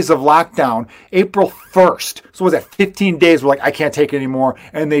 10 days of lockdown, April 1st, so was that 15 days, were like, I can't take it anymore.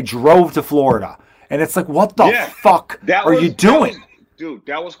 And they drove to Florida. And it's like, what the fuck are you doing? Dude,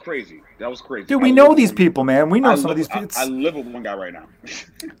 that was crazy. Dude, we know these people, man. We know some of these people. I live with one guy right now.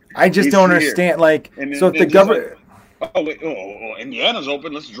 I just don't understand. So if the government... Indiana's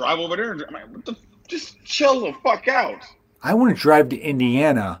open. Let's drive over there. Just chill the fuck out. I want to drive to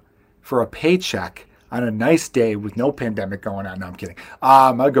Indiana for a paycheck on a nice day with no pandemic going on. No, I'm kidding.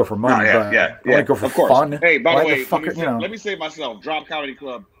 I'd go for money, but I want to go for fun. Hey, by the way, let me save myself. Drop Comedy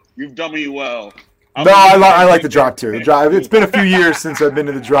Club. You've done me well. I like the Drop too. It's been a few years since I've been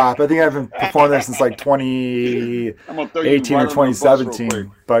to the Drop. I think I haven't performed there since 2018 or 2017.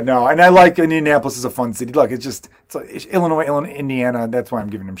 But no, and I like Indianapolis is a fun city. Look, it's Illinois, Indiana. That's why I'm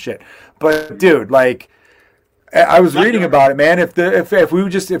giving them shit. But dude, I was reading about it, man. If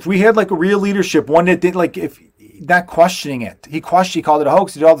we had a real leadership, one that did not questioning it. He called it a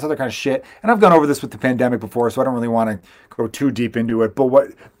hoax. He did all this other kind of shit. And I've gone over this with the pandemic before, so I don't really want to go too deep into it.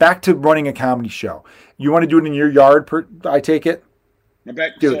 But back to running a comedy show. You want to do it in your yard, I take it?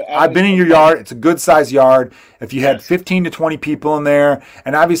 Dude, I've been in your yard. It's a good size yard. If you had 15 to 20 people in there,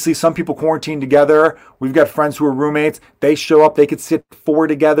 and obviously some people quarantined together. We've got friends who are roommates. They show up. They could sit 4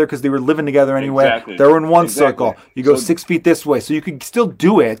 together because they were living together anyway. Exactly. They're in one circle. You go 6 feet this way. So you could still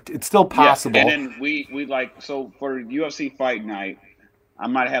do it. It's still possible. Yeah. And then we for UFC fight night, I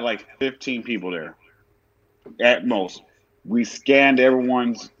might have had 15 people there at most. We scanned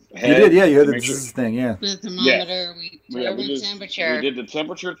everyone's head. You did, yeah. You had the thing, yeah. The thermometer, we temperature. We did the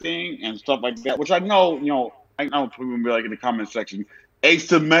temperature thing and stuff like that, which I know people will be in the comment section,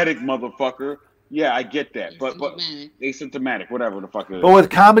 asymptomatic motherfucker. Yeah, I get that, but asymptomatic, whatever the fuck it is. But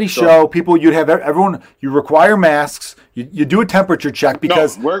with comedy show, people, you'd have everyone. You require masks. You do a temperature check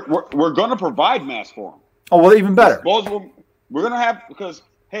because we're gonna provide masks for them. Oh well, even better. Disposable. We're gonna have because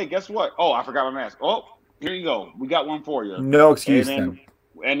hey, guess what? Oh, I forgot my mask. Oh, here you go. We got one for you. No excuse then.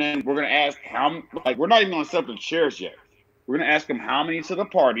 And then we're gonna ask we're not even gonna set up the chairs yet. We're gonna ask them how many to the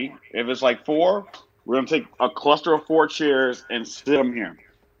party. If it's 4, we're gonna take a cluster of 4 chairs and sit them here.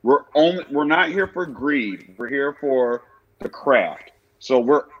 We're not here for greed. We're here for the craft. So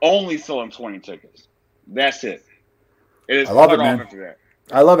we're only selling 20 tickets. That's it. I love it, man.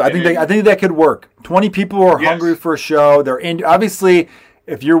 I love it. I think that could work. 20 people who are hungry for a show. They're obviously,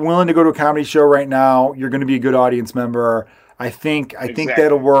 if you're willing to go to a comedy show right now, you're going to be a good audience member. I think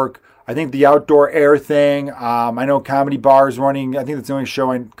that'll work. I think the outdoor air thing. I know Comedy Bar is running. I think that's the only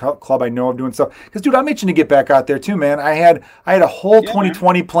show club I know of doing stuff. Because dude, I'm itching to get back out there too, man. I had a whole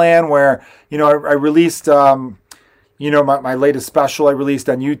 2020 plan where I released my latest special I released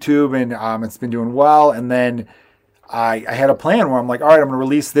on YouTube, and it's been doing well. And then I had a plan where I'm like, all right, I'm going to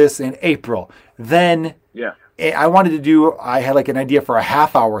release this in April. Then I had like an idea for a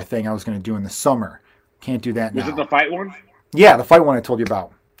half-hour thing I was going to do in the summer. Can't do that now. Was it the fight one? Yeah, the fight one I told you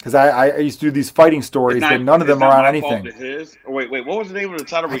about. Because I used to do these fighting stories, but none of them are on anything. Wait, what was the name of the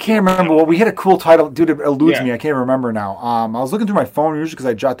title? I can't remember. Well, we had a cool title. Dude, it eludes me. I can't remember now. I was looking through my phone usually because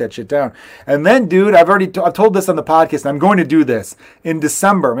I jot that shit down. And then, dude, I've told this on the podcast, and I'm going to do this in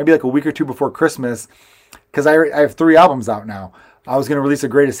December, maybe like a week or two before Christmas, because I have 3 albums out now. I was going to release a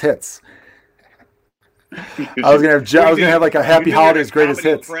greatest hits. I was gonna have like a Happy Holidays greatest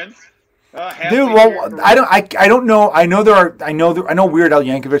hits. Dude, well, I don't know. I know Weird Al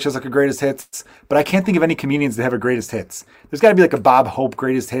Yankovic has like a greatest hits, but I can't think of any comedians that have a greatest hits. There's got to be like a Bob Hope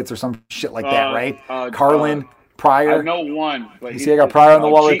greatest hits or some shit like that, right? Carlin, Pryor. I know one, but you see, I got Pryor on the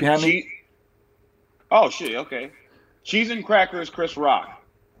wall right behind me. Oh shit! Okay, Cheese and Crackers, Chris Rock.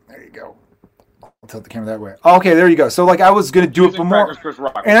 There you go. I'll tilt the camera that way. Oh, okay, there you go. So like I was gonna do it for more,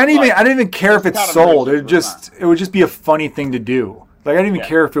 and I didn't even care if it's sold. It would just be a funny thing to do. Like I didn't even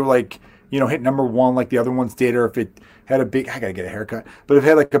care if it were like, hit number 1 like the other ones did, or if it had a big, I gotta get a haircut, but if it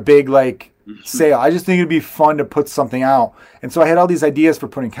had like a big like sale. I just think it'd be fun to put something out. And so I had all these ideas for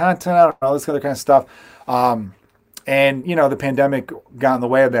putting content out and all this other kind of stuff. And the pandemic got in the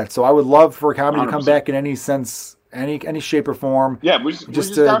way of that. So I would love for comedy 100%. To come back in any sense, any shape or form. Yeah, we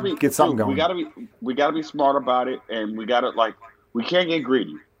just to get something going. We gotta be smart about it, and we can't get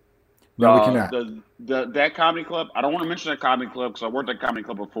greedy. No, we cannot. That comedy club, I don't want to mention that comedy club because I worked at comedy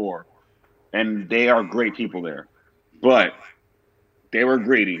club before, and they are great people there, but they were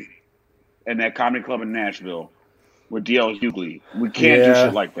greedy. And that comedy club in Nashville with D.L. Hughley, we can't do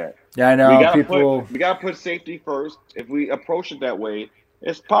shit like that. Yeah, I know. We gotta put safety first. If we approach it that way,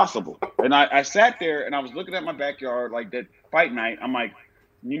 it's possible. And I sat there and I was looking at my backyard like that fight night. I'm like,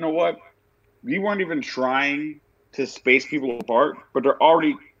 you know what? We weren't even trying to space people apart, but they're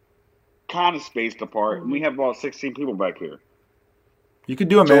already kind of spaced apart, and we have about 16 people back here. You could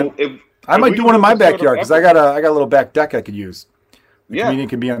do it, man. I might do one in my backyard because I got a little back deck I could use. The comedian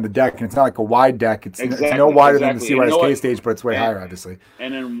can be on the deck, and it's not like a wide deck. It's no wider than the CYSK stage, but it's way higher, obviously.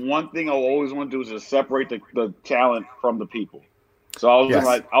 And then one thing I always want to do is just separate the talent from the people. So I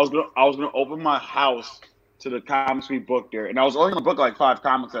was gonna open my house to the comics we booked there, and I was only gonna book like 5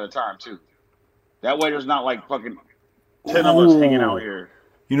 comics at a time too. That way, there's not like fucking 10 of us hanging out here.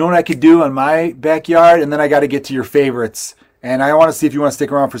 You know what I could do on my backyard, and then I got to get to your favorites. And I want to see if you want to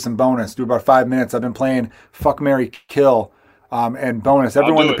stick around for some bonus. Do about 5 minutes. I've been playing Fuck, Marry, Kill. And bonus.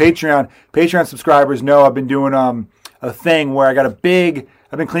 Everyone, the Patreon subscribers know I've been doing a thing where I've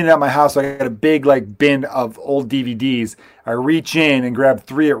been cleaning out my house, so I got a big like bin of old DVDs. I reach in and grab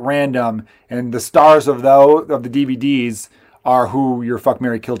 3 at random, and the stars of the DVDs are who your Fuck,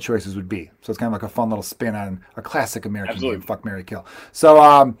 Marry, Kill choices would be. So it's kind of like a fun little spin on a classic American game, Fuck, Marry, Kill.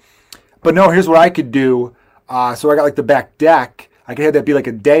 So, but no, here's what I could do. So I got like the back deck. I could have that be like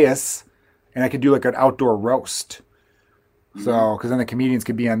a dais, and I could do like an outdoor roast. So, because then the comedians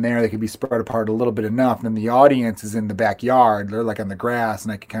could be on there, they could be spread apart a little bit enough. And then the audience is in the backyard; they're like on the grass,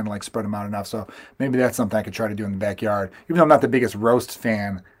 and I could kind of like spread them out enough. So maybe that's something I could try to do in the backyard. Even though I'm not the biggest roast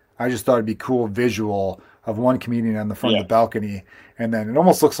fan, I just thought it'd be cool visual of one comedian on the front of the balcony, and then it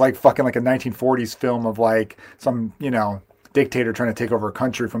almost looks like fucking like a 1940s film of like some dictator trying to take over a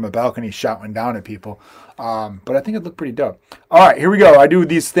country from a balcony, shouting down at people. But I think it looked pretty dope. All right, here we go. I do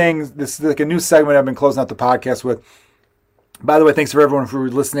these things. This is like a new segment I've been closing out the podcast with. By the way, thanks for everyone for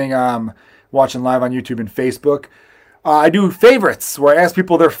listening, watching live on YouTube and Facebook. I do favorites, where I ask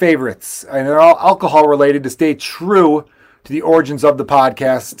people their favorites. And they're all alcohol related to stay true to the origins of the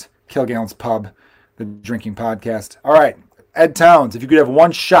podcast, Kilgallen's Pub, the drinking podcast. All right, Ed Towns, if you could have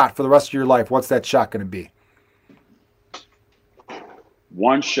one shot for the rest of your life, what's that shot going to be?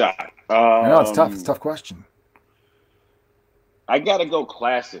 One shot. I know, it's tough. It's a tough question. I got to go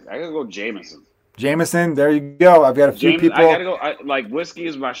classic. I got to go Jameson. Jameson, there you go. I've got a few people. I gotta go. Whiskey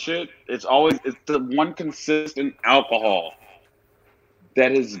is my shit. It's the one consistent alcohol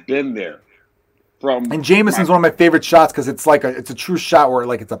that has been there. And Jameson's one of my favorite shots because it's like it's a true shot where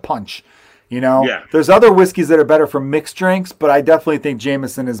like it's a punch. Yeah. There's other whiskeys that are better for mixed drinks, but I definitely think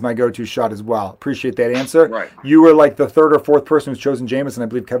Jameson is my go-to shot as well. Appreciate that answer. Right. You were like the 3rd or 4th person who's chosen Jameson. I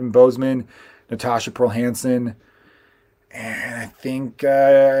believe Kevin Bozeman, Natasha Pearl Hansen. And I think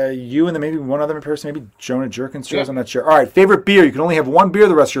you and then maybe one other person, maybe Jonah Jerkins chose. I'm not sure. All right, favorite beer. You can only have one beer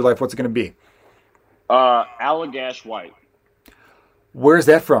the rest of your life. What's it going to be? Allagash White. Where's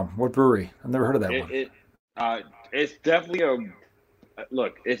that from? What brewery? I've never heard of that one. It's definitely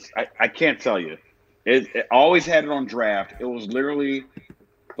look. I can't tell you. It always had it on draft. It was literally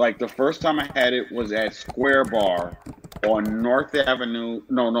like the first time I had it was at Square Bar on North Avenue.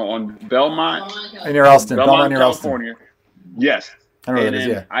 No, on Belmont. Near Elston. Belmont near California. Elston. Yes. I know what that is,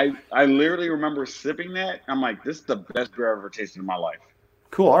 yeah. I literally remember sipping that. I'm like, this is the best beer I've ever tasted in my life.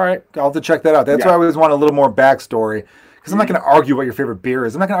 Cool. All right. I'll have to check that out. That's why I always want a little more backstory. Because I'm not going to argue what your favorite beer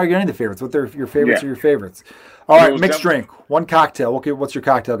is. I'm not going to argue any of the favorites. What your favorites are your favorites. All right. Mixed drink. One cocktail. Okay. What's your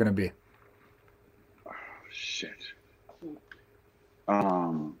cocktail going to be? Oh, shit.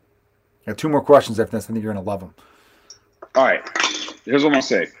 Got 2 more questions after this. I think you're going to love them. All right. Here's what I'm going to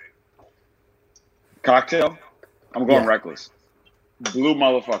say. Cocktail. I'm going reckless. Blue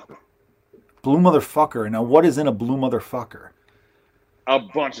motherfucker. Blue motherfucker. Now, what is in a blue motherfucker? A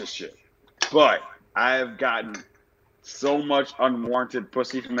bunch of shit. But I have gotten so much unwarranted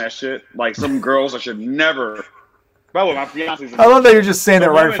pussy from that shit. Like some girls I should never. By the way, my fiance's. I love that you're just saying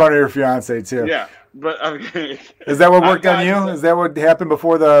that right in front of your fiance too. Yeah, but is that what worked on you? Is that what happened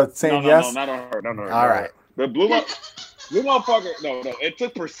before the saying yes? No, not on her. No. All right. The blue motherfucker. No. It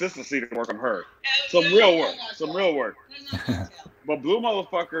took persistency to work on her. Some real work. But blue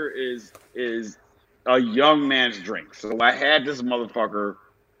motherfucker is a young man's drink. So I had this motherfucker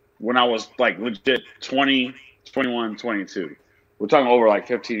when I was like legit 20, 21, 22. We're talking over like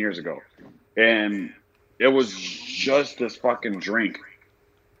 15 years ago. And it was just this fucking drink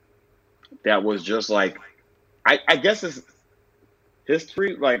that was just like, I guess it's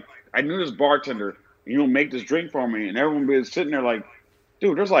history. Like, I knew this bartender, make this drink for me. And everyone was sitting there like,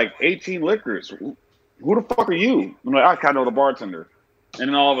 dude, there's like 18 liquors. Who the fuck are you? I'm like, I kind of know the bartender. And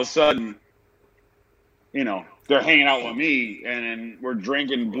then all of a sudden, they're hanging out with me, and we're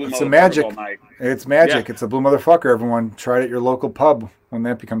drinking blue motherfuckers all night. It's magic. Yeah. It's a blue motherfucker. Everyone, try it at your local pub when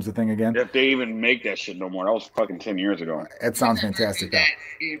that becomes a thing again. If they even make that shit no more. That was fucking 10 years ago. It sounds fantastic.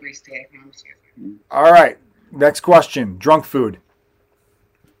 All right. Next question. Drunk food.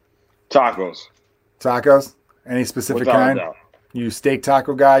 Tacos. Any specific kind? You steak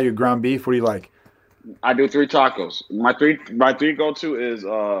taco guy? You ground beef? What do you like? I do 3 tacos. My three go-to is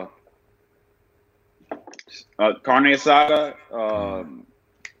carne asada,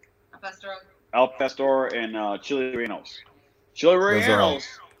 al pastor, and chili rellenos. Chili rellenos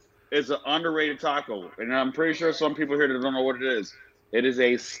is an underrated taco, and I'm pretty sure some people here that don't know what it is. It is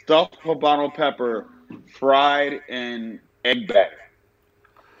a stuffed habanero pepper fried in egg batter.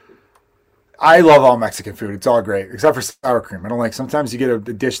 I love all Mexican food. It's all great, except for sour cream. I don't like. Sometimes you get a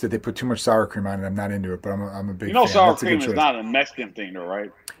dish that they put too much sour cream on, and I'm not into it. But I'm a big fan. Sour cream is not a Mexican thing, though,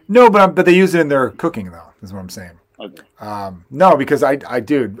 right? No, but they use it in their cooking, though. Is what I'm saying. Okay. No, because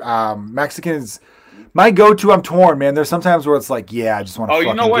Mexicans. My go-to, I'm torn, man. There's sometimes where it's like, I just want to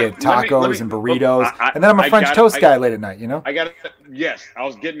get tacos and burritos, and then I'm a French toast guy late at night. Yes, I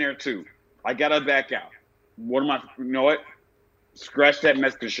was getting there too. I gotta back out. What am I? You know what? Scratch that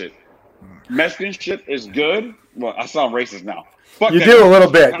Mexican shit. Mexican shit is good. Well, I sound racist now. You do a little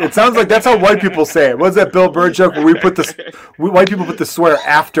bit. It sounds like that's how white people say it. What was that Bill Burr joke where white people put the swear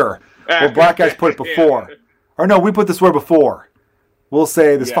after, where black guys put it before? Yeah. Or no, we put the swear before. We'll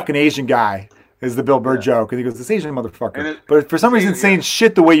say this fucking Asian guy is the Bill Burr joke, and he goes, "This Asian motherfucker." But for some reason, saying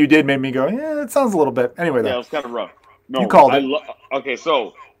shit the way you did made me go, "Yeah, it sounds a little bit." Anyway, it was kind of rough. No, you called it. Okay,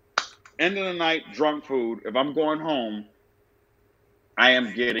 so end of the night, drunk food. If I'm going home, I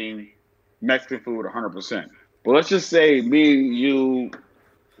am getting Mexican food 100%. But let's just say me, you,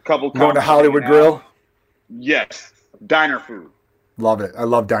 a couple. Going to Hollywood Grill. Yes, diner food. Love it. I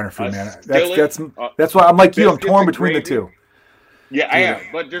love diner food, man. That's why I'm like you. I'm torn between the two. Yeah, I am.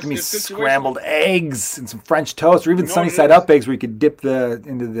 But there's give me scrambled eggs and some French toast, or even sunny side up eggs where you could dip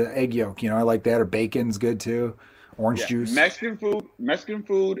into the egg yolk. I like that. Or bacon's good too. Orange juice. Mexican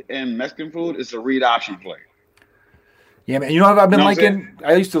food, and Mexican food is a read option play. Yeah, man. What I've been liking?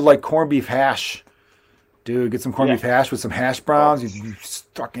 I used to like corned beef hash. Dude, get some corned beef hash with some hash browns. You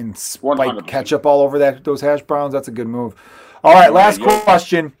fucking spike ketchup all over those hash browns. That's a good move. All right, last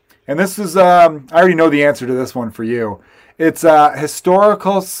question. And this is, I already know the answer to this one for you. It's a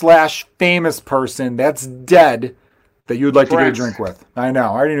historical / famous person that's dead that you'd like to get a drink with. I know. I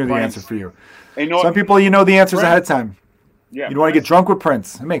already knew the answer for you. Some people, the answers ahead of time. Yeah, you don't want to get drunk with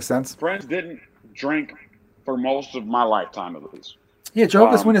Prince. It makes sense. Prince didn't drink for most of my lifetime, at least. Yeah,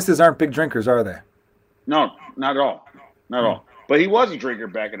 Jehovah's Witnesses aren't big drinkers, are they? No, not at all. Not at all. But he was a drinker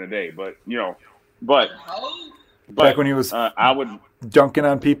back in the day. But, back when he was I would dunking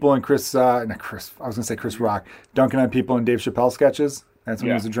on people and Chris Rock, dunking on people in Dave Chappelle sketches. That's when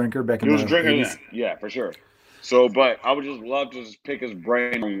he was a drinker back in the 80s. He was a drinker, yeah, for sure. So, but I would just love to just pick his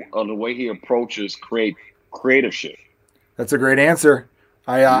brain on the way he approaches creative shit. That's a great answer.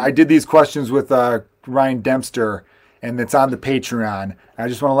 I did these questions with Ryan Dempster, and it's on the Patreon. I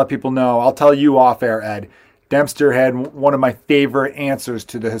just want to let people know. I'll tell you off air, Ed. Dempster had one of my favorite answers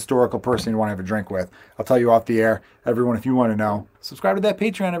to the historical person you want to have a drink with. I'll tell you off the air. Everyone, if you want to know, subscribe to that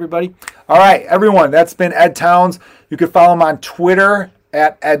Patreon, everybody. All right, everyone, that's been Ed Towns. You can follow him on Twitter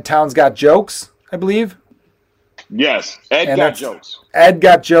at Ed Towns Got Jokes, I believe. Yes, Ed Got Jokes. Ed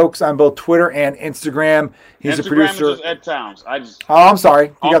Got Jokes on both Twitter and Instagram. He's a producer. Is just Ed Towns. I'm sorry.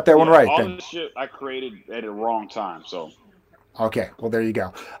 You got that one right. All this shit I created at the wrong time, so. Okay, well, there you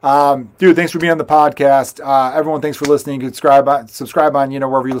go. Dude, thanks for being on the podcast. Everyone, thanks for listening. You can subscribe on,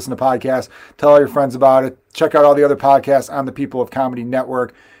 wherever you listen to podcasts. Tell all your friends about it. Check out all the other podcasts on the People of Comedy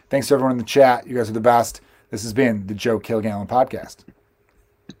Network. Thanks to everyone in the chat. You guys are the best. This has been the Joe Kilgallen Podcast.